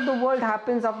judgment of the world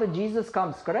happens after Jesus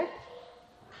comes, correct?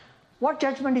 What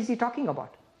judgment is he talking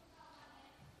about?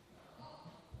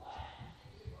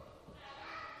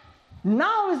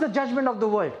 Now is the judgment of the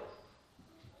world.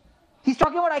 He's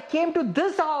talking about, I came to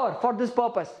this hour for this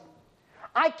purpose.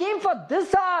 I came for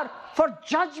this hour for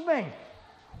judgment.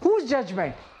 Whose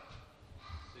judgment?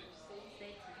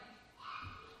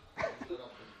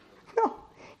 No,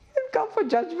 he didn't come for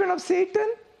judgment of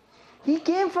Satan. He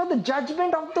came for the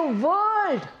judgment of the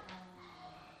world.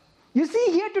 You see,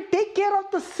 he had to take care of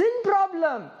the sin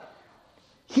problem.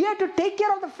 He had to take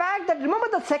care of the fact that, remember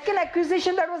the second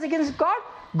accusation that was against God?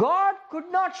 God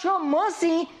could not show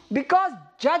mercy because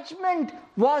judgment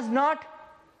was not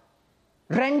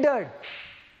rendered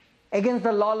against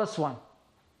the lawless one.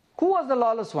 Who was the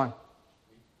lawless one?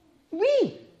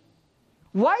 We.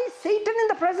 Why is Satan in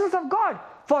the presence of God?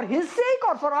 For his sake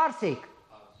or for our sake?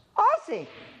 Our sake.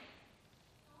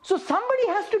 So somebody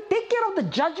has to take care of the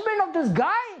judgment of this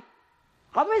guy.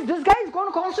 Otherwise this guy is going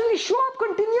to constantly show up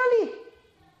continually.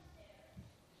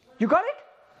 You got it?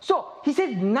 So he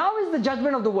says, now is the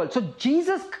judgment of the world. So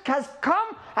Jesus has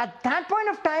come at that point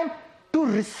of time to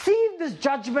receive this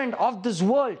judgment of this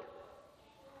world.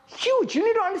 Huge. You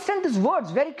need to understand these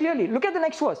words very clearly. Look at the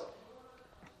next verse.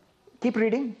 Keep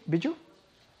reading, Biju.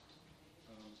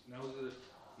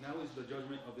 Now is the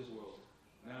judgment of this world.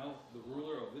 Now the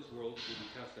ruler of this world will be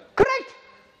cast out. Correct.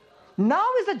 Now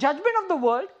is the judgment of the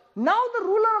world. Now the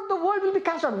ruler of the world will be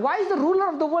cast out. Why is the ruler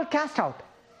of the world cast out?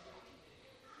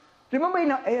 Remember in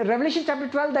Revelation chapter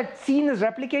 12 that scene is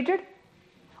replicated?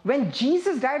 When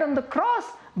Jesus died on the cross,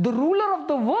 the ruler of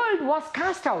the world was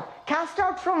cast out. Cast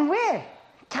out from where?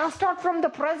 Cast out from the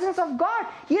presence of God.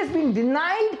 He has been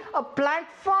denied a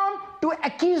platform to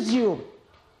accuse you.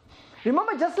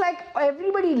 Remember, just like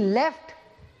everybody left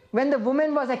when the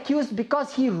woman was accused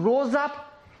because he rose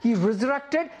up, he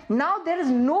resurrected. Now there is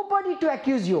nobody to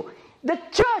accuse you. The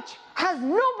church has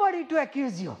nobody to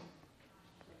accuse you.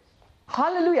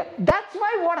 Hallelujah. That's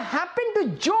why what happened to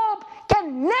Job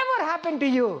can never happen to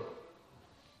you.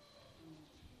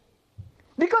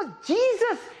 Because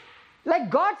Jesus, like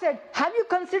God said, have you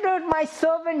considered my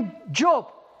servant Job?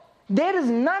 There is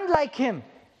none like him.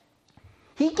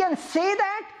 He can say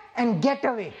that and get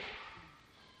away.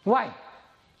 Why?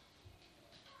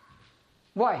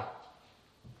 Why?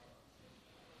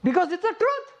 Because it's the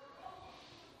truth.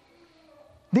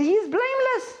 He is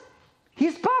blameless. He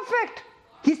is perfect.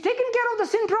 He's taken care of the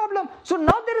sin problem. So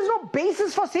now there is no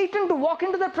basis for Satan to walk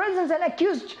into the presence and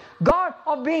accuse God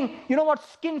of being,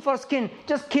 skin for skin.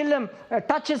 Just kill him,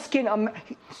 touch his skin.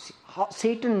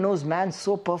 Satan knows man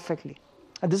so perfectly.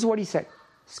 And this is what he said.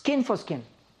 Skin for skin.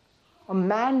 A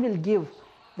man will give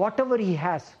whatever he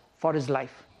has for his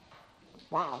life.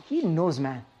 Wow, he knows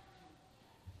man.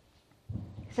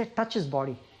 He said, touch his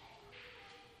body.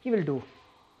 He will do.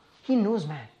 He knows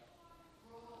man.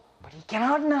 But he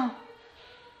cannot now.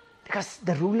 Because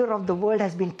the ruler of the world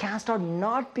has been cast out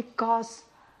not because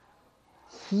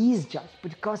he is judged,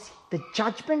 but because the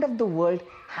judgment of the world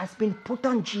has been put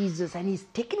on Jesus and he's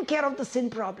taken care of the sin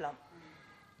problem.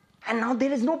 And now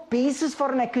there is no basis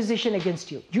for an accusation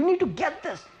against you. You need to get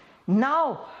this.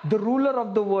 Now the ruler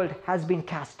of the world has been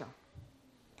cast down.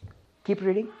 Keep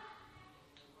reading.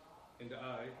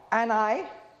 And I,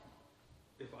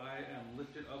 if I am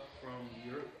lifted up from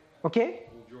the earth, okay,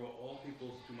 will draw all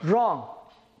peoples to myself. Wrong.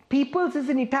 Peoples is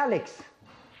in italics.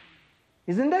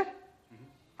 Isn't there? Mm-hmm.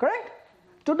 Correct?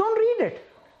 So don't read it.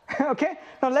 Okay?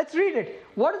 Now let's read it.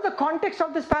 What is the context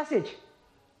of this passage?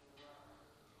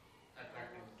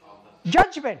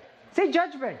 Judgment. Say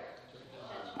judgment.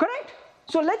 Correct?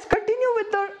 So let's continue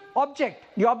with the object.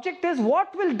 The object is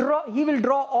what will draw, he will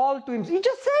draw all to him. He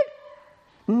just said,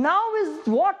 now is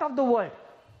what of the world?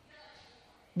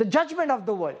 The judgment of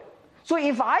the world. So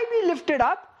if I be lifted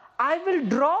up, I will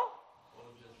draw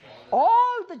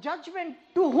all the judgment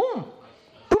to whom?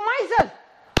 To myself.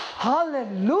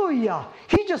 Hallelujah.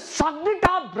 He just sucked it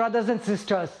up, brothers and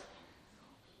sisters.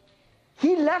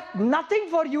 He left nothing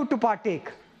for you to partake.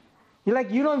 You're like,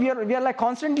 we are like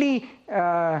constantly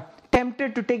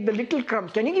tempted to take the little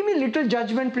crumbs. Can you give me a little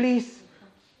judgment, please?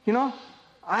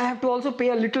 I have to also pay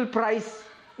a little price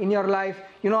in your life.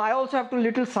 I also have to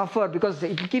little suffer because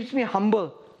it keeps me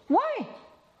humble. Why?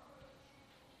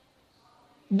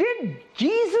 Did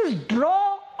Jesus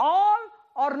draw all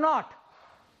or not?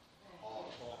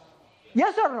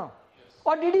 Yes or no?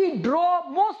 Or did he draw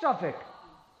most of it?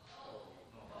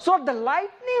 So the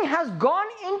lightning has gone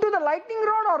into the lightning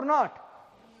rod or not?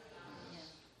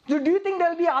 So do you think there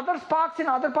will be other sparks in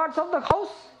other parts of the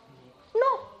house?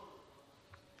 No.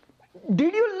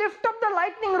 Did you lift up the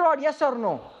lightning rod? Yes or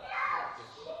no?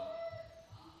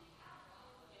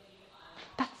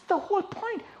 That's the whole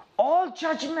point. All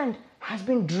judgment has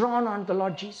been drawn on the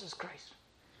Lord Jesus Christ.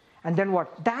 And then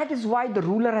what? That is why the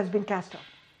ruler has been cast out.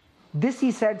 This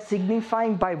he said,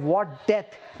 signifying by what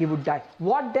death he would die.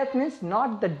 What death means?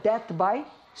 Not the death by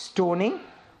stoning,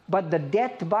 but the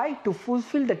death by, to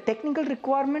fulfill the technical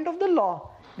requirement of the law,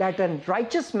 that a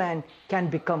righteous man can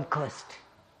become cursed.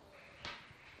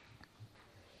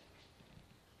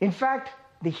 In fact,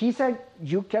 he said,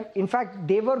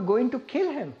 they were going to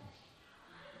kill him.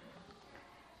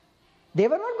 They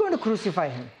were not going to crucify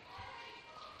him.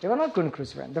 They were not going to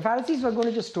crucify him. The Pharisees were going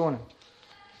to just stone him.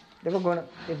 They were not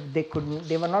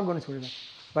going to crucify him.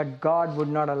 But God would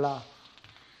not allow.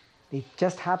 It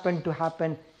just happened to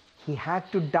happen. He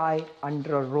had to die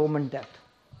under a Roman death.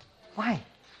 Why?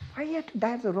 Why he had to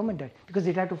die as a Roman death? Because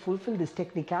it had to fulfill this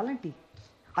technicality.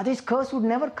 Otherwise, curse would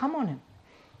never come on him.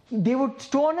 They would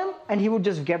stone him and he would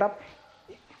just get up.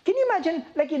 Can you imagine,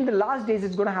 like in the last days,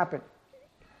 it's going to happen.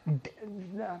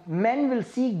 Men will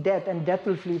seek death and death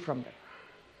will flee from them.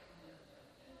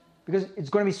 Because it's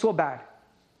going to be so bad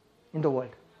in the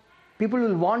world. People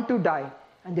will want to die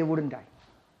and they wouldn't die.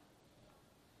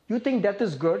 You think death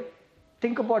is good?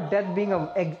 Think about death being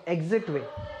an exit way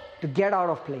to get out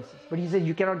of places. But he said,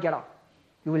 you cannot get out.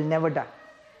 You will never die.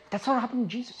 That's what happened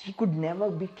to Jesus. He could never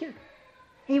be killed.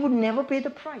 He would never pay the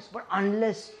price. But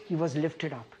unless he was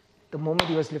lifted up. The moment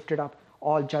he was lifted up,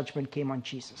 all judgment came on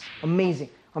Jesus. Amazing.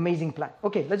 Amazing plan.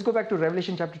 Okay, let's go back to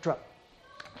Revelation chapter 12.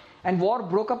 And war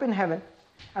broke up in heaven.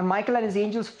 And Michael and his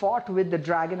angels fought with the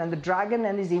dragon. And the dragon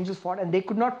and his angels fought. And they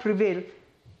could not prevail.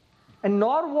 And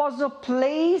nor was a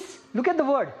place, look at the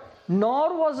word,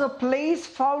 nor was a place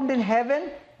found in heaven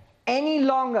any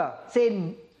longer.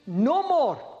 Say, no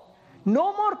more.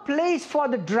 No more place for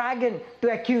the dragon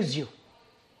to accuse you.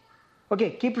 Okay,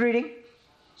 keep reading.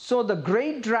 So the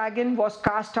great dragon was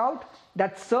cast out,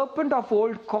 that serpent of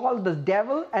old called the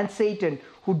devil and Satan,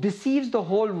 who deceives the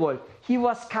whole world. He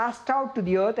was cast out to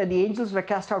the earth and the angels were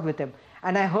cast out with him.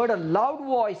 And I heard a loud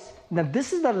voice. Now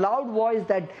this is the loud voice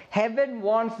that heaven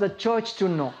wants the church to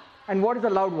know. And what is the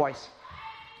loud voice?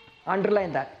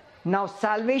 Underline that. Now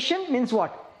salvation means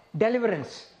what?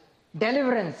 Deliverance.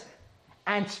 Deliverance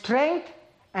and strength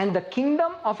and the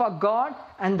kingdom of our God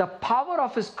and the power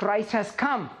of his Christ has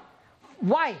come.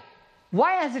 Why?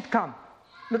 Why has it come?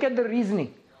 Look at the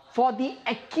reasoning. For the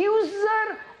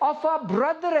accuser of our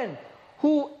brethren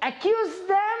who accuse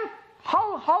them,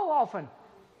 how often?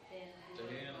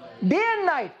 Day and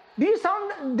night.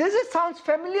 Does it sound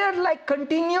familiar, like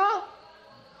continual?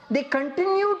 They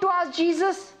continue to ask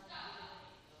Jesus.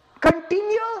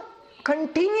 Continual.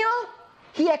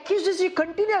 He accuses you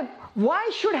continual. Why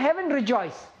should heaven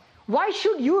rejoice? Why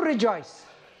should you rejoice?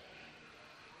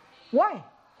 Why?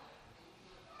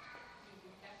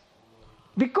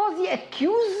 Because the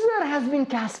accuser has been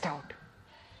cast out.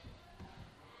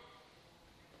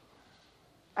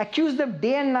 Accuse them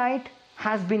day and night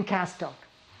has been cast out.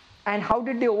 And how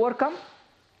did they overcome?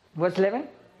 Verse 11.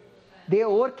 They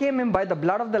overcame him by the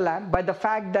blood of the Lamb, by the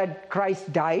fact that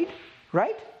Christ died,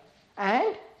 right?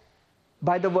 And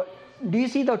by the word. Do you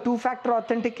see the two-factor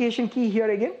authentication key here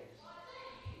again?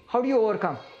 How do you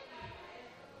overcome?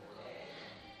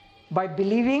 By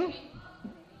believing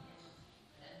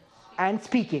and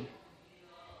speaking.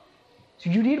 So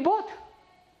you need both.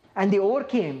 And they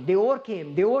overcame.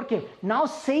 Now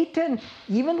Satan,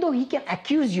 even though he can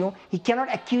accuse you, he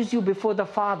cannot accuse you before the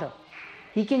Father.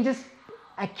 He can just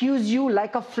accuse you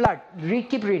like a flood.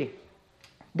 Keep reading.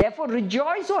 Therefore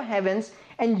rejoice, O heavens,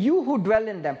 and you who dwell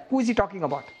in them. Who is he talking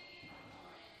about?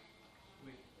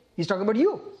 He's talking about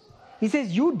you. He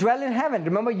says you dwell in heaven.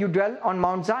 Remember, you dwell on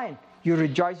Mount Zion. You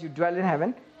rejoice, you dwell in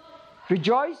heaven.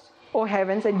 Rejoice, O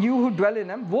heavens, and you who dwell in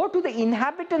them. Woe to the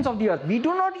inhabitants of the earth. We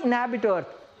do not inhabit earth.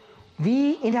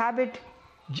 We inhabit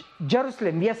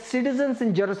Jerusalem. We are citizens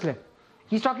in Jerusalem.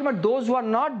 He's talking about those who are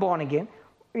not born again,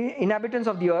 inhabitants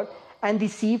of the earth and the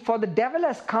sea. For the devil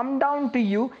has come down to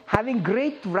you, having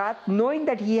great wrath, knowing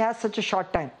that he has such a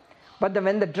short time. But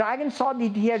when the dragon saw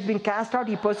that he had been cast out,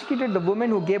 he persecuted the woman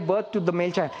who gave birth to the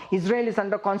male child. Israel is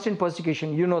under constant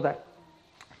persecution. You know that.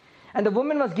 And the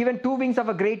woman was given 2 wings of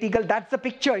a great eagle. That's the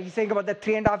picture. He's saying about the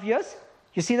 3.5 years.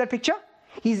 You see that picture?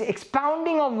 He's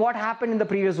expounding on what happened in the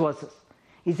previous verses.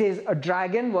 He says a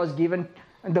dragon was given,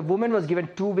 the woman was given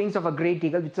 2 wings of a great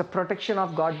eagle. It's a protection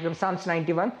of God from Psalms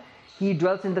 91. He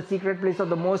dwells in the secret place of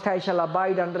the Most High, shall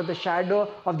abide under the shadow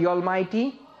of the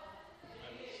Almighty.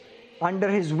 Under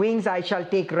his wings I shall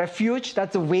take refuge.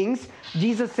 That's the wings.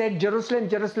 Jesus said, Jerusalem,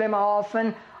 Jerusalem, how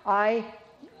often I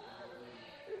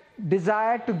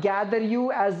desire to gather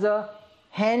you as a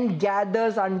hen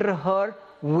gathers under her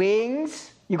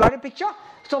wings. You got a picture?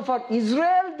 So for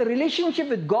Israel, the relationship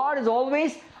with God is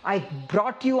always, I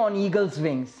brought you on eagle's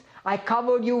wings. I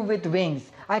covered you with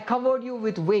wings. I covered you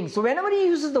with wings. So whenever he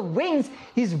uses the wings,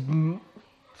 he's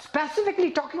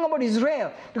specifically talking about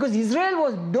Israel. Because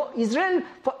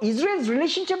for Israel's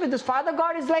relationship with his Father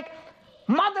God is like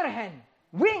mother hen,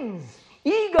 wings,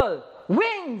 eagle,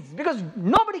 wings. Because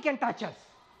nobody can touch us.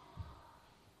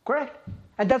 Correct?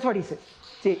 And that's what he says.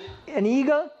 See, an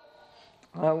eagle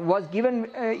was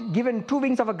given 2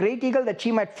 wings of a great eagle that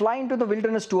she might fly into the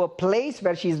wilderness to a place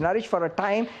where she is nourished for a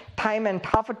time and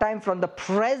half a time from the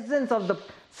presence of the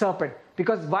serpent.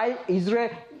 Because while Israel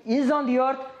is on the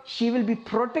earth, she will be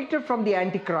protected from the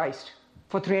Antichrist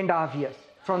for 3.5 years.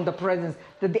 From the presence.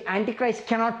 That the Antichrist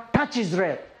cannot touch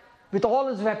Israel with all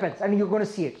his weapons. And you're going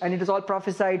to see it. And it is all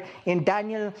prophesied in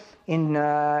Daniel, in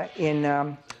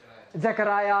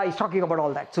Zechariah. He's talking about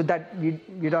all that. So that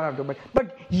you don't have to.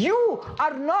 But you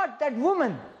are not that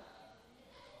woman.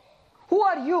 Who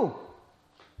are you?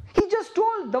 He just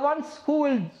told the ones who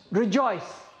will rejoice.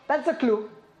 That's a clue.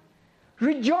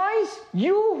 Rejoice,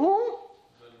 you who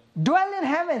dwell in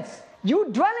heavens. You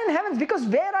dwell in heavens because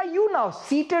where are you now?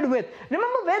 Seated with.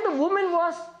 Remember where the woman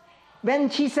was when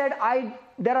she said,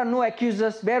 there are no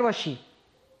accusers. Where was she?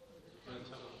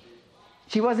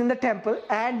 She was in the temple.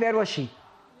 And where was she?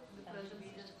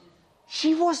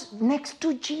 She was next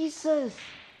to Jesus.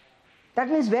 That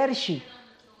means where is she?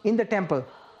 In the temple.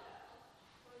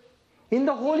 In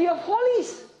the Holy of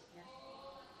Holies.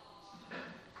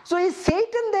 So is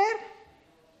Satan there?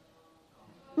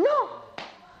 No.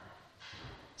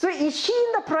 So is she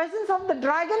in the presence of the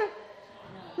dragon?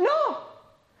 No.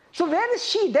 So where is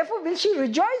she? Therefore, will she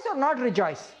rejoice or not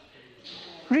rejoice?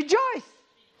 Rejoice.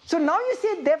 So now you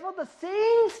say, therefore the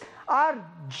saints are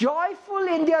joyful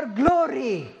in their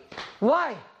glory.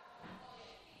 Why?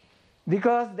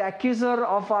 Because the accuser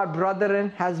of our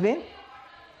brethren has been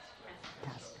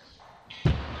cast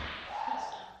down.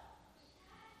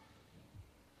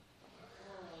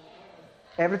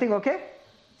 Everything okay?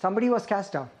 Somebody was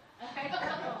cast down.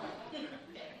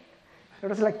 It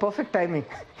was like perfect timing.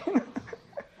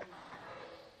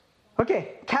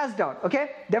 Okay, cast down.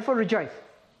 Okay, therefore rejoice.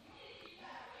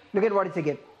 Look at what it says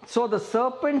again. So the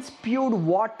serpent spewed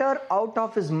water out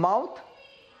of his mouth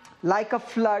like a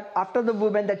flood after the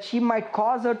woman, that she might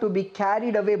cause her to be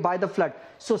carried away by the flood.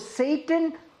 So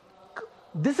Satan,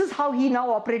 this is how he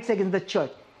now operates against the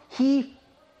church. He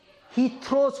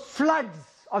throws floods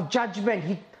of judgment.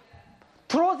 He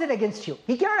throws it against you.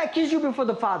 He cannot accuse you before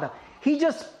the Father. He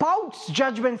just spouts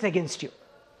judgments against you.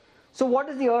 So what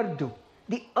does the earth do?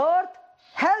 The earth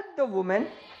helped the woman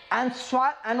and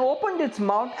opened its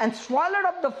mouth and swallowed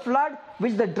up the flood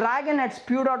which the dragon had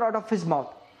spewed out of his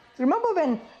mouth. Remember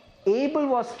when Abel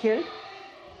was killed,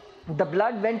 the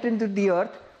blood went into the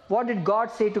earth. What did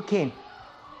God say to Cain?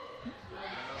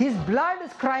 His blood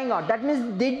is crying out. That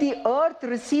means, did the earth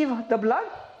receive the blood?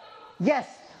 Yes.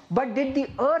 But did the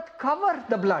earth cover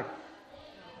the blood?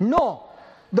 No.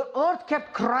 The earth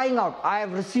kept crying out, I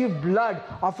have received blood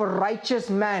of a righteous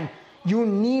man. You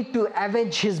need to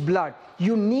avenge his blood.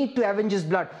 You need to avenge his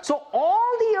blood. So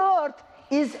all the earth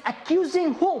is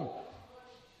accusing whom?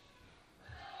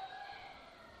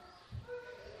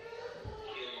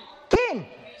 Cain.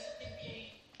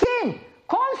 Cain.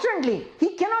 Constantly.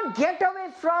 He cannot get away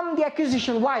from the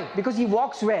accusation. Why? Because he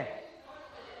walks where?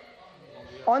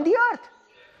 On the earth.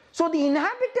 So the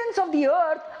inhabitants of the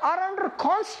earth are under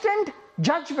constant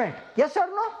judgment. Yes or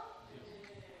no?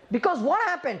 Because what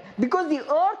happened? Because the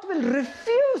earth will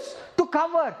refuse to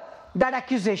cover that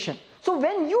accusation. So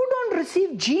when you don't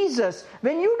receive Jesus,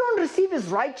 when you don't receive his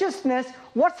righteousness,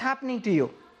 what's happening to you?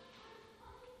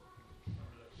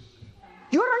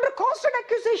 You're under constant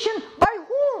accusation. By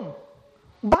whom?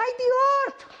 By the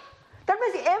earth. That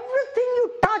means everything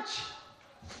you touch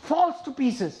falls to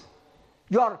pieces.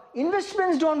 Your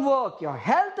investments don't work. Your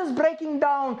health is breaking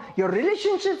down. Your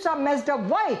relationships are messed up.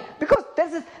 Why? Because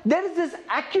there is this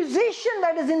accusation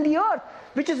that is in the earth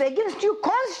which is against you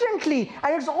constantly,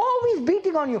 and it's always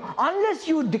beating on you unless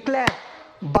you declare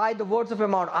by the words of your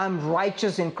mouth, I'm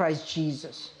righteous in Christ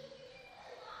Jesus.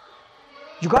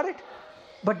 You got it?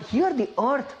 But here the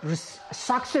earth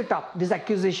sucks it up, this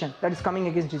accusation that is coming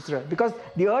against Israel. Because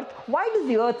the earth, why does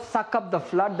the earth suck up the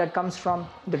flood that comes from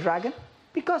the dragon?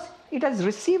 Because it has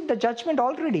received the judgment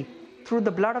already through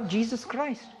the blood of Jesus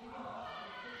Christ.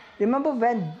 Remember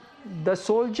when the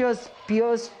soldiers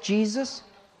pierced Jesus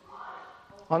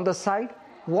on the side?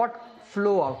 what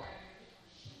flow out?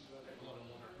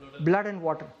 Blood and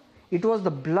water. It was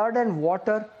the blood and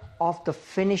water of the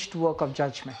finished work of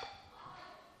judgment.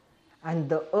 And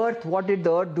the earth, what did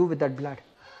the earth do with that blood?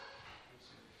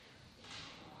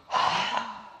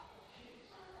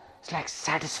 It's like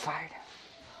satisfied.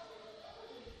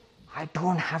 I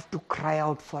don't have to cry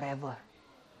out forever.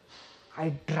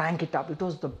 I drank it up. It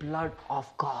was the blood of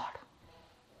God.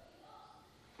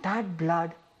 That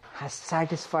blood has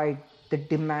satisfied the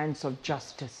demands of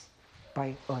justice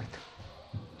by earth.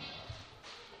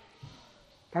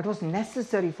 That was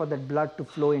necessary for that blood to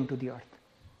flow into the earth.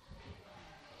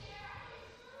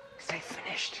 It's like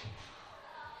finished.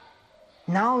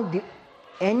 Now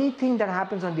anything that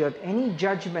happens on the earth, any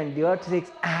judgment, the earth says,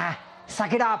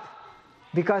 suck it up.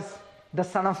 Because the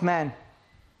Son of Man,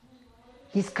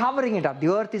 he's covering it up. The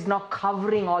earth is now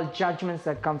covering all judgments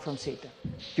that come from Satan.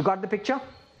 You got the picture?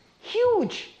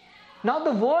 Huge. Now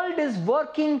the world is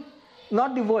working,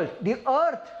 not the world, the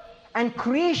earth and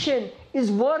creation is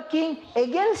working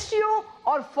against you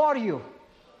or for you?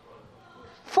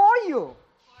 For you.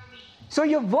 So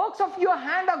your works of your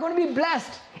hand are going to be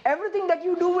blessed. Everything that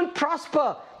you do will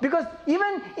prosper. Because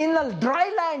even in a dry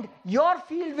land, your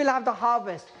field will have the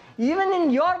harvest. Even in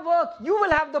your work, you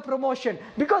will have the promotion.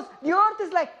 Because the earth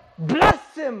is like,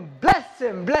 bless him, bless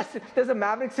him, bless him. There's a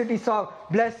Maverick City song,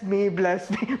 bless me, bless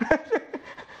me.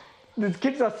 These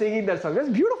kids are singing that song. That's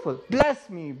beautiful. Bless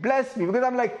me, bless me. Because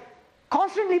I'm like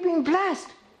constantly being blessed.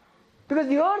 Because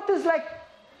the earth is like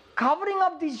covering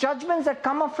up these judgments that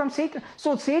come up from Satan.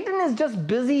 So Satan is just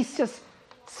busy, just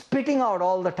spitting out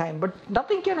all the time. But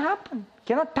nothing can happen,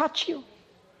 cannot touch you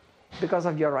because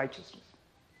of your righteousness.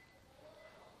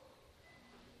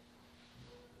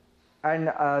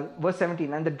 And verse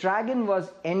 17, and the dragon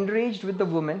was enraged with the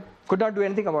woman, could not do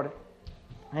anything about it.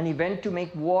 And he went to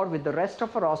make war with the rest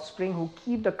of her offspring who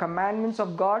keep the commandments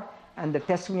of God and the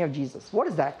testimony of Jesus. What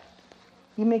is that?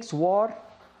 He makes war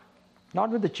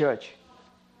not with the church.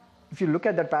 If you look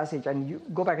at that passage and you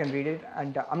go back and read it,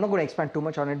 and I'm not going to expand too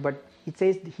much on it, but it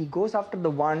says he goes after the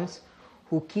ones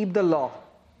who keep the law,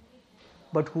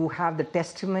 but who have the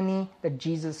testimony that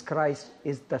Jesus Christ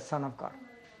is the Son of God.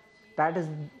 That is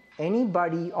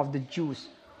anybody of the Jews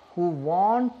who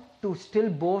want to still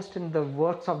boast in the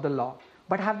works of the law,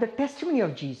 but have the testimony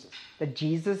of Jesus, that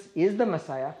Jesus is the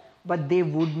Messiah, but they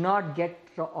would not get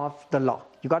off the law.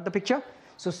 You got the picture?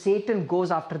 So Satan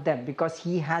goes after them because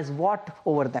he has what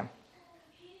over them?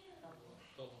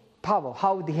 Power.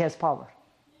 How he has power?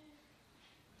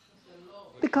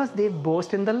 Because they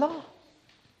boast in the law.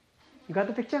 You got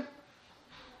the picture?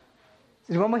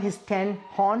 Remember his 10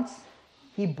 horns?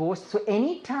 He boasts. So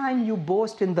anytime you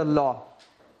boast in the law,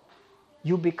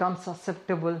 you become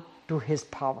susceptible to his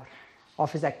power,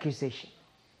 of his accusation.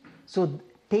 So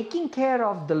taking care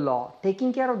of the law,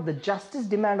 taking care of the justice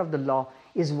demand of the law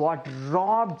is what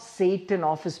robbed Satan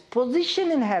of his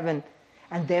position in heaven,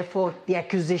 and therefore the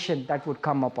accusation that would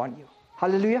come upon you.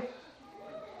 Hallelujah.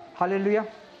 Hallelujah.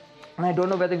 And I don't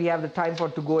know whether we have the time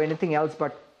to go anything else,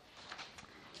 but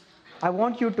I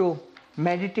want you to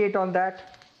meditate on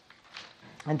that.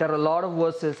 And there are a lot of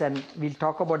verses, and we'll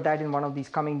talk about that in one of these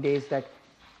coming days, that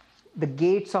the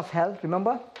gates of hell,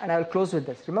 remember? And I will close with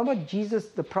this. Remember Jesus,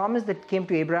 the promise that came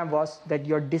to Abraham was that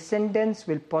your descendants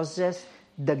will possess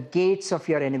the gates of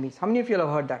your enemies. How many of you have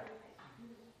heard that?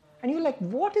 And you're like,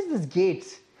 what is this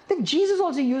gates? Then Jesus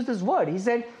also used this word. He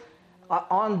said,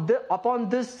 upon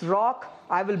this rock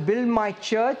I will build my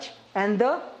church, and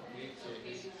the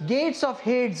gates of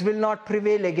Hades will not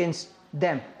prevail against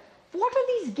them. What are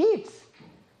these gates?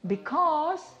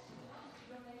 Because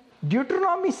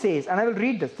Deuteronomy says, and I will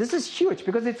read this. This is huge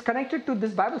because it's connected to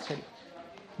this Bible study.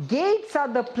 Gates are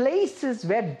the places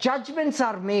where judgments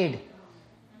are made.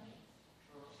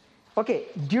 Okay,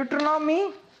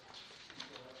 Deuteronomy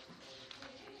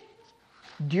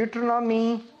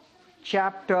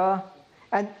chapter,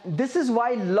 and this is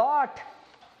why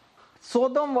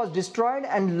Sodom was destroyed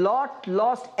and Lot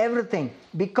lost everything.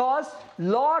 Because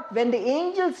Lot, when the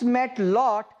angels met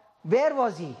Lot, where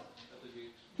was he?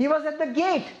 He was at the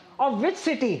gate of which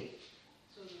city?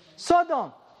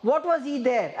 Sodom. What was he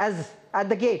there as at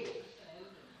the gate?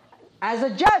 As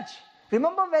a judge.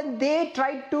 Remember when they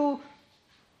tried to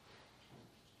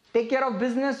take care of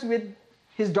business with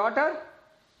his daughter?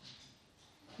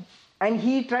 And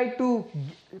he tried to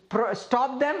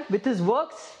stop them with his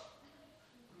works?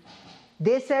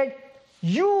 They said,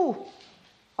 you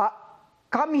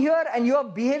come here and you are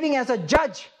behaving as a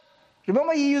judge.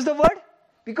 Remember he used the word?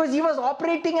 Because he was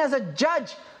operating as a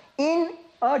judge in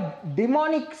a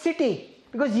demonic city.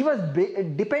 Because he was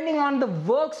depending on the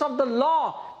works of the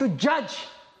law to judge.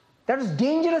 That was a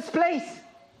dangerous place.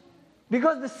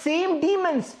 Because the same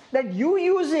demons that you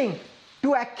using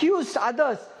to accuse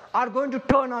others are going to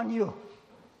turn on you.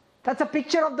 That's a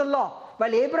picture of the law.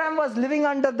 While Abraham was living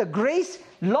under the grace,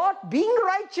 Lot, being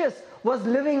righteous, was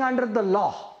living under the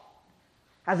law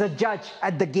as a judge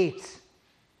at the gates.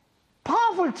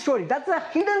 Powerful story. That's a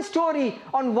hidden story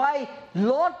on why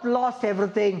Lot lost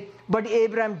everything, but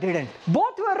Abraham didn't.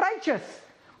 Both were righteous,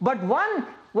 but one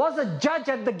was a judge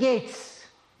at the gates.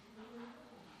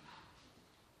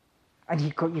 And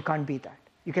you can't beat that.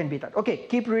 You can beat that. Okay,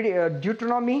 keep reading.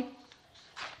 Deuteronomy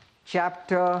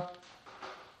chapter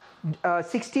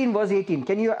 16 verse 18.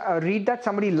 Can you read that,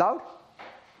 somebody loud?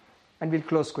 And we'll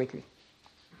close quickly.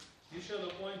 You shall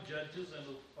appoint judges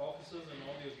and officers in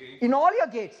all your gates. In all your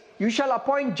gates. You shall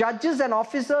appoint judges and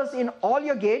officers in all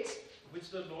your gates. Which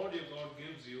the Lord your God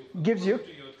gives Gives you. to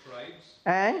your tribes.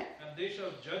 And they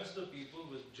shall judge the people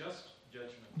with just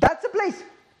judgment. that's the place.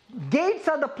 Gates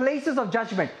are the places of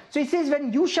judgment. So he says,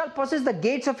 when you shall possess the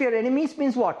gates of your enemies,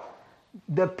 means what?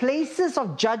 The places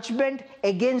of judgment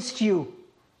against you,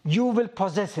 you will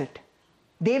possess it.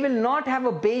 They will not have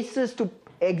a basis to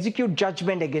execute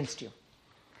judgment against you.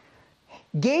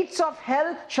 Gates of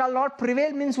hell shall not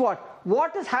prevail means what?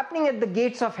 What is happening at the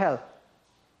gates of hell?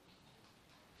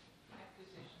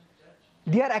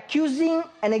 They are accusing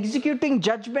and executing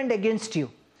judgment against you.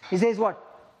 He says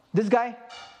what? This guy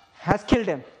has killed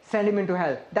him. Send him into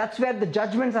hell. That's where the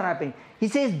judgments are happening. He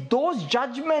says those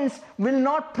judgments will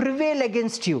not prevail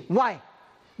against you. Why?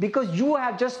 Because you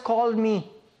have just called me.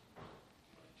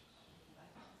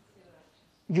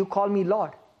 You call me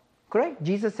Lord. Correct?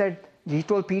 Jesus said, he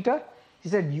told Peter, he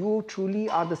said, you truly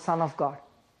are the Son of God.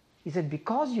 He said,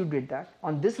 because you did that,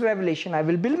 on this revelation, I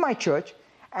will build my church,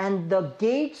 and the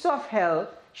gates of hell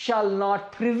shall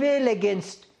not prevail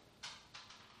against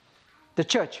the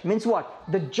church. Means what?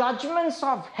 The judgments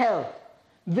of hell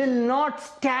will not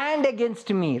stand against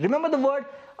me. Remember the word,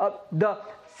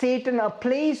 Satan, a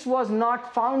place was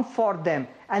not found for them,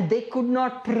 and they could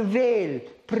not prevail.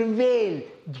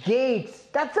 Gates.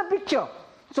 That's a picture.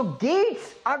 So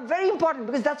gates are very important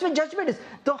because that's where judgment is.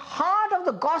 The heart of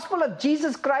the gospel of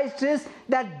Jesus Christ is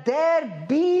that there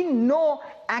be no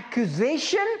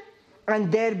accusation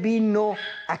and there be no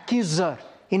accuser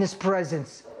in his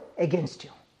presence against you.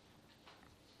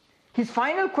 His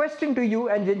final question to you,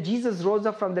 and when Jesus rose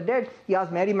up from the dead, he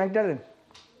asked Mary Magdalene,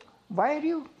 why are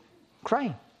you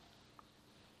crying?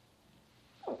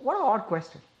 What an odd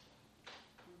question.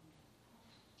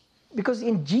 Because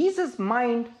in Jesus'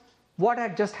 mind, what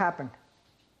had just happened?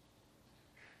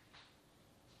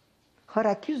 Her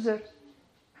accuser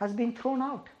has been thrown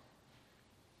out.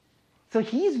 So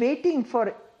he is waiting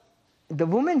for the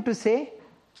woman to say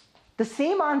the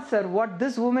same answer what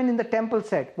this woman in the temple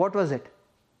said. What was it?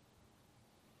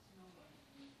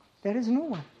 There is no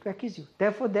one to accuse you.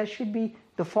 Therefore, there should be,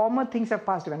 the former things have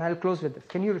passed away. And I'll close with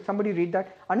this. Somebody read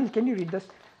that? Anil, can you read this?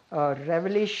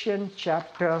 Revelation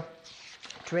chapter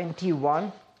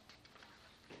 21.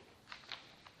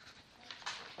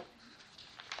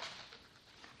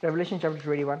 Revelation chapter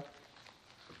 21.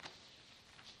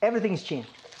 Everything is changed.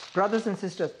 Brothers and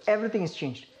sisters, everything is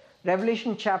changed.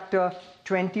 Revelation chapter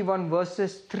 21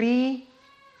 verses 3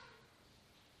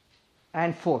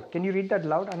 and 4. Can you read that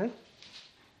loud, Anil?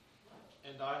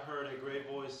 And I heard a great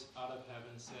voice out of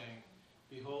heaven saying,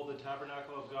 behold, the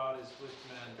tabernacle of God is with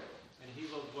men, and he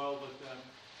will dwell with them,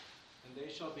 and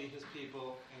they shall be his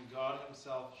people, and God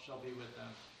himself shall be with them,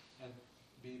 and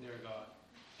be their God.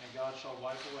 And God shall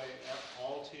wipe away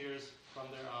all tears from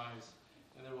their eyes,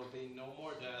 and there will be no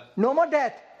more death. No more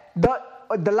death.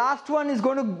 The last one is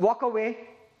going to walk away.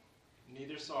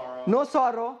 Neither sorrow. No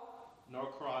sorrow. Nor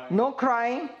crying. No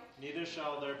crying. Neither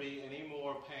shall there be any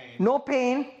more pain. No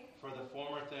pain. For the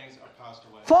former things are passed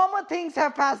away. Former things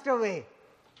have passed away.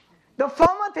 The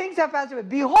former things have passed away.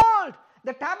 Behold,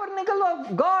 the tabernacle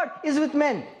of God is with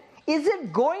men. Is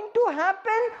it going to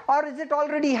happen or is it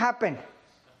already happened?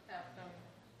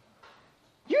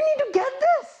 You need to get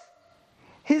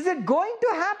this. Is it going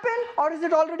to happen or is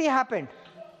it already happened?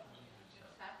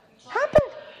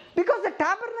 Happened. Because the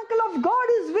tabernacle of God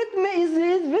is with me,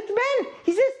 is with men.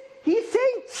 He's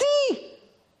saying, see,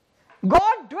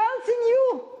 God dwells in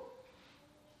you.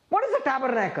 What is the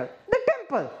tabernacle? The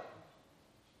temple.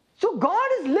 So God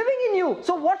is living in you.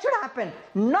 So what should happen?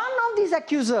 None of these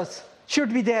accusers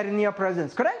should be there in your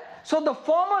presence, correct? So the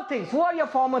former things, who are your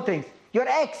former things? Your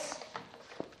ex.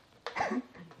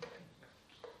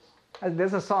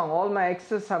 There's a song, all my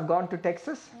exes have gone to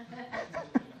Texas.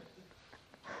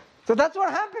 So that's what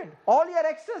happened. All your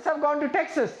exes have gone to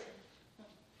Texas.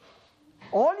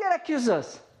 All your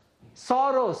accusers,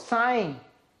 sorrow, sighing,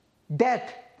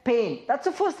 death, pain. That's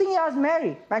the first thing he asked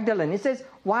Mary Magdalene. He says,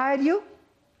 why are you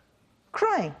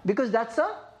crying? Because that's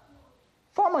a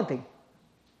former thing.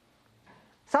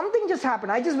 Something just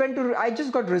happened. I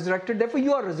just got resurrected, therefore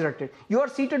you are resurrected. You are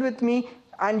seated with me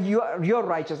and you're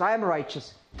righteous. I am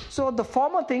righteous. So the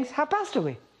former things have passed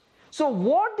away. So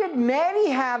what did Mary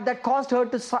have that caused her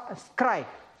to cry?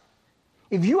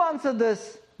 If you answer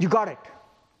this, you got it.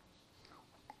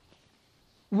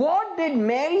 What did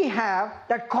Mary have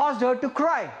that caused her to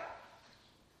cry?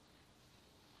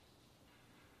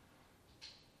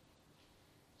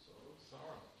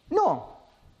 No.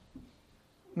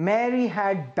 Mary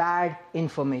had bad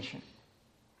information.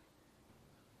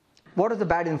 What is the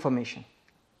bad information?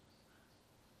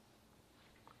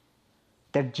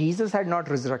 That Jesus had not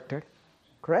resurrected,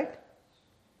 correct?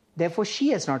 Therefore, she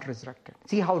has not resurrected.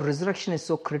 See how resurrection is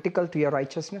so critical to your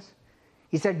righteousness?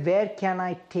 He said, where can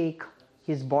I take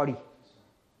his body?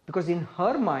 Because in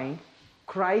her mind,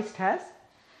 Christ has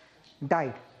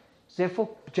died. Therefore,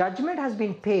 judgment has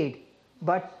been paid,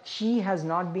 but she has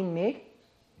not been made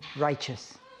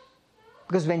righteous.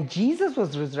 Because when Jesus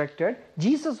was resurrected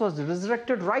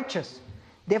righteous.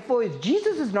 Therefore, if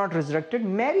Jesus is not resurrected,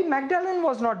 Mary Magdalene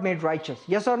was not made righteous.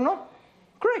 Yes or no?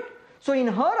 Correct. So in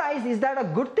her eyes, is that a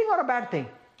good thing or a bad thing?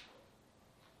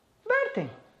 Bad thing.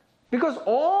 Because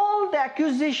all the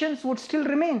accusations would still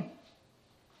remain.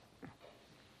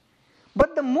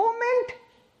 But the moment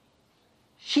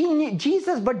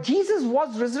Jesus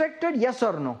was resurrected, yes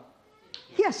or no?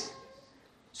 Yes.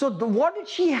 So what did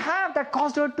she have that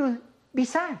caused her to be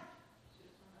sad?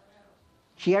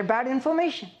 She had bad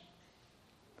information.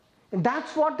 And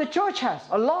that's what the church has.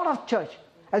 A lot of church.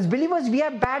 As believers, we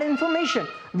have bad information.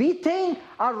 We think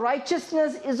our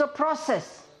righteousness is a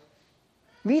process.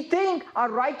 We think our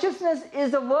righteousness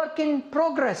is a work in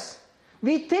progress.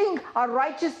 We think our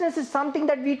righteousness is something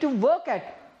that we need to work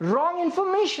at. Wrong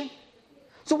information.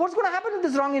 So what's going to happen with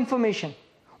this wrong information?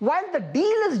 While the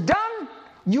deal is done,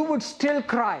 you would still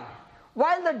cry.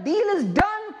 While the deal is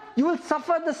done, you will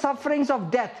suffer the sufferings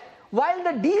of death. While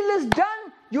the deal is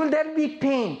done, there will be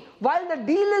pain. While the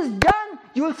deal is done,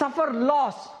 you will suffer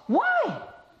loss. Why?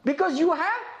 Because you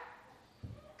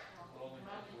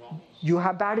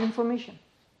have bad information.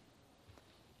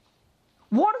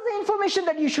 What is the information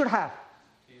that you should have?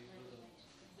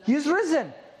 He is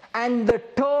risen. And the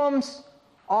terms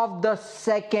of the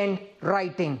second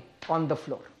writing on the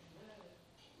floor.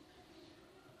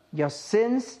 Your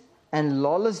sins and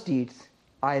lawless deeds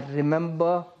I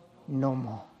remember no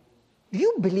more. Do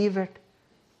you believe it?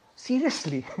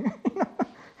 Seriously.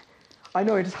 I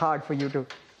know it's hard for you to.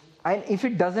 And if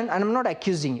it doesn't, and I'm not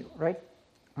accusing you, right?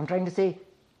 I'm trying to say,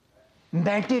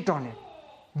 meditate on it.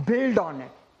 Build on it.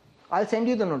 I'll send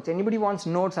you the notes. Anybody wants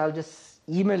notes, I'll just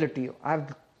email it to you. I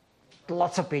have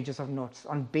lots of pages of notes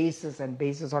on basis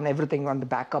on everything, on the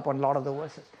backup, on a lot of the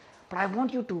verses. But I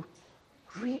want you to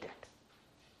read it.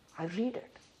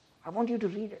 I want you to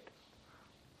read it.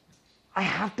 I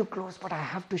have to close, but I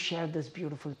have to share this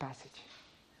beautiful passage.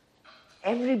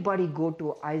 Everybody go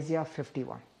to Isaiah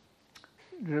 51.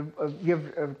 We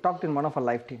have talked in one of our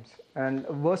live teams. And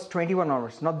verse 21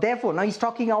 onwards. Now he's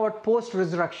talking about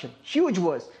post-resurrection. Huge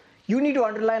verse. You need to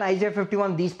underline Isaiah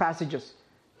 51, these passages.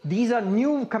 These are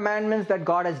new commandments that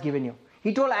God has given you.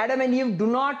 He told Adam and Eve, do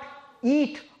not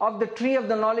eat of the tree of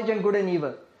the knowledge and good and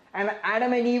evil. And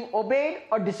Adam and Eve obeyed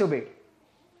or disobeyed?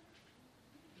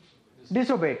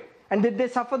 Disobeyed. And did they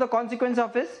suffer the consequence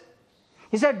of this?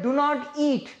 He said, do not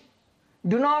eat.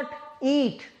 Do not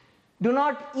eat. Do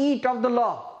not eat of the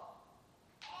law.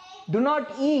 Do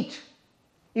not eat.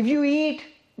 If you eat,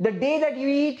 the day that you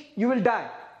eat, you will die.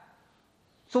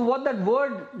 So what that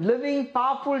word, living,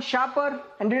 powerful, sharper,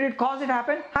 and did it cause it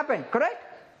happen? Happened, correct?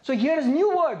 So here's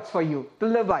new words for you to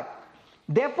live by.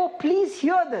 Therefore, please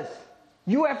hear this.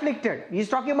 You afflicted. He's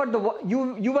talking about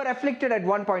you were afflicted at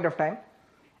one point of time.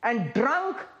 And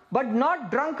drunk, but not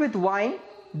drunk with wine.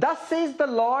 Thus says the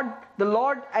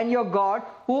Lord and your God,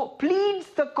 who pleads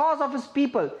the cause of his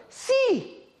people.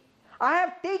 See, I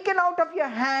have taken out of your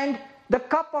hand the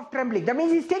cup of trembling. That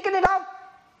means he's taken it out.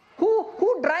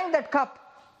 Who drank that cup?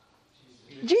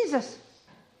 Jesus.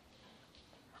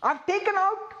 I've taken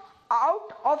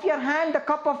out of your hand the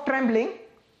cup of trembling,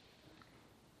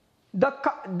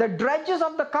 the dredges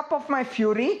of the cup of my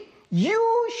fury.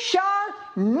 You shall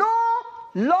no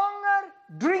longer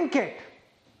drink it.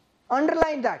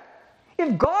 Underline that.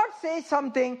 If God says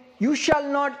something, you shall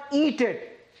not eat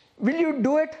it. Will you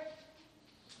do it?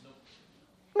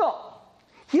 No.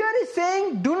 Here he's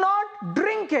saying, do not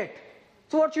drink it.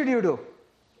 So what should you do?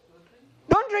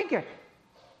 Don't drink it.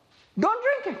 Don't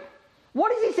drink it.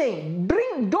 What is he saying?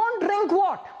 Don't drink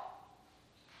what?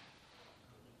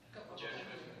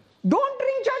 Don't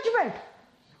drink judgment.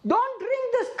 Don't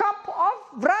drink this cup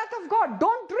of wrath of God.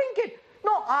 Don't drink it.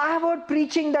 No, I have heard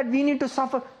preaching that we need to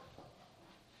suffer.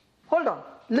 Hold on.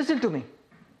 Listen to me.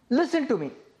 Listen to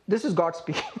me. This is God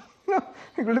speaking.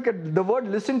 Look at the word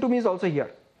listen to me is also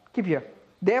here. Keep here.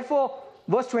 Therefore,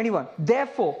 verse 21.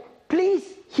 Therefore, please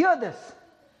hear this.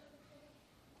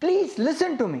 Please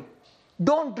listen to me.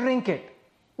 Don't drink it.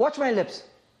 Watch my lips.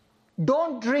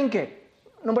 Don't drink it.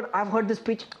 No, but I've heard this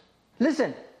preach.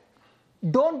 Listen.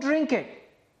 Don't drink it.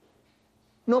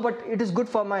 No, but it is good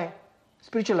for my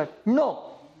spiritual life.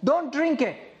 No, don't drink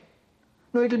it.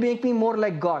 No, it will make me more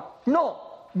like God. No,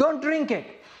 don't drink it.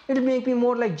 It will make me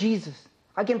more like Jesus.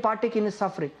 I can partake in his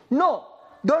suffering. No,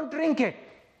 don't drink it.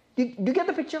 Do you get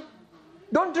the picture?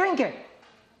 Don't drink it.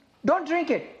 Don't drink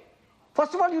it.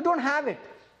 First of all, you don't have it.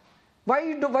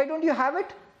 Why don't you have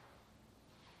it?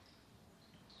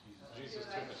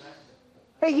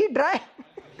 Hey, he drank.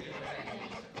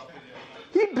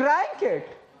 He drank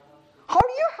it. How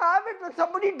do you have it when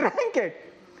somebody drank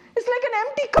it? It's like an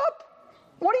empty cup.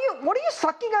 What are you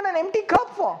sucking on an empty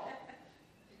cup for?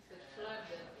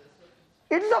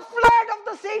 It's the flood of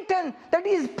the Satan that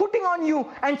he is putting on you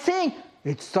and saying,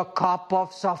 it's the cup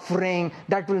of suffering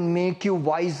that will make you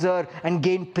wiser and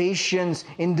gain patience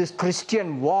in this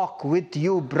Christian walk with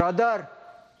you, brother.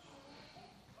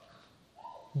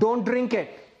 Don't drink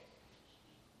it.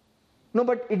 No,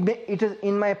 but it is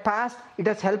in my past, it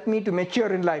has helped me to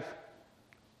mature in life.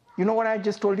 You know what I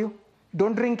just told you?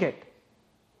 Don't drink it.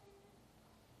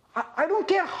 I don't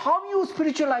care how you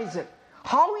spiritualize it,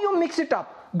 how you mix it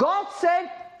up. God said,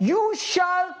 you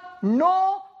shall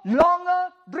no longer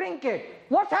drink it.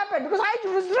 What's happened? Because I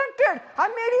resurrected. I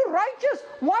made you righteous.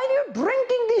 Why are you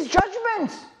drinking these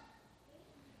judgments?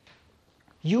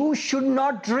 You should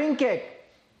not drink it.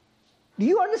 Do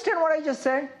you understand what I just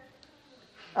said?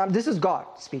 This is God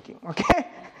speaking, okay?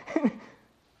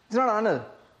 It's not Anil.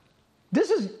 This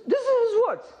is his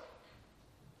words.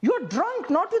 You're drunk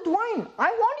not with wine. I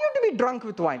want you to be drunk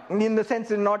with wine. In the sense,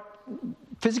 not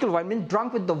physical wine, I mean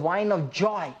drunk with the wine of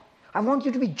joy. I want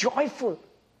you to be joyful.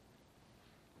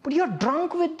 But you're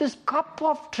drunk with this cup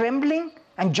of trembling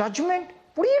and judgment.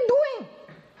 What are you doing?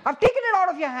 I've taken it out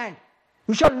of your hand.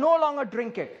 You shall no longer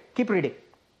drink it. Keep reading.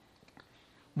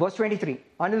 Verse 23.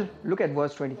 Anil, look at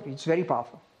verse 23. It's very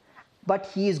powerful. But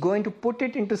he is going to put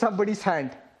it into somebody's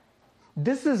hand.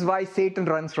 This is why Satan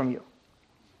runs from you.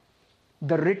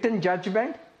 The written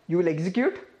judgment you will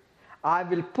execute, I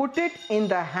will put it in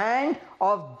the hand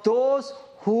of those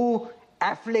who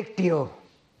afflict you.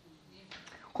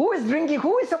 Who is drinking?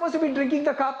 Who is supposed to be drinking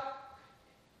the cup?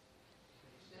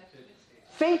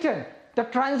 Satan, the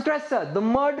transgressor, the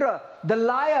murderer, the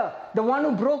liar, the one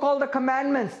who broke all the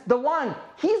commandments,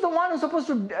 he's the one who's supposed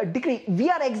to decree. We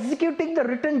are executing the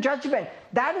written judgment.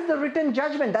 That is the written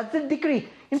judgment. That's the decree.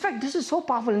 In fact, this is so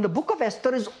powerful. In the book of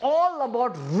Esther is all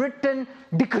about written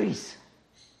decrees.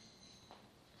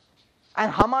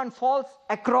 And Haman falls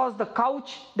across the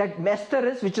couch that Esther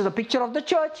is, which is a picture of the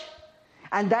church.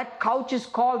 And that couch is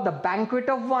called the banquet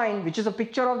of wine, which is a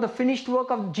picture of the finished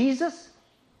work of Jesus.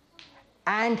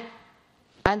 And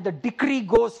the decree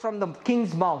goes from the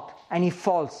king's mouth and he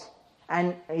falls.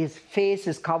 And his face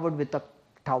is covered with a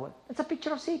towel. It's a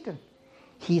picture of Satan.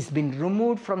 He's been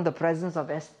removed from the presence of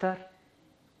Esther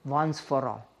once for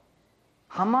all.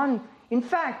 Haman, in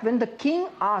fact, when the king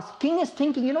asked, king is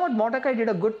thinking, you know what, Mordecai did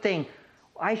a good thing.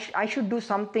 I should do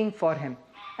something for him.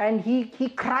 And he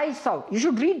cries out. You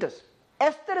should read this.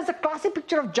 Esther is a classic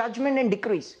picture of judgment and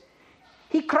decrees.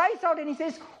 He cries out and he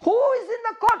says, who is in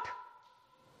the court?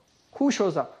 Who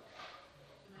shows up?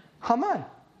 Haman.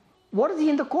 What is he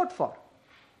in the court for?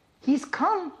 He's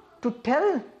come to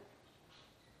tell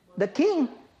the king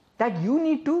that you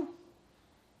need to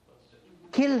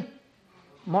kill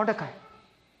Mordecai.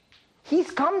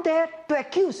 He's come there to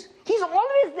accuse. He's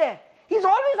always there. He's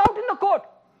always out in the court.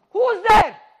 Who's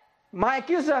there? My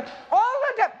accuser. All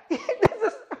the time.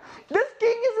 This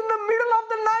king is in the middle of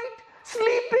the night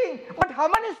sleeping. But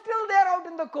Haman is still there out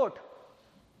in the court.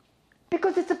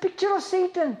 Because it's a picture of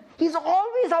Satan. He's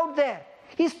always out there.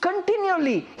 He's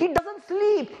continually. He doesn't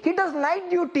sleep. He does night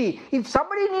duty. If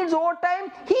somebody needs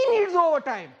overtime, he needs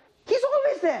overtime. He's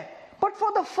always there. But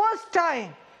for the first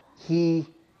time, he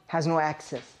has no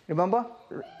access. Remember?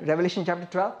 Revelation chapter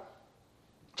 12?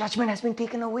 Judgment has been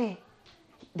taken away.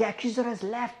 The accuser has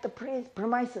left the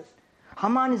premises.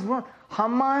 Haman is one.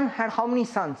 Haman had how many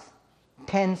sons?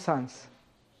 10 sons.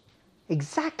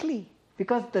 Exactly.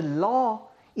 Because the law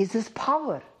is his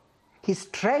power. His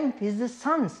strength is his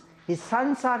sons. His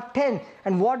sons are 10.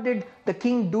 And what did the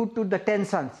king do to the 10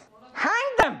 sons? Hang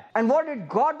them. And what did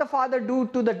God the Father do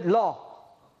to the law?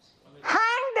 Hang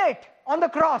it on the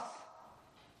cross.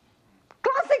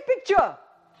 Classic picture.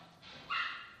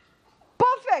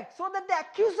 Perfect. So that the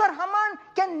accuser Haman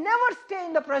can never stay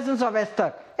in the presence of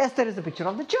Esther. Esther is a picture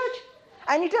of the church.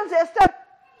 And he tells Esther,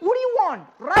 what do you want?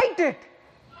 Write it.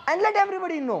 And let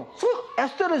everybody know. So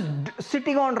Esther is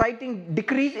sitting on writing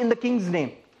decrees in the king's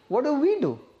name. What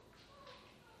do?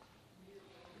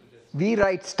 We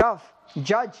write stuff,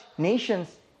 judge nations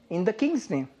in the king's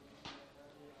name.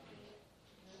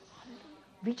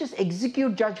 We just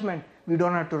execute judgment. We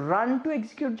don't have to run to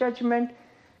execute judgment.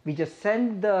 We just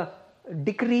send the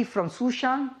decree from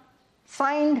Shushan,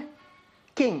 signed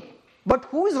king. But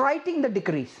who is writing the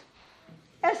decrees?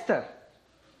 Esther.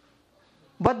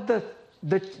 But the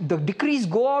decrees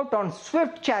go out on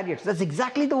swift chariots. That's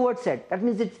exactly the word said. That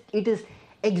means it is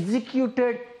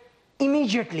executed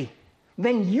immediately.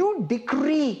 When you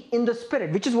decree in the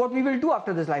spirit, which is what we will do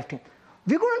after this lifetime,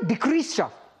 we're going to decree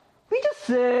stuff. We just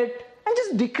sit and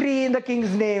just decree in the king's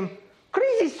name.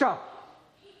 Crazy stuff.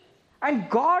 And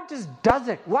God just does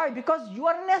it. Why? Because you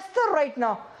are an Esther right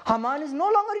now. Haman is no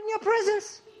longer in your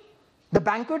presence. The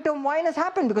banquet of wine has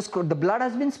happened because the blood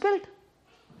has been spilled.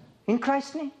 In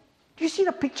Christ's name. Do you see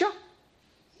the picture?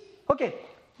 Okay,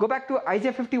 go back to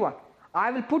Isaiah 51. I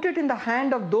will put it in the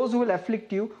hand of those who will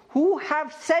afflict you, who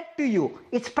have said to you.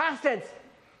 It's past tense.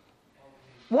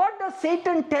 What does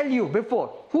Satan tell you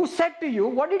before? Who said to you,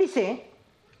 what did he say?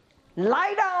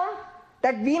 Lie down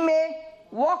that we may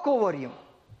walk over you.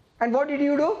 And what did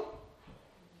you do?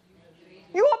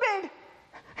 You obeyed.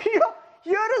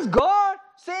 Here is God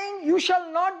saying, you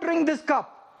shall not drink this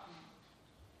cup.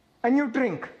 And you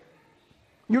drink.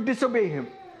 You disobey him.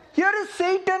 Here is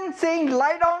Satan saying,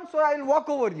 lie down so I will walk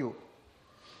over you.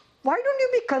 Why don't you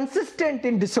be consistent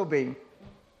in disobeying?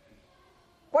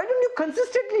 Why don't you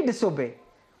consistently disobey?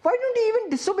 Why don't you even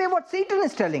disobey what Satan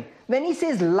is telling? When he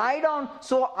says, lie down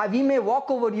so we may walk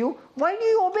over you, why do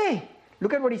you obey?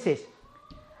 Look at what he says.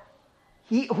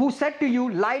 He who said to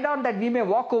you, lie down that we may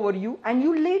walk over you, and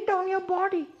you laid down your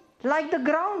body like the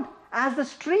ground as the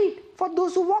street for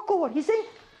those who walk over. He's saying,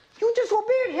 you just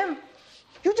obeyed him.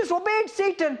 You just obeyed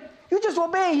Satan. You just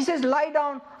obey. He says, lie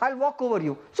down, I'll walk over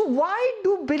you. So why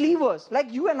do believers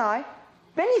like you and I,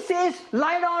 when he says,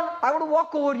 lie down, I want to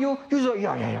walk over you, you say,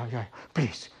 yeah,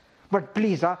 please. But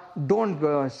please, don't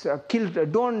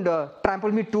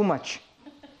trample me too much.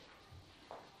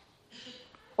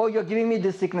 Oh, you're giving me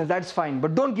this sickness, that's fine.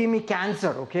 But don't give me cancer,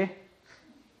 okay?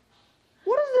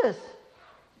 What is this?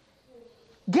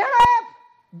 Get up!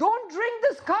 Don't drink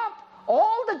this cup.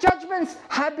 All the judgments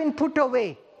have been put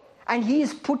away. And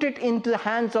he's put it into the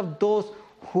hands of those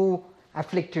who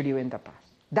afflicted you in the past.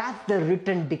 That's the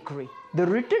written decree. The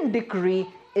written decree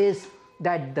is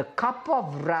that the cup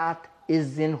of wrath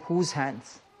is in whose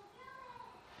hands?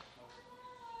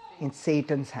 In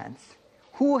Satan's hands.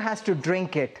 Who has to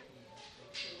drink it?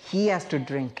 He has to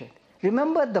drink it.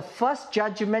 Remember, the first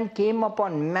judgment came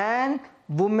upon man,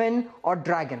 woman, or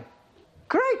dragon.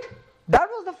 Correct? That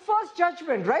was the first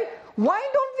judgment, right? Why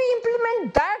don't we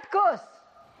implement that curse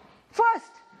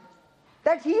first?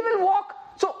 That he will walk.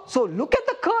 So look at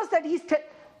the curse that he's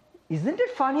isn't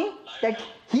it funny that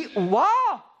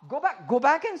go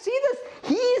back and see this.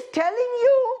 He is telling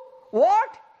you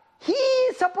what he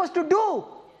is supposed to do.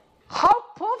 How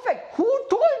perfect. Who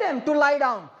told them to lie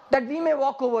down that we may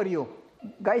walk over you?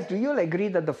 Guys, do you agree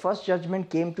that the first judgment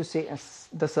came to say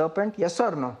the serpent? Yes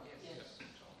or no? Yes.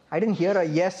 I didn't hear a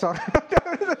yes or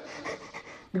no.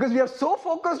 Because we are so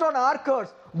focused on our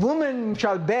curse. Woman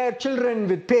shall bear children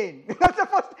with pain. That's the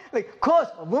first, curse.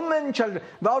 A woman shall,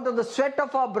 out of the sweat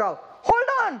of our brow. Hold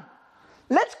on.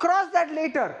 Let's cross that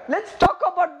later. Let's talk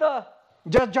about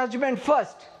the judgment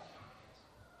first.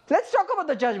 Let's talk about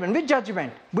the judgment. Which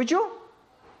judgment? Which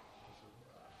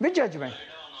judgment?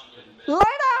 Lie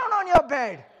down on your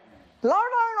bed. Lie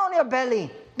down on your belly.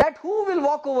 That who will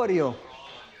walk over you?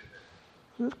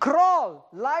 Crawl.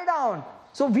 Lie down.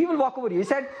 So we will walk over you. He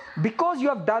said, because you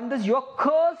have done this, you are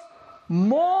cursed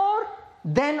more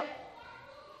than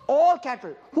all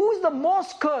cattle. Who is the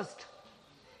most cursed?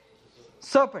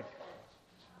 Serpent.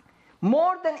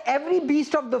 More than every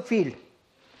beast of the field.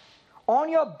 On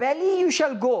your belly you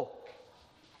shall go,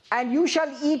 and you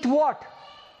shall eat what?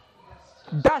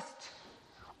 Dust.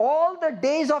 All the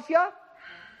days of your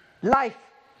life.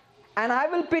 And I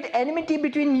will put enmity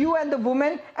between you and the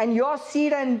woman, and your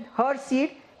seed and her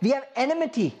seed. We have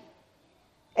enmity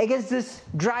against this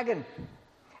dragon.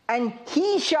 And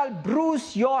he shall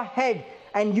bruise your head,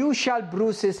 and you shall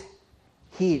bruise his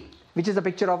heel. Which is a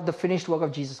picture of the finished work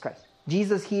of Jesus Christ.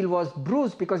 Jesus' heel was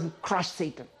bruised because he crushed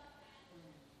Satan.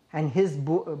 And his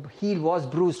heel was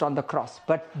bruised on the cross.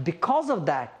 But because of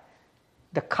that,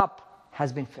 the cup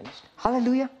has been finished.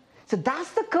 Hallelujah. So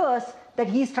that's the curse that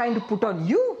he's trying to put on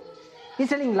you. He's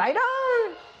telling, lie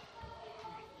down.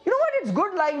 You know what? It's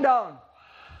good lying down.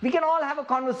 We can all have a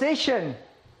conversation.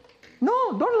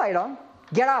 No, don't lie down.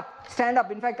 Get up, stand up.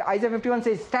 In fact, Isaiah 51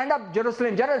 says, stand up,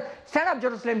 Jerusalem, stand up,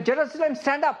 Jerusalem, Jerusalem,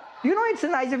 stand up. You know it's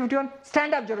in Isaiah 51,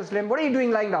 stand up, Jerusalem. What are you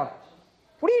doing lying down?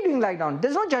 What are you doing lying down?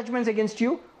 There's no judgments against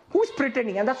you. Who's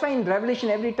pretending? And that's why in Revelation,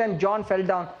 every time John fell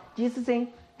down, Jesus is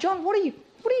saying, John, what are you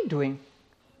doing?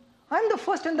 I'm the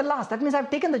first and the last. That means I've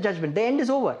taken the judgment. The end is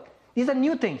over. These are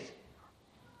new things.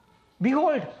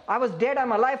 Behold, I was dead,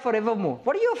 I'm alive forevermore.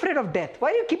 What are you afraid of death?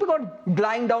 Why do you keep on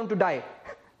lying down to die?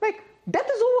 Like, death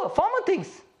is over. Former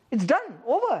things. It's done.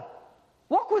 Over.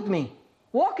 Walk with me.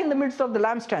 Walk in the midst of the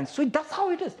lampstands. So that's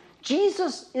how it is.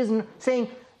 Jesus is saying,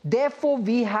 therefore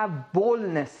we have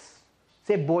boldness.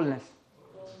 Say boldness.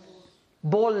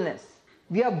 Boldness.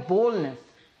 We have boldness.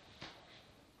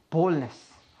 Boldness.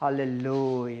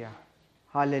 Hallelujah.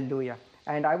 Hallelujah.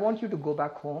 And I want you to go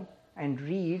back home and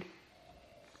read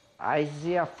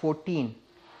Isaiah 14.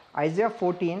 Isaiah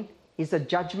 14 is a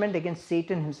judgment against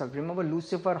Satan himself. Remember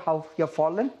Lucifer, how he have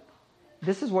fallen?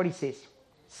 This is what he says.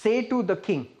 Say to the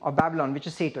king of Babylon, which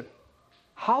is Satan,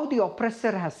 how the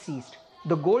oppressor has ceased,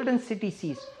 the golden city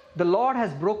ceased. The Lord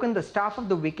has broken the staff of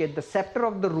the wicked, the scepter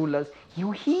of the rulers.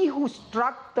 He who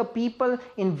struck the people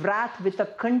in wrath with a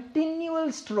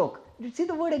continual stroke. Did you see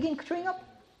the word again showing up?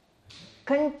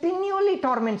 Continually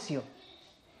torments you.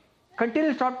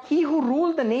 Continually torments. He who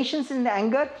ruled the nations in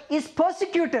anger is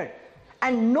persecuted,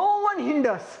 and no one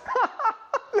hinders.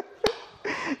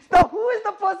 So who is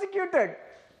the persecuted?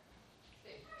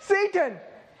 Satan.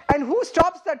 And who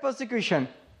stops that persecution?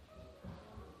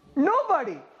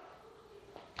 Nobody.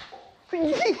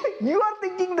 You are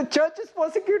thinking the church is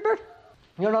persecuted?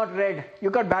 You're not read. You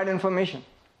got bad information.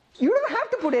 You don't have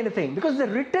to put anything because the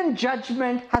written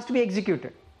judgment has to be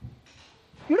executed.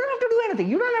 You don't have to do anything.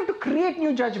 You don't have to create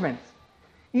new judgments.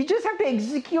 You just have to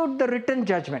execute the written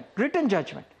judgment. Written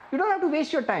judgment. You don't have to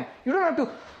waste your time. You don't have to,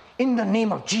 in the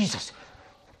name of Jesus.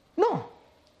 No.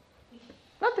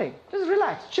 Nothing. Just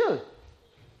relax. Chill.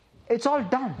 It's all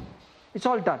done. It's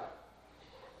all done.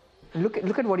 Look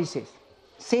at what he says.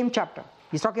 Same chapter.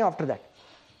 He's talking after that.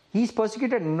 He's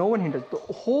persecuted and no one hinders. The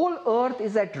whole earth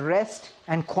is at rest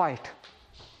and quiet.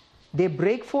 They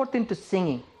break forth into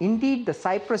singing. Indeed, the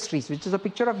cypress trees, which is a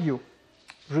picture of you,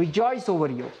 rejoice over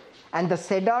you. And the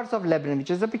cedars of Lebanon, which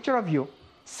is a picture of you,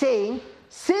 saying,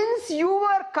 since you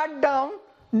were cut down,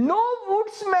 no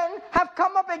woodsmen have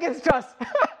come up against us.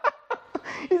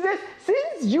 He says,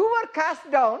 since you were cast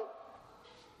down,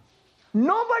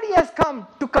 nobody has come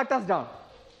to cut us down.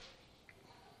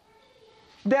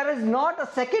 There is not a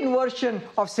second version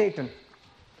of Satan.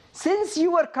 Since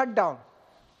you were cut down,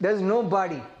 there is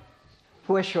nobody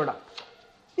who has showed up.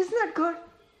 Isn't that good?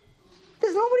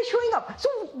 There's nobody showing up. So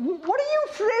what are you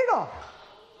afraid of?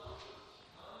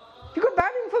 You got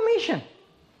bad information.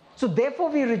 So therefore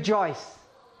we rejoice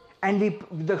and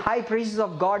the high praises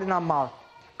of God in our mouth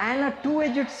and a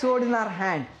two-edged sword in our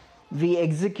hand, we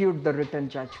execute the written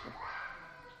judgment.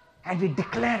 And we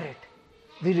declare it.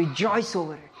 We rejoice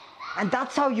over it. And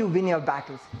that's how you win your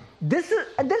battles. There's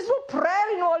no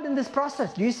prayer involved in this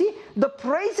process. Do you see? The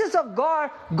praises of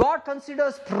God, God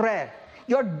considers prayer.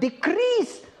 Your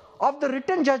decrees of the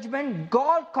written judgment,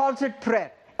 God calls it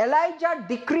prayer. Elijah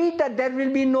decreed that there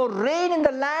will be no rain in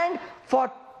the land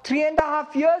for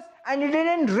 3.5 years and it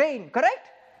didn't rain, correct?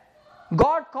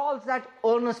 God calls that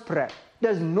earnest prayer.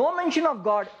 There's no mention of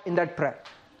God in that prayer.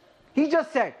 He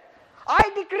just said,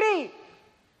 I decree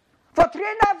for 3.5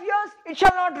 years it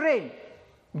shall not rain.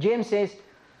 James says,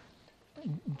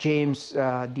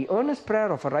 the earnest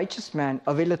prayer of a righteous man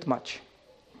availeth much.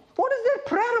 What is that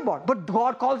prayer about? But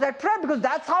God calls that prayer because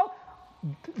that's how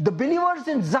the believers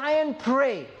in Zion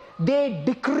pray. They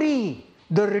decree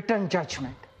the written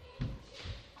judgment.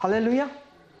 Hallelujah.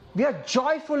 We are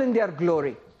joyful in their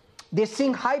glory. They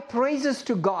sing high praises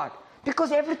to God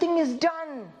because everything is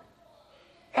done.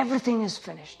 Everything is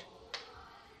finished.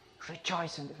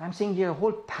 Rejoice in this. I'm saying the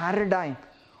whole paradigm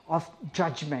of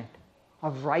judgment,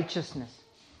 of righteousness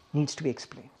needs to be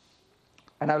explained.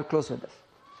 And I will close with this.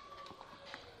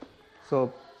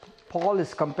 So Paul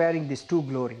is comparing these two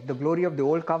glory, the glory of the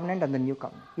old covenant and the new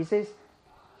covenant. He says,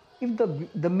 if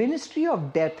the ministry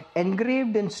of death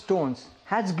engraved in stones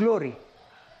has glory,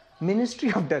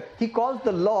 ministry of death, he calls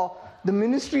the law the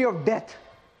ministry of death.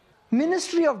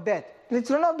 Ministry of death. It's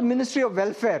not the ministry of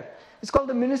welfare. It's called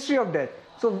the ministry of death.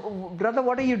 So, brother,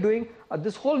 what are you doing?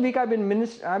 This whole week I've been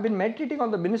meditating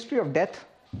on the ministry of death.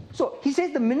 So he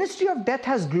says the ministry of death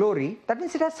has glory. That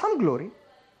means it has some glory.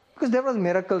 Because there was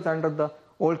miracles under the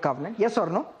old covenant. Yes or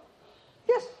no?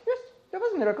 Yes, there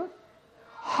was a miracle.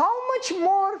 How much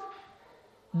more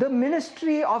the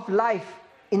ministry of life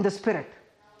in the Spirit?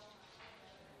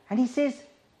 And he says,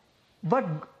 but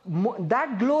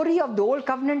that glory of the old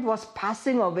covenant was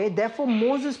passing away. Therefore,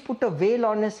 Moses put a veil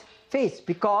on his face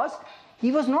because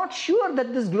he was not sure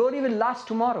that this glory will last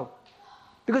tomorrow.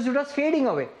 Because it was fading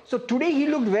away. So today he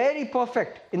looked very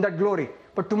perfect in that glory.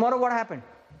 But tomorrow what happened?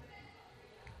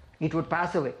 It would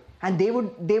pass away. And they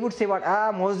would say what?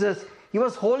 Moses, he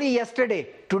was holy yesterday.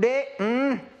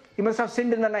 Today, he must have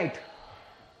sinned in the night.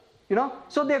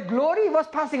 So their glory was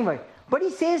passing away. But he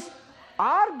says,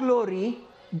 our glory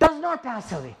does not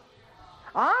pass away.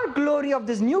 Our glory of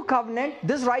this new covenant,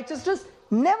 this righteousness,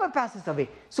 never passes away.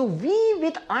 So we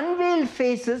with unveiled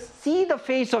faces see the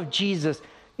face of Jesus,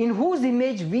 in whose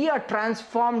image we are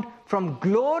transformed from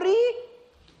glory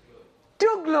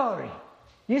to glory.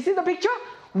 You see the picture?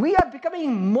 We are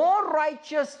becoming more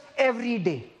righteous every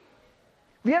day.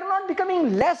 We are not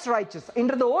becoming less righteous.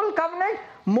 Into the old covenant,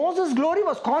 Moses' glory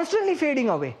was constantly fading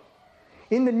away.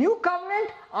 In the new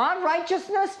covenant, our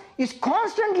righteousness is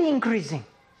constantly increasing.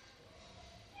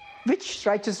 Which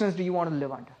righteousness do you want to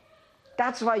live under?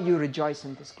 That's why you rejoice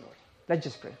in this glory. Let's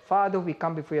just pray. Father, we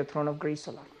come before your throne of grace,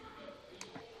 O Lord.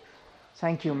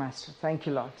 Thank you, Master. Thank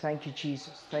you, Lord. Thank you,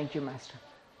 Jesus. Thank you, Master.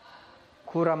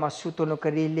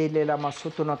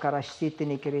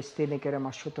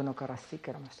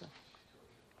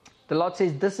 The Lord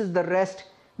says, this is the rest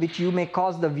which you may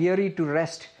cause the weary to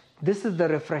rest. This is the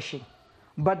refreshing.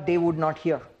 But they would not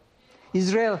hear.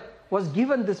 Israel was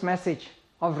given this message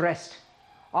of rest,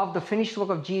 of the finished work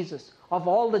of Jesus, of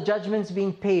all the judgments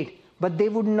being paid. But they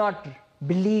would not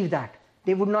believe that.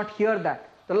 They would not hear that.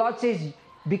 The Lord says,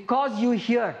 because you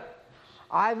hear,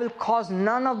 I will cause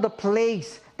none of the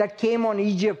plagues that came on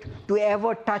Egypt to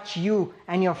ever touch you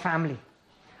and your family.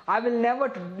 I will never,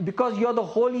 because you're the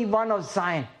Holy One of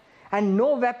Zion. And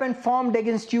no weapon formed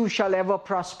against you shall ever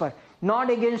prosper. Not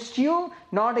against you,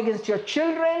 not against your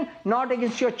children, not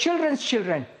against your children's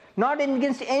children. Not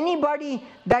against anybody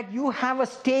that you have a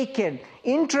stake in,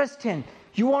 interest in,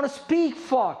 you want to speak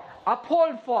for,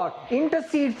 uphold for,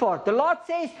 intercede for. The Lord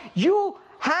says, you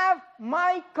have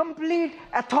my complete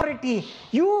authority.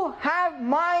 You have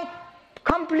my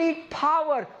complete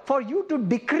power for you to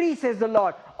decree, says the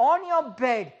Lord, on your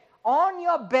bed,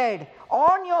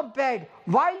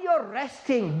 while you're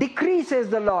resting. Decree, says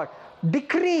the Lord.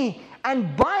 Decree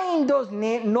and bind those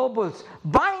nobles,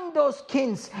 bind those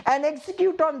kings, and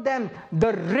execute on them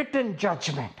the written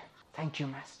judgment. Thank you,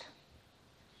 Master.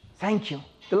 Thank you.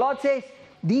 The Lord says,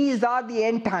 these are the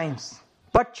end times.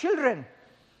 But children,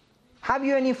 have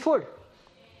you any food?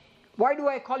 Why do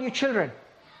I call you children?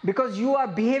 Because you are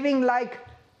behaving like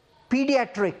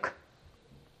pediatric,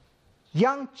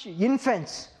 young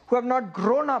infants who have not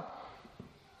grown up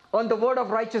on the word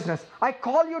of righteousness. I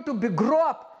call you to grow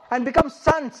up and become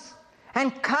sons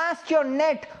and cast your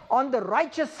net on the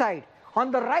righteous side,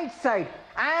 on the right side,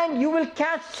 and you will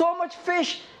catch so much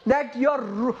fish that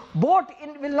your boat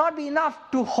will not be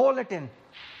enough to hold it in.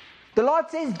 The Lord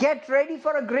says, get ready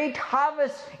for a great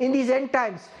harvest in these end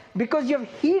times, because you have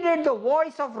heeded the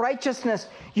voice of righteousness.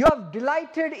 You have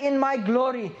delighted in my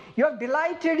glory. You have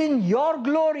delighted in your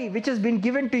glory which has been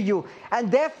given to you.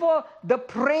 And therefore the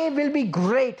prey will be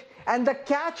great, and the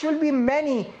catch will be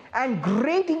many, and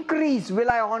great increase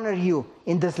will I honor you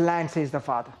in this land, says the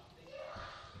Father.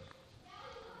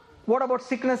 What about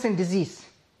sickness and disease?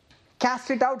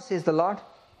 Cast it out, says the Lord.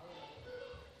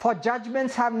 For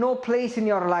judgments have no place in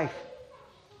your life.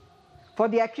 For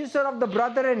the accuser of the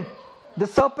brethren, the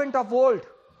serpent of old,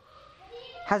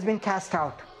 has been cast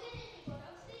out.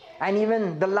 And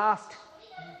even the last,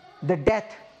 the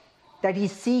death that he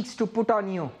seeks to put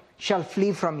on you, shall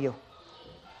flee from you.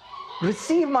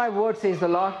 Receive my word, says the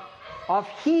Lord, of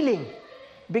healing,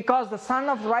 because the Son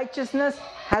of Righteousness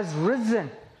has risen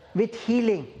with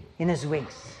healing in his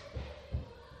wings.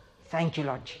 Thank you,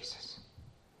 Lord Jesus.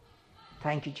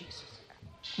 Thank you, Jesus.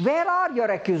 Where are your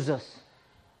accusers?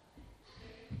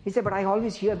 He said, but I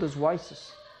always hear those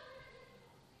voices.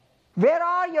 Where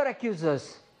are your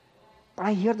accusers? But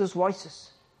I hear those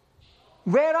voices.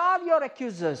 Where are your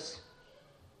accusers?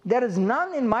 There is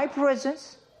none in my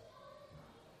presence,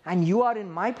 and you are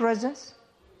in my presence.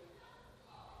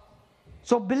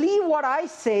 So believe what I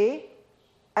say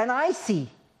and I see,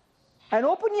 and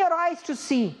open your eyes to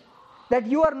see that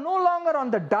you are no longer on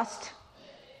the dust,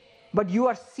 but you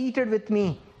are seated with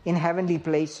me in heavenly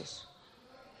places.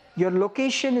 Your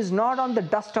location is not on the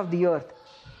dust of the earth,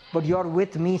 but you are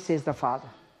with me, says the Father.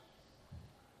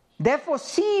 Therefore,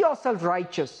 see yourself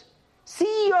righteous.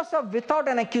 See yourself without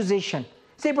an accusation.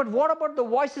 Say, but what about the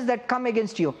voices that come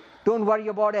against you? Don't worry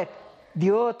about it.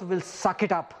 the earth will suck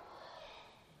it up.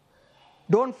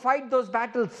 Don't fight those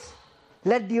battles.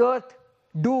 Let the earth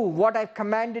do what I've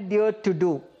commanded the earth to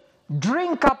do.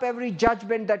 Drink up every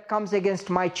judgment that comes against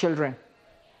my children.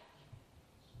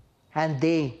 And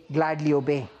they gladly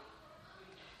obey.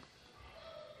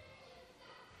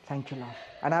 Thank you, Lord.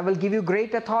 And I will give you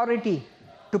great authority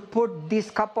to put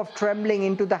this cup of trembling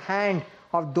into the hand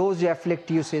of those who afflict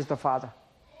you, says the Father.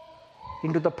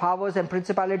 Into the powers and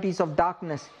principalities of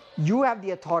darkness, you have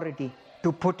the authority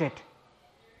to put it.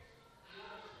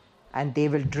 And they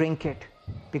will drink it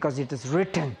because it is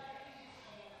written.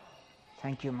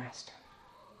 Thank you, Master.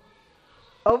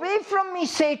 Away from me,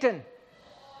 Satan.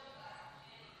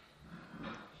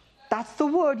 That's the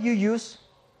word you use.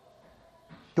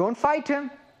 Don't fight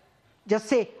him. Just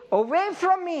say, away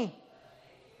from me.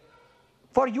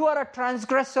 For you are a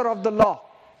transgressor of the law.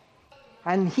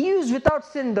 And he who is without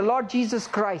sin, the Lord Jesus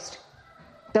Christ,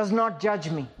 does not judge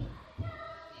me.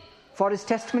 For his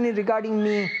testimony regarding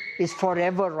me is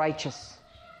forever righteous.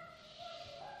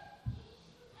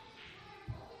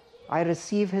 I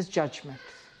receive his judgment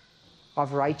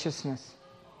of righteousness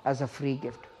as a free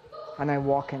gift. And I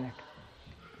walk in it.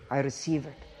 I receive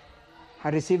it. I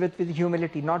receive it with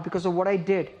humility, not because of what I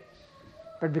did,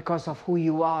 but because of who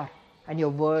you are. And your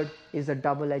word is a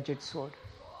double-edged sword,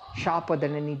 sharper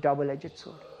than any double-edged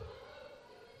sword.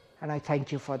 And I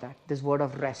thank you for that, this word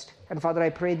of rest. And Father, I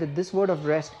pray that this word of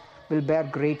rest will bear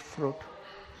great fruit.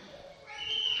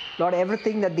 Lord,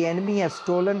 everything that the enemy has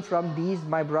stolen from these,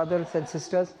 my brothers and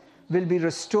sisters, will be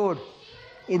restored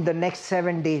in the next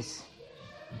 7 days.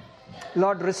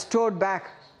 Lord, restored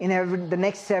back in the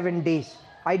next 7 days.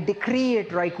 I decree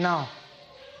it right now.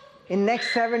 In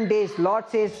next 7 days, Lord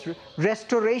says,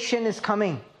 restoration is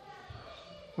coming.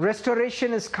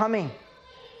 Restoration is coming.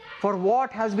 For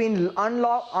what has been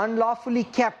unlawfully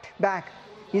kept back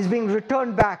is being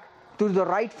returned back to the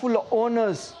rightful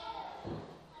owners.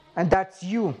 And that's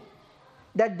you.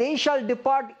 That they shall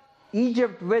depart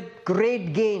Egypt with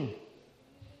great gain.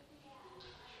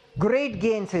 Great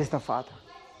gain, says the Father.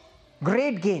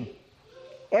 Great gain.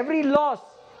 Every loss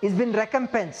is been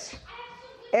recompensed.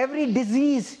 Every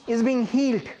disease is being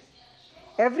healed.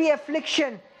 Every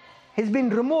affliction has been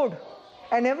removed.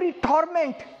 And every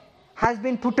torment has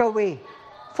been put away.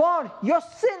 For your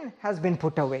sin has been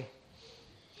put away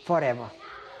forever.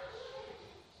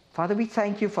 Father, we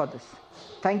thank you for this.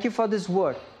 Thank you for this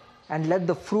word. And let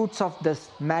the fruits of this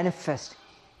manifest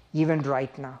even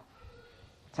right now.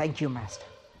 Thank you, Master.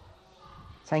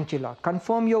 Thank you, Lord.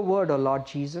 Confirm your word, O Lord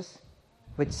Jesus,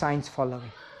 with signs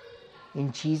following.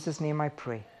 In Jesus' name I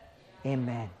pray.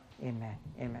 Amen. Amen.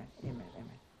 Amen. Amen.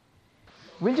 Amen.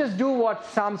 We'll just do what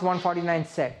Psalms 149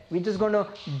 said. We're just going to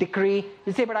decree.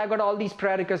 You say, but I got all these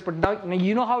prayer requests, but now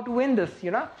you know how to win this,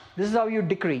 This is how you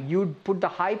decree. You put the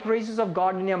high praises of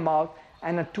God in your mouth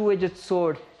and a two-edged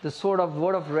sword, the sword of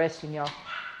word of rest in your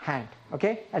hand.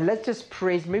 Okay? And let's just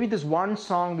praise. Maybe this one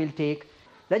song we'll take.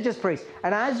 Let's just praise.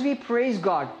 And as we praise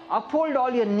God, uphold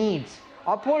all your needs.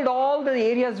 Uphold all the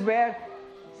areas where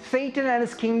Satan and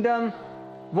his kingdom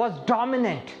was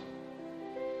dominant.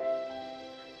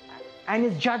 And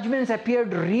his judgments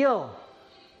appeared real.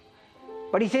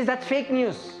 But he says that's fake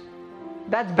news.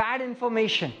 That's bad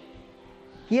information.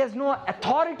 He has no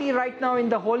authority right now in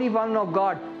the Holy One of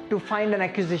God to find an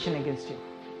accusation against you.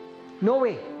 No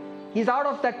way. He's out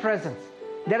of that presence.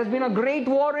 There has been a great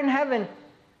war in heaven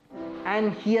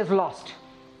and he has lost.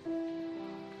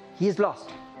 He is lost.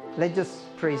 Let's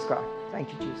just praise God.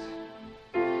 Thank you, Jesus.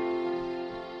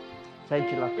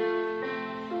 Thank you, Lord.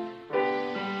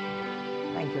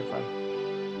 Thank you, Father.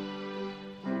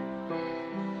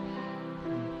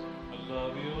 I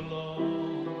love you,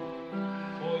 Lord,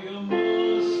 for your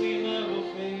mercy never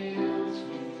fails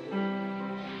me.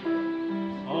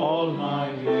 All my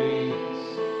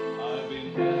days I've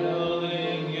been held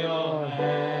in your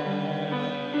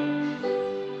hands.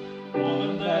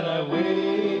 Moment that I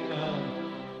wake up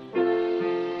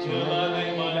till I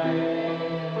lay my head,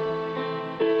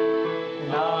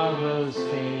 and I will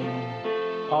sing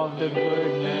of the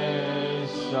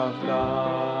goodness of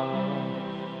God.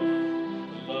 I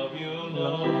love you,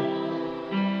 Lord,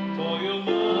 for your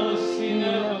mercy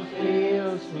never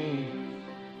fails me.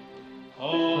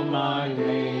 All my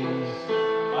days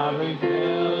I've been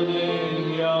held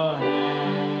in your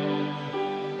hand.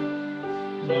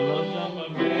 The Lord of my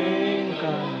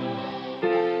maker,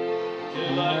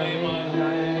 till I lay my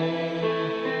head,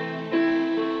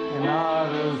 and I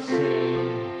will sing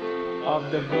of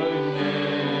the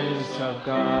goodness of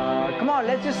God. Come on,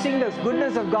 let's just sing this.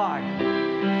 Goodness of God.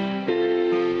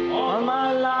 All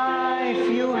my life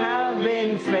you have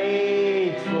been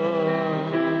faithful.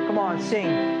 Come on, sing.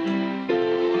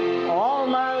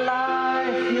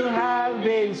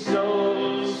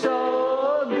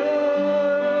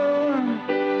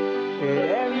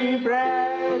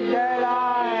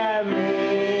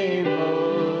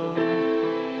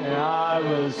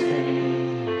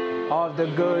 of the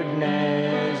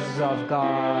goodness of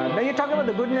God. Now you're talking about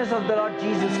the goodness of the Lord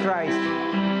Jesus Christ.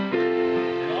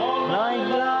 Like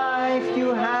life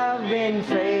you have been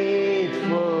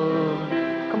faithful.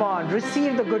 Come on,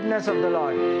 receive the goodness of the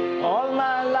Lord. All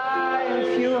my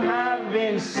life you have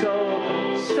been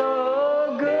so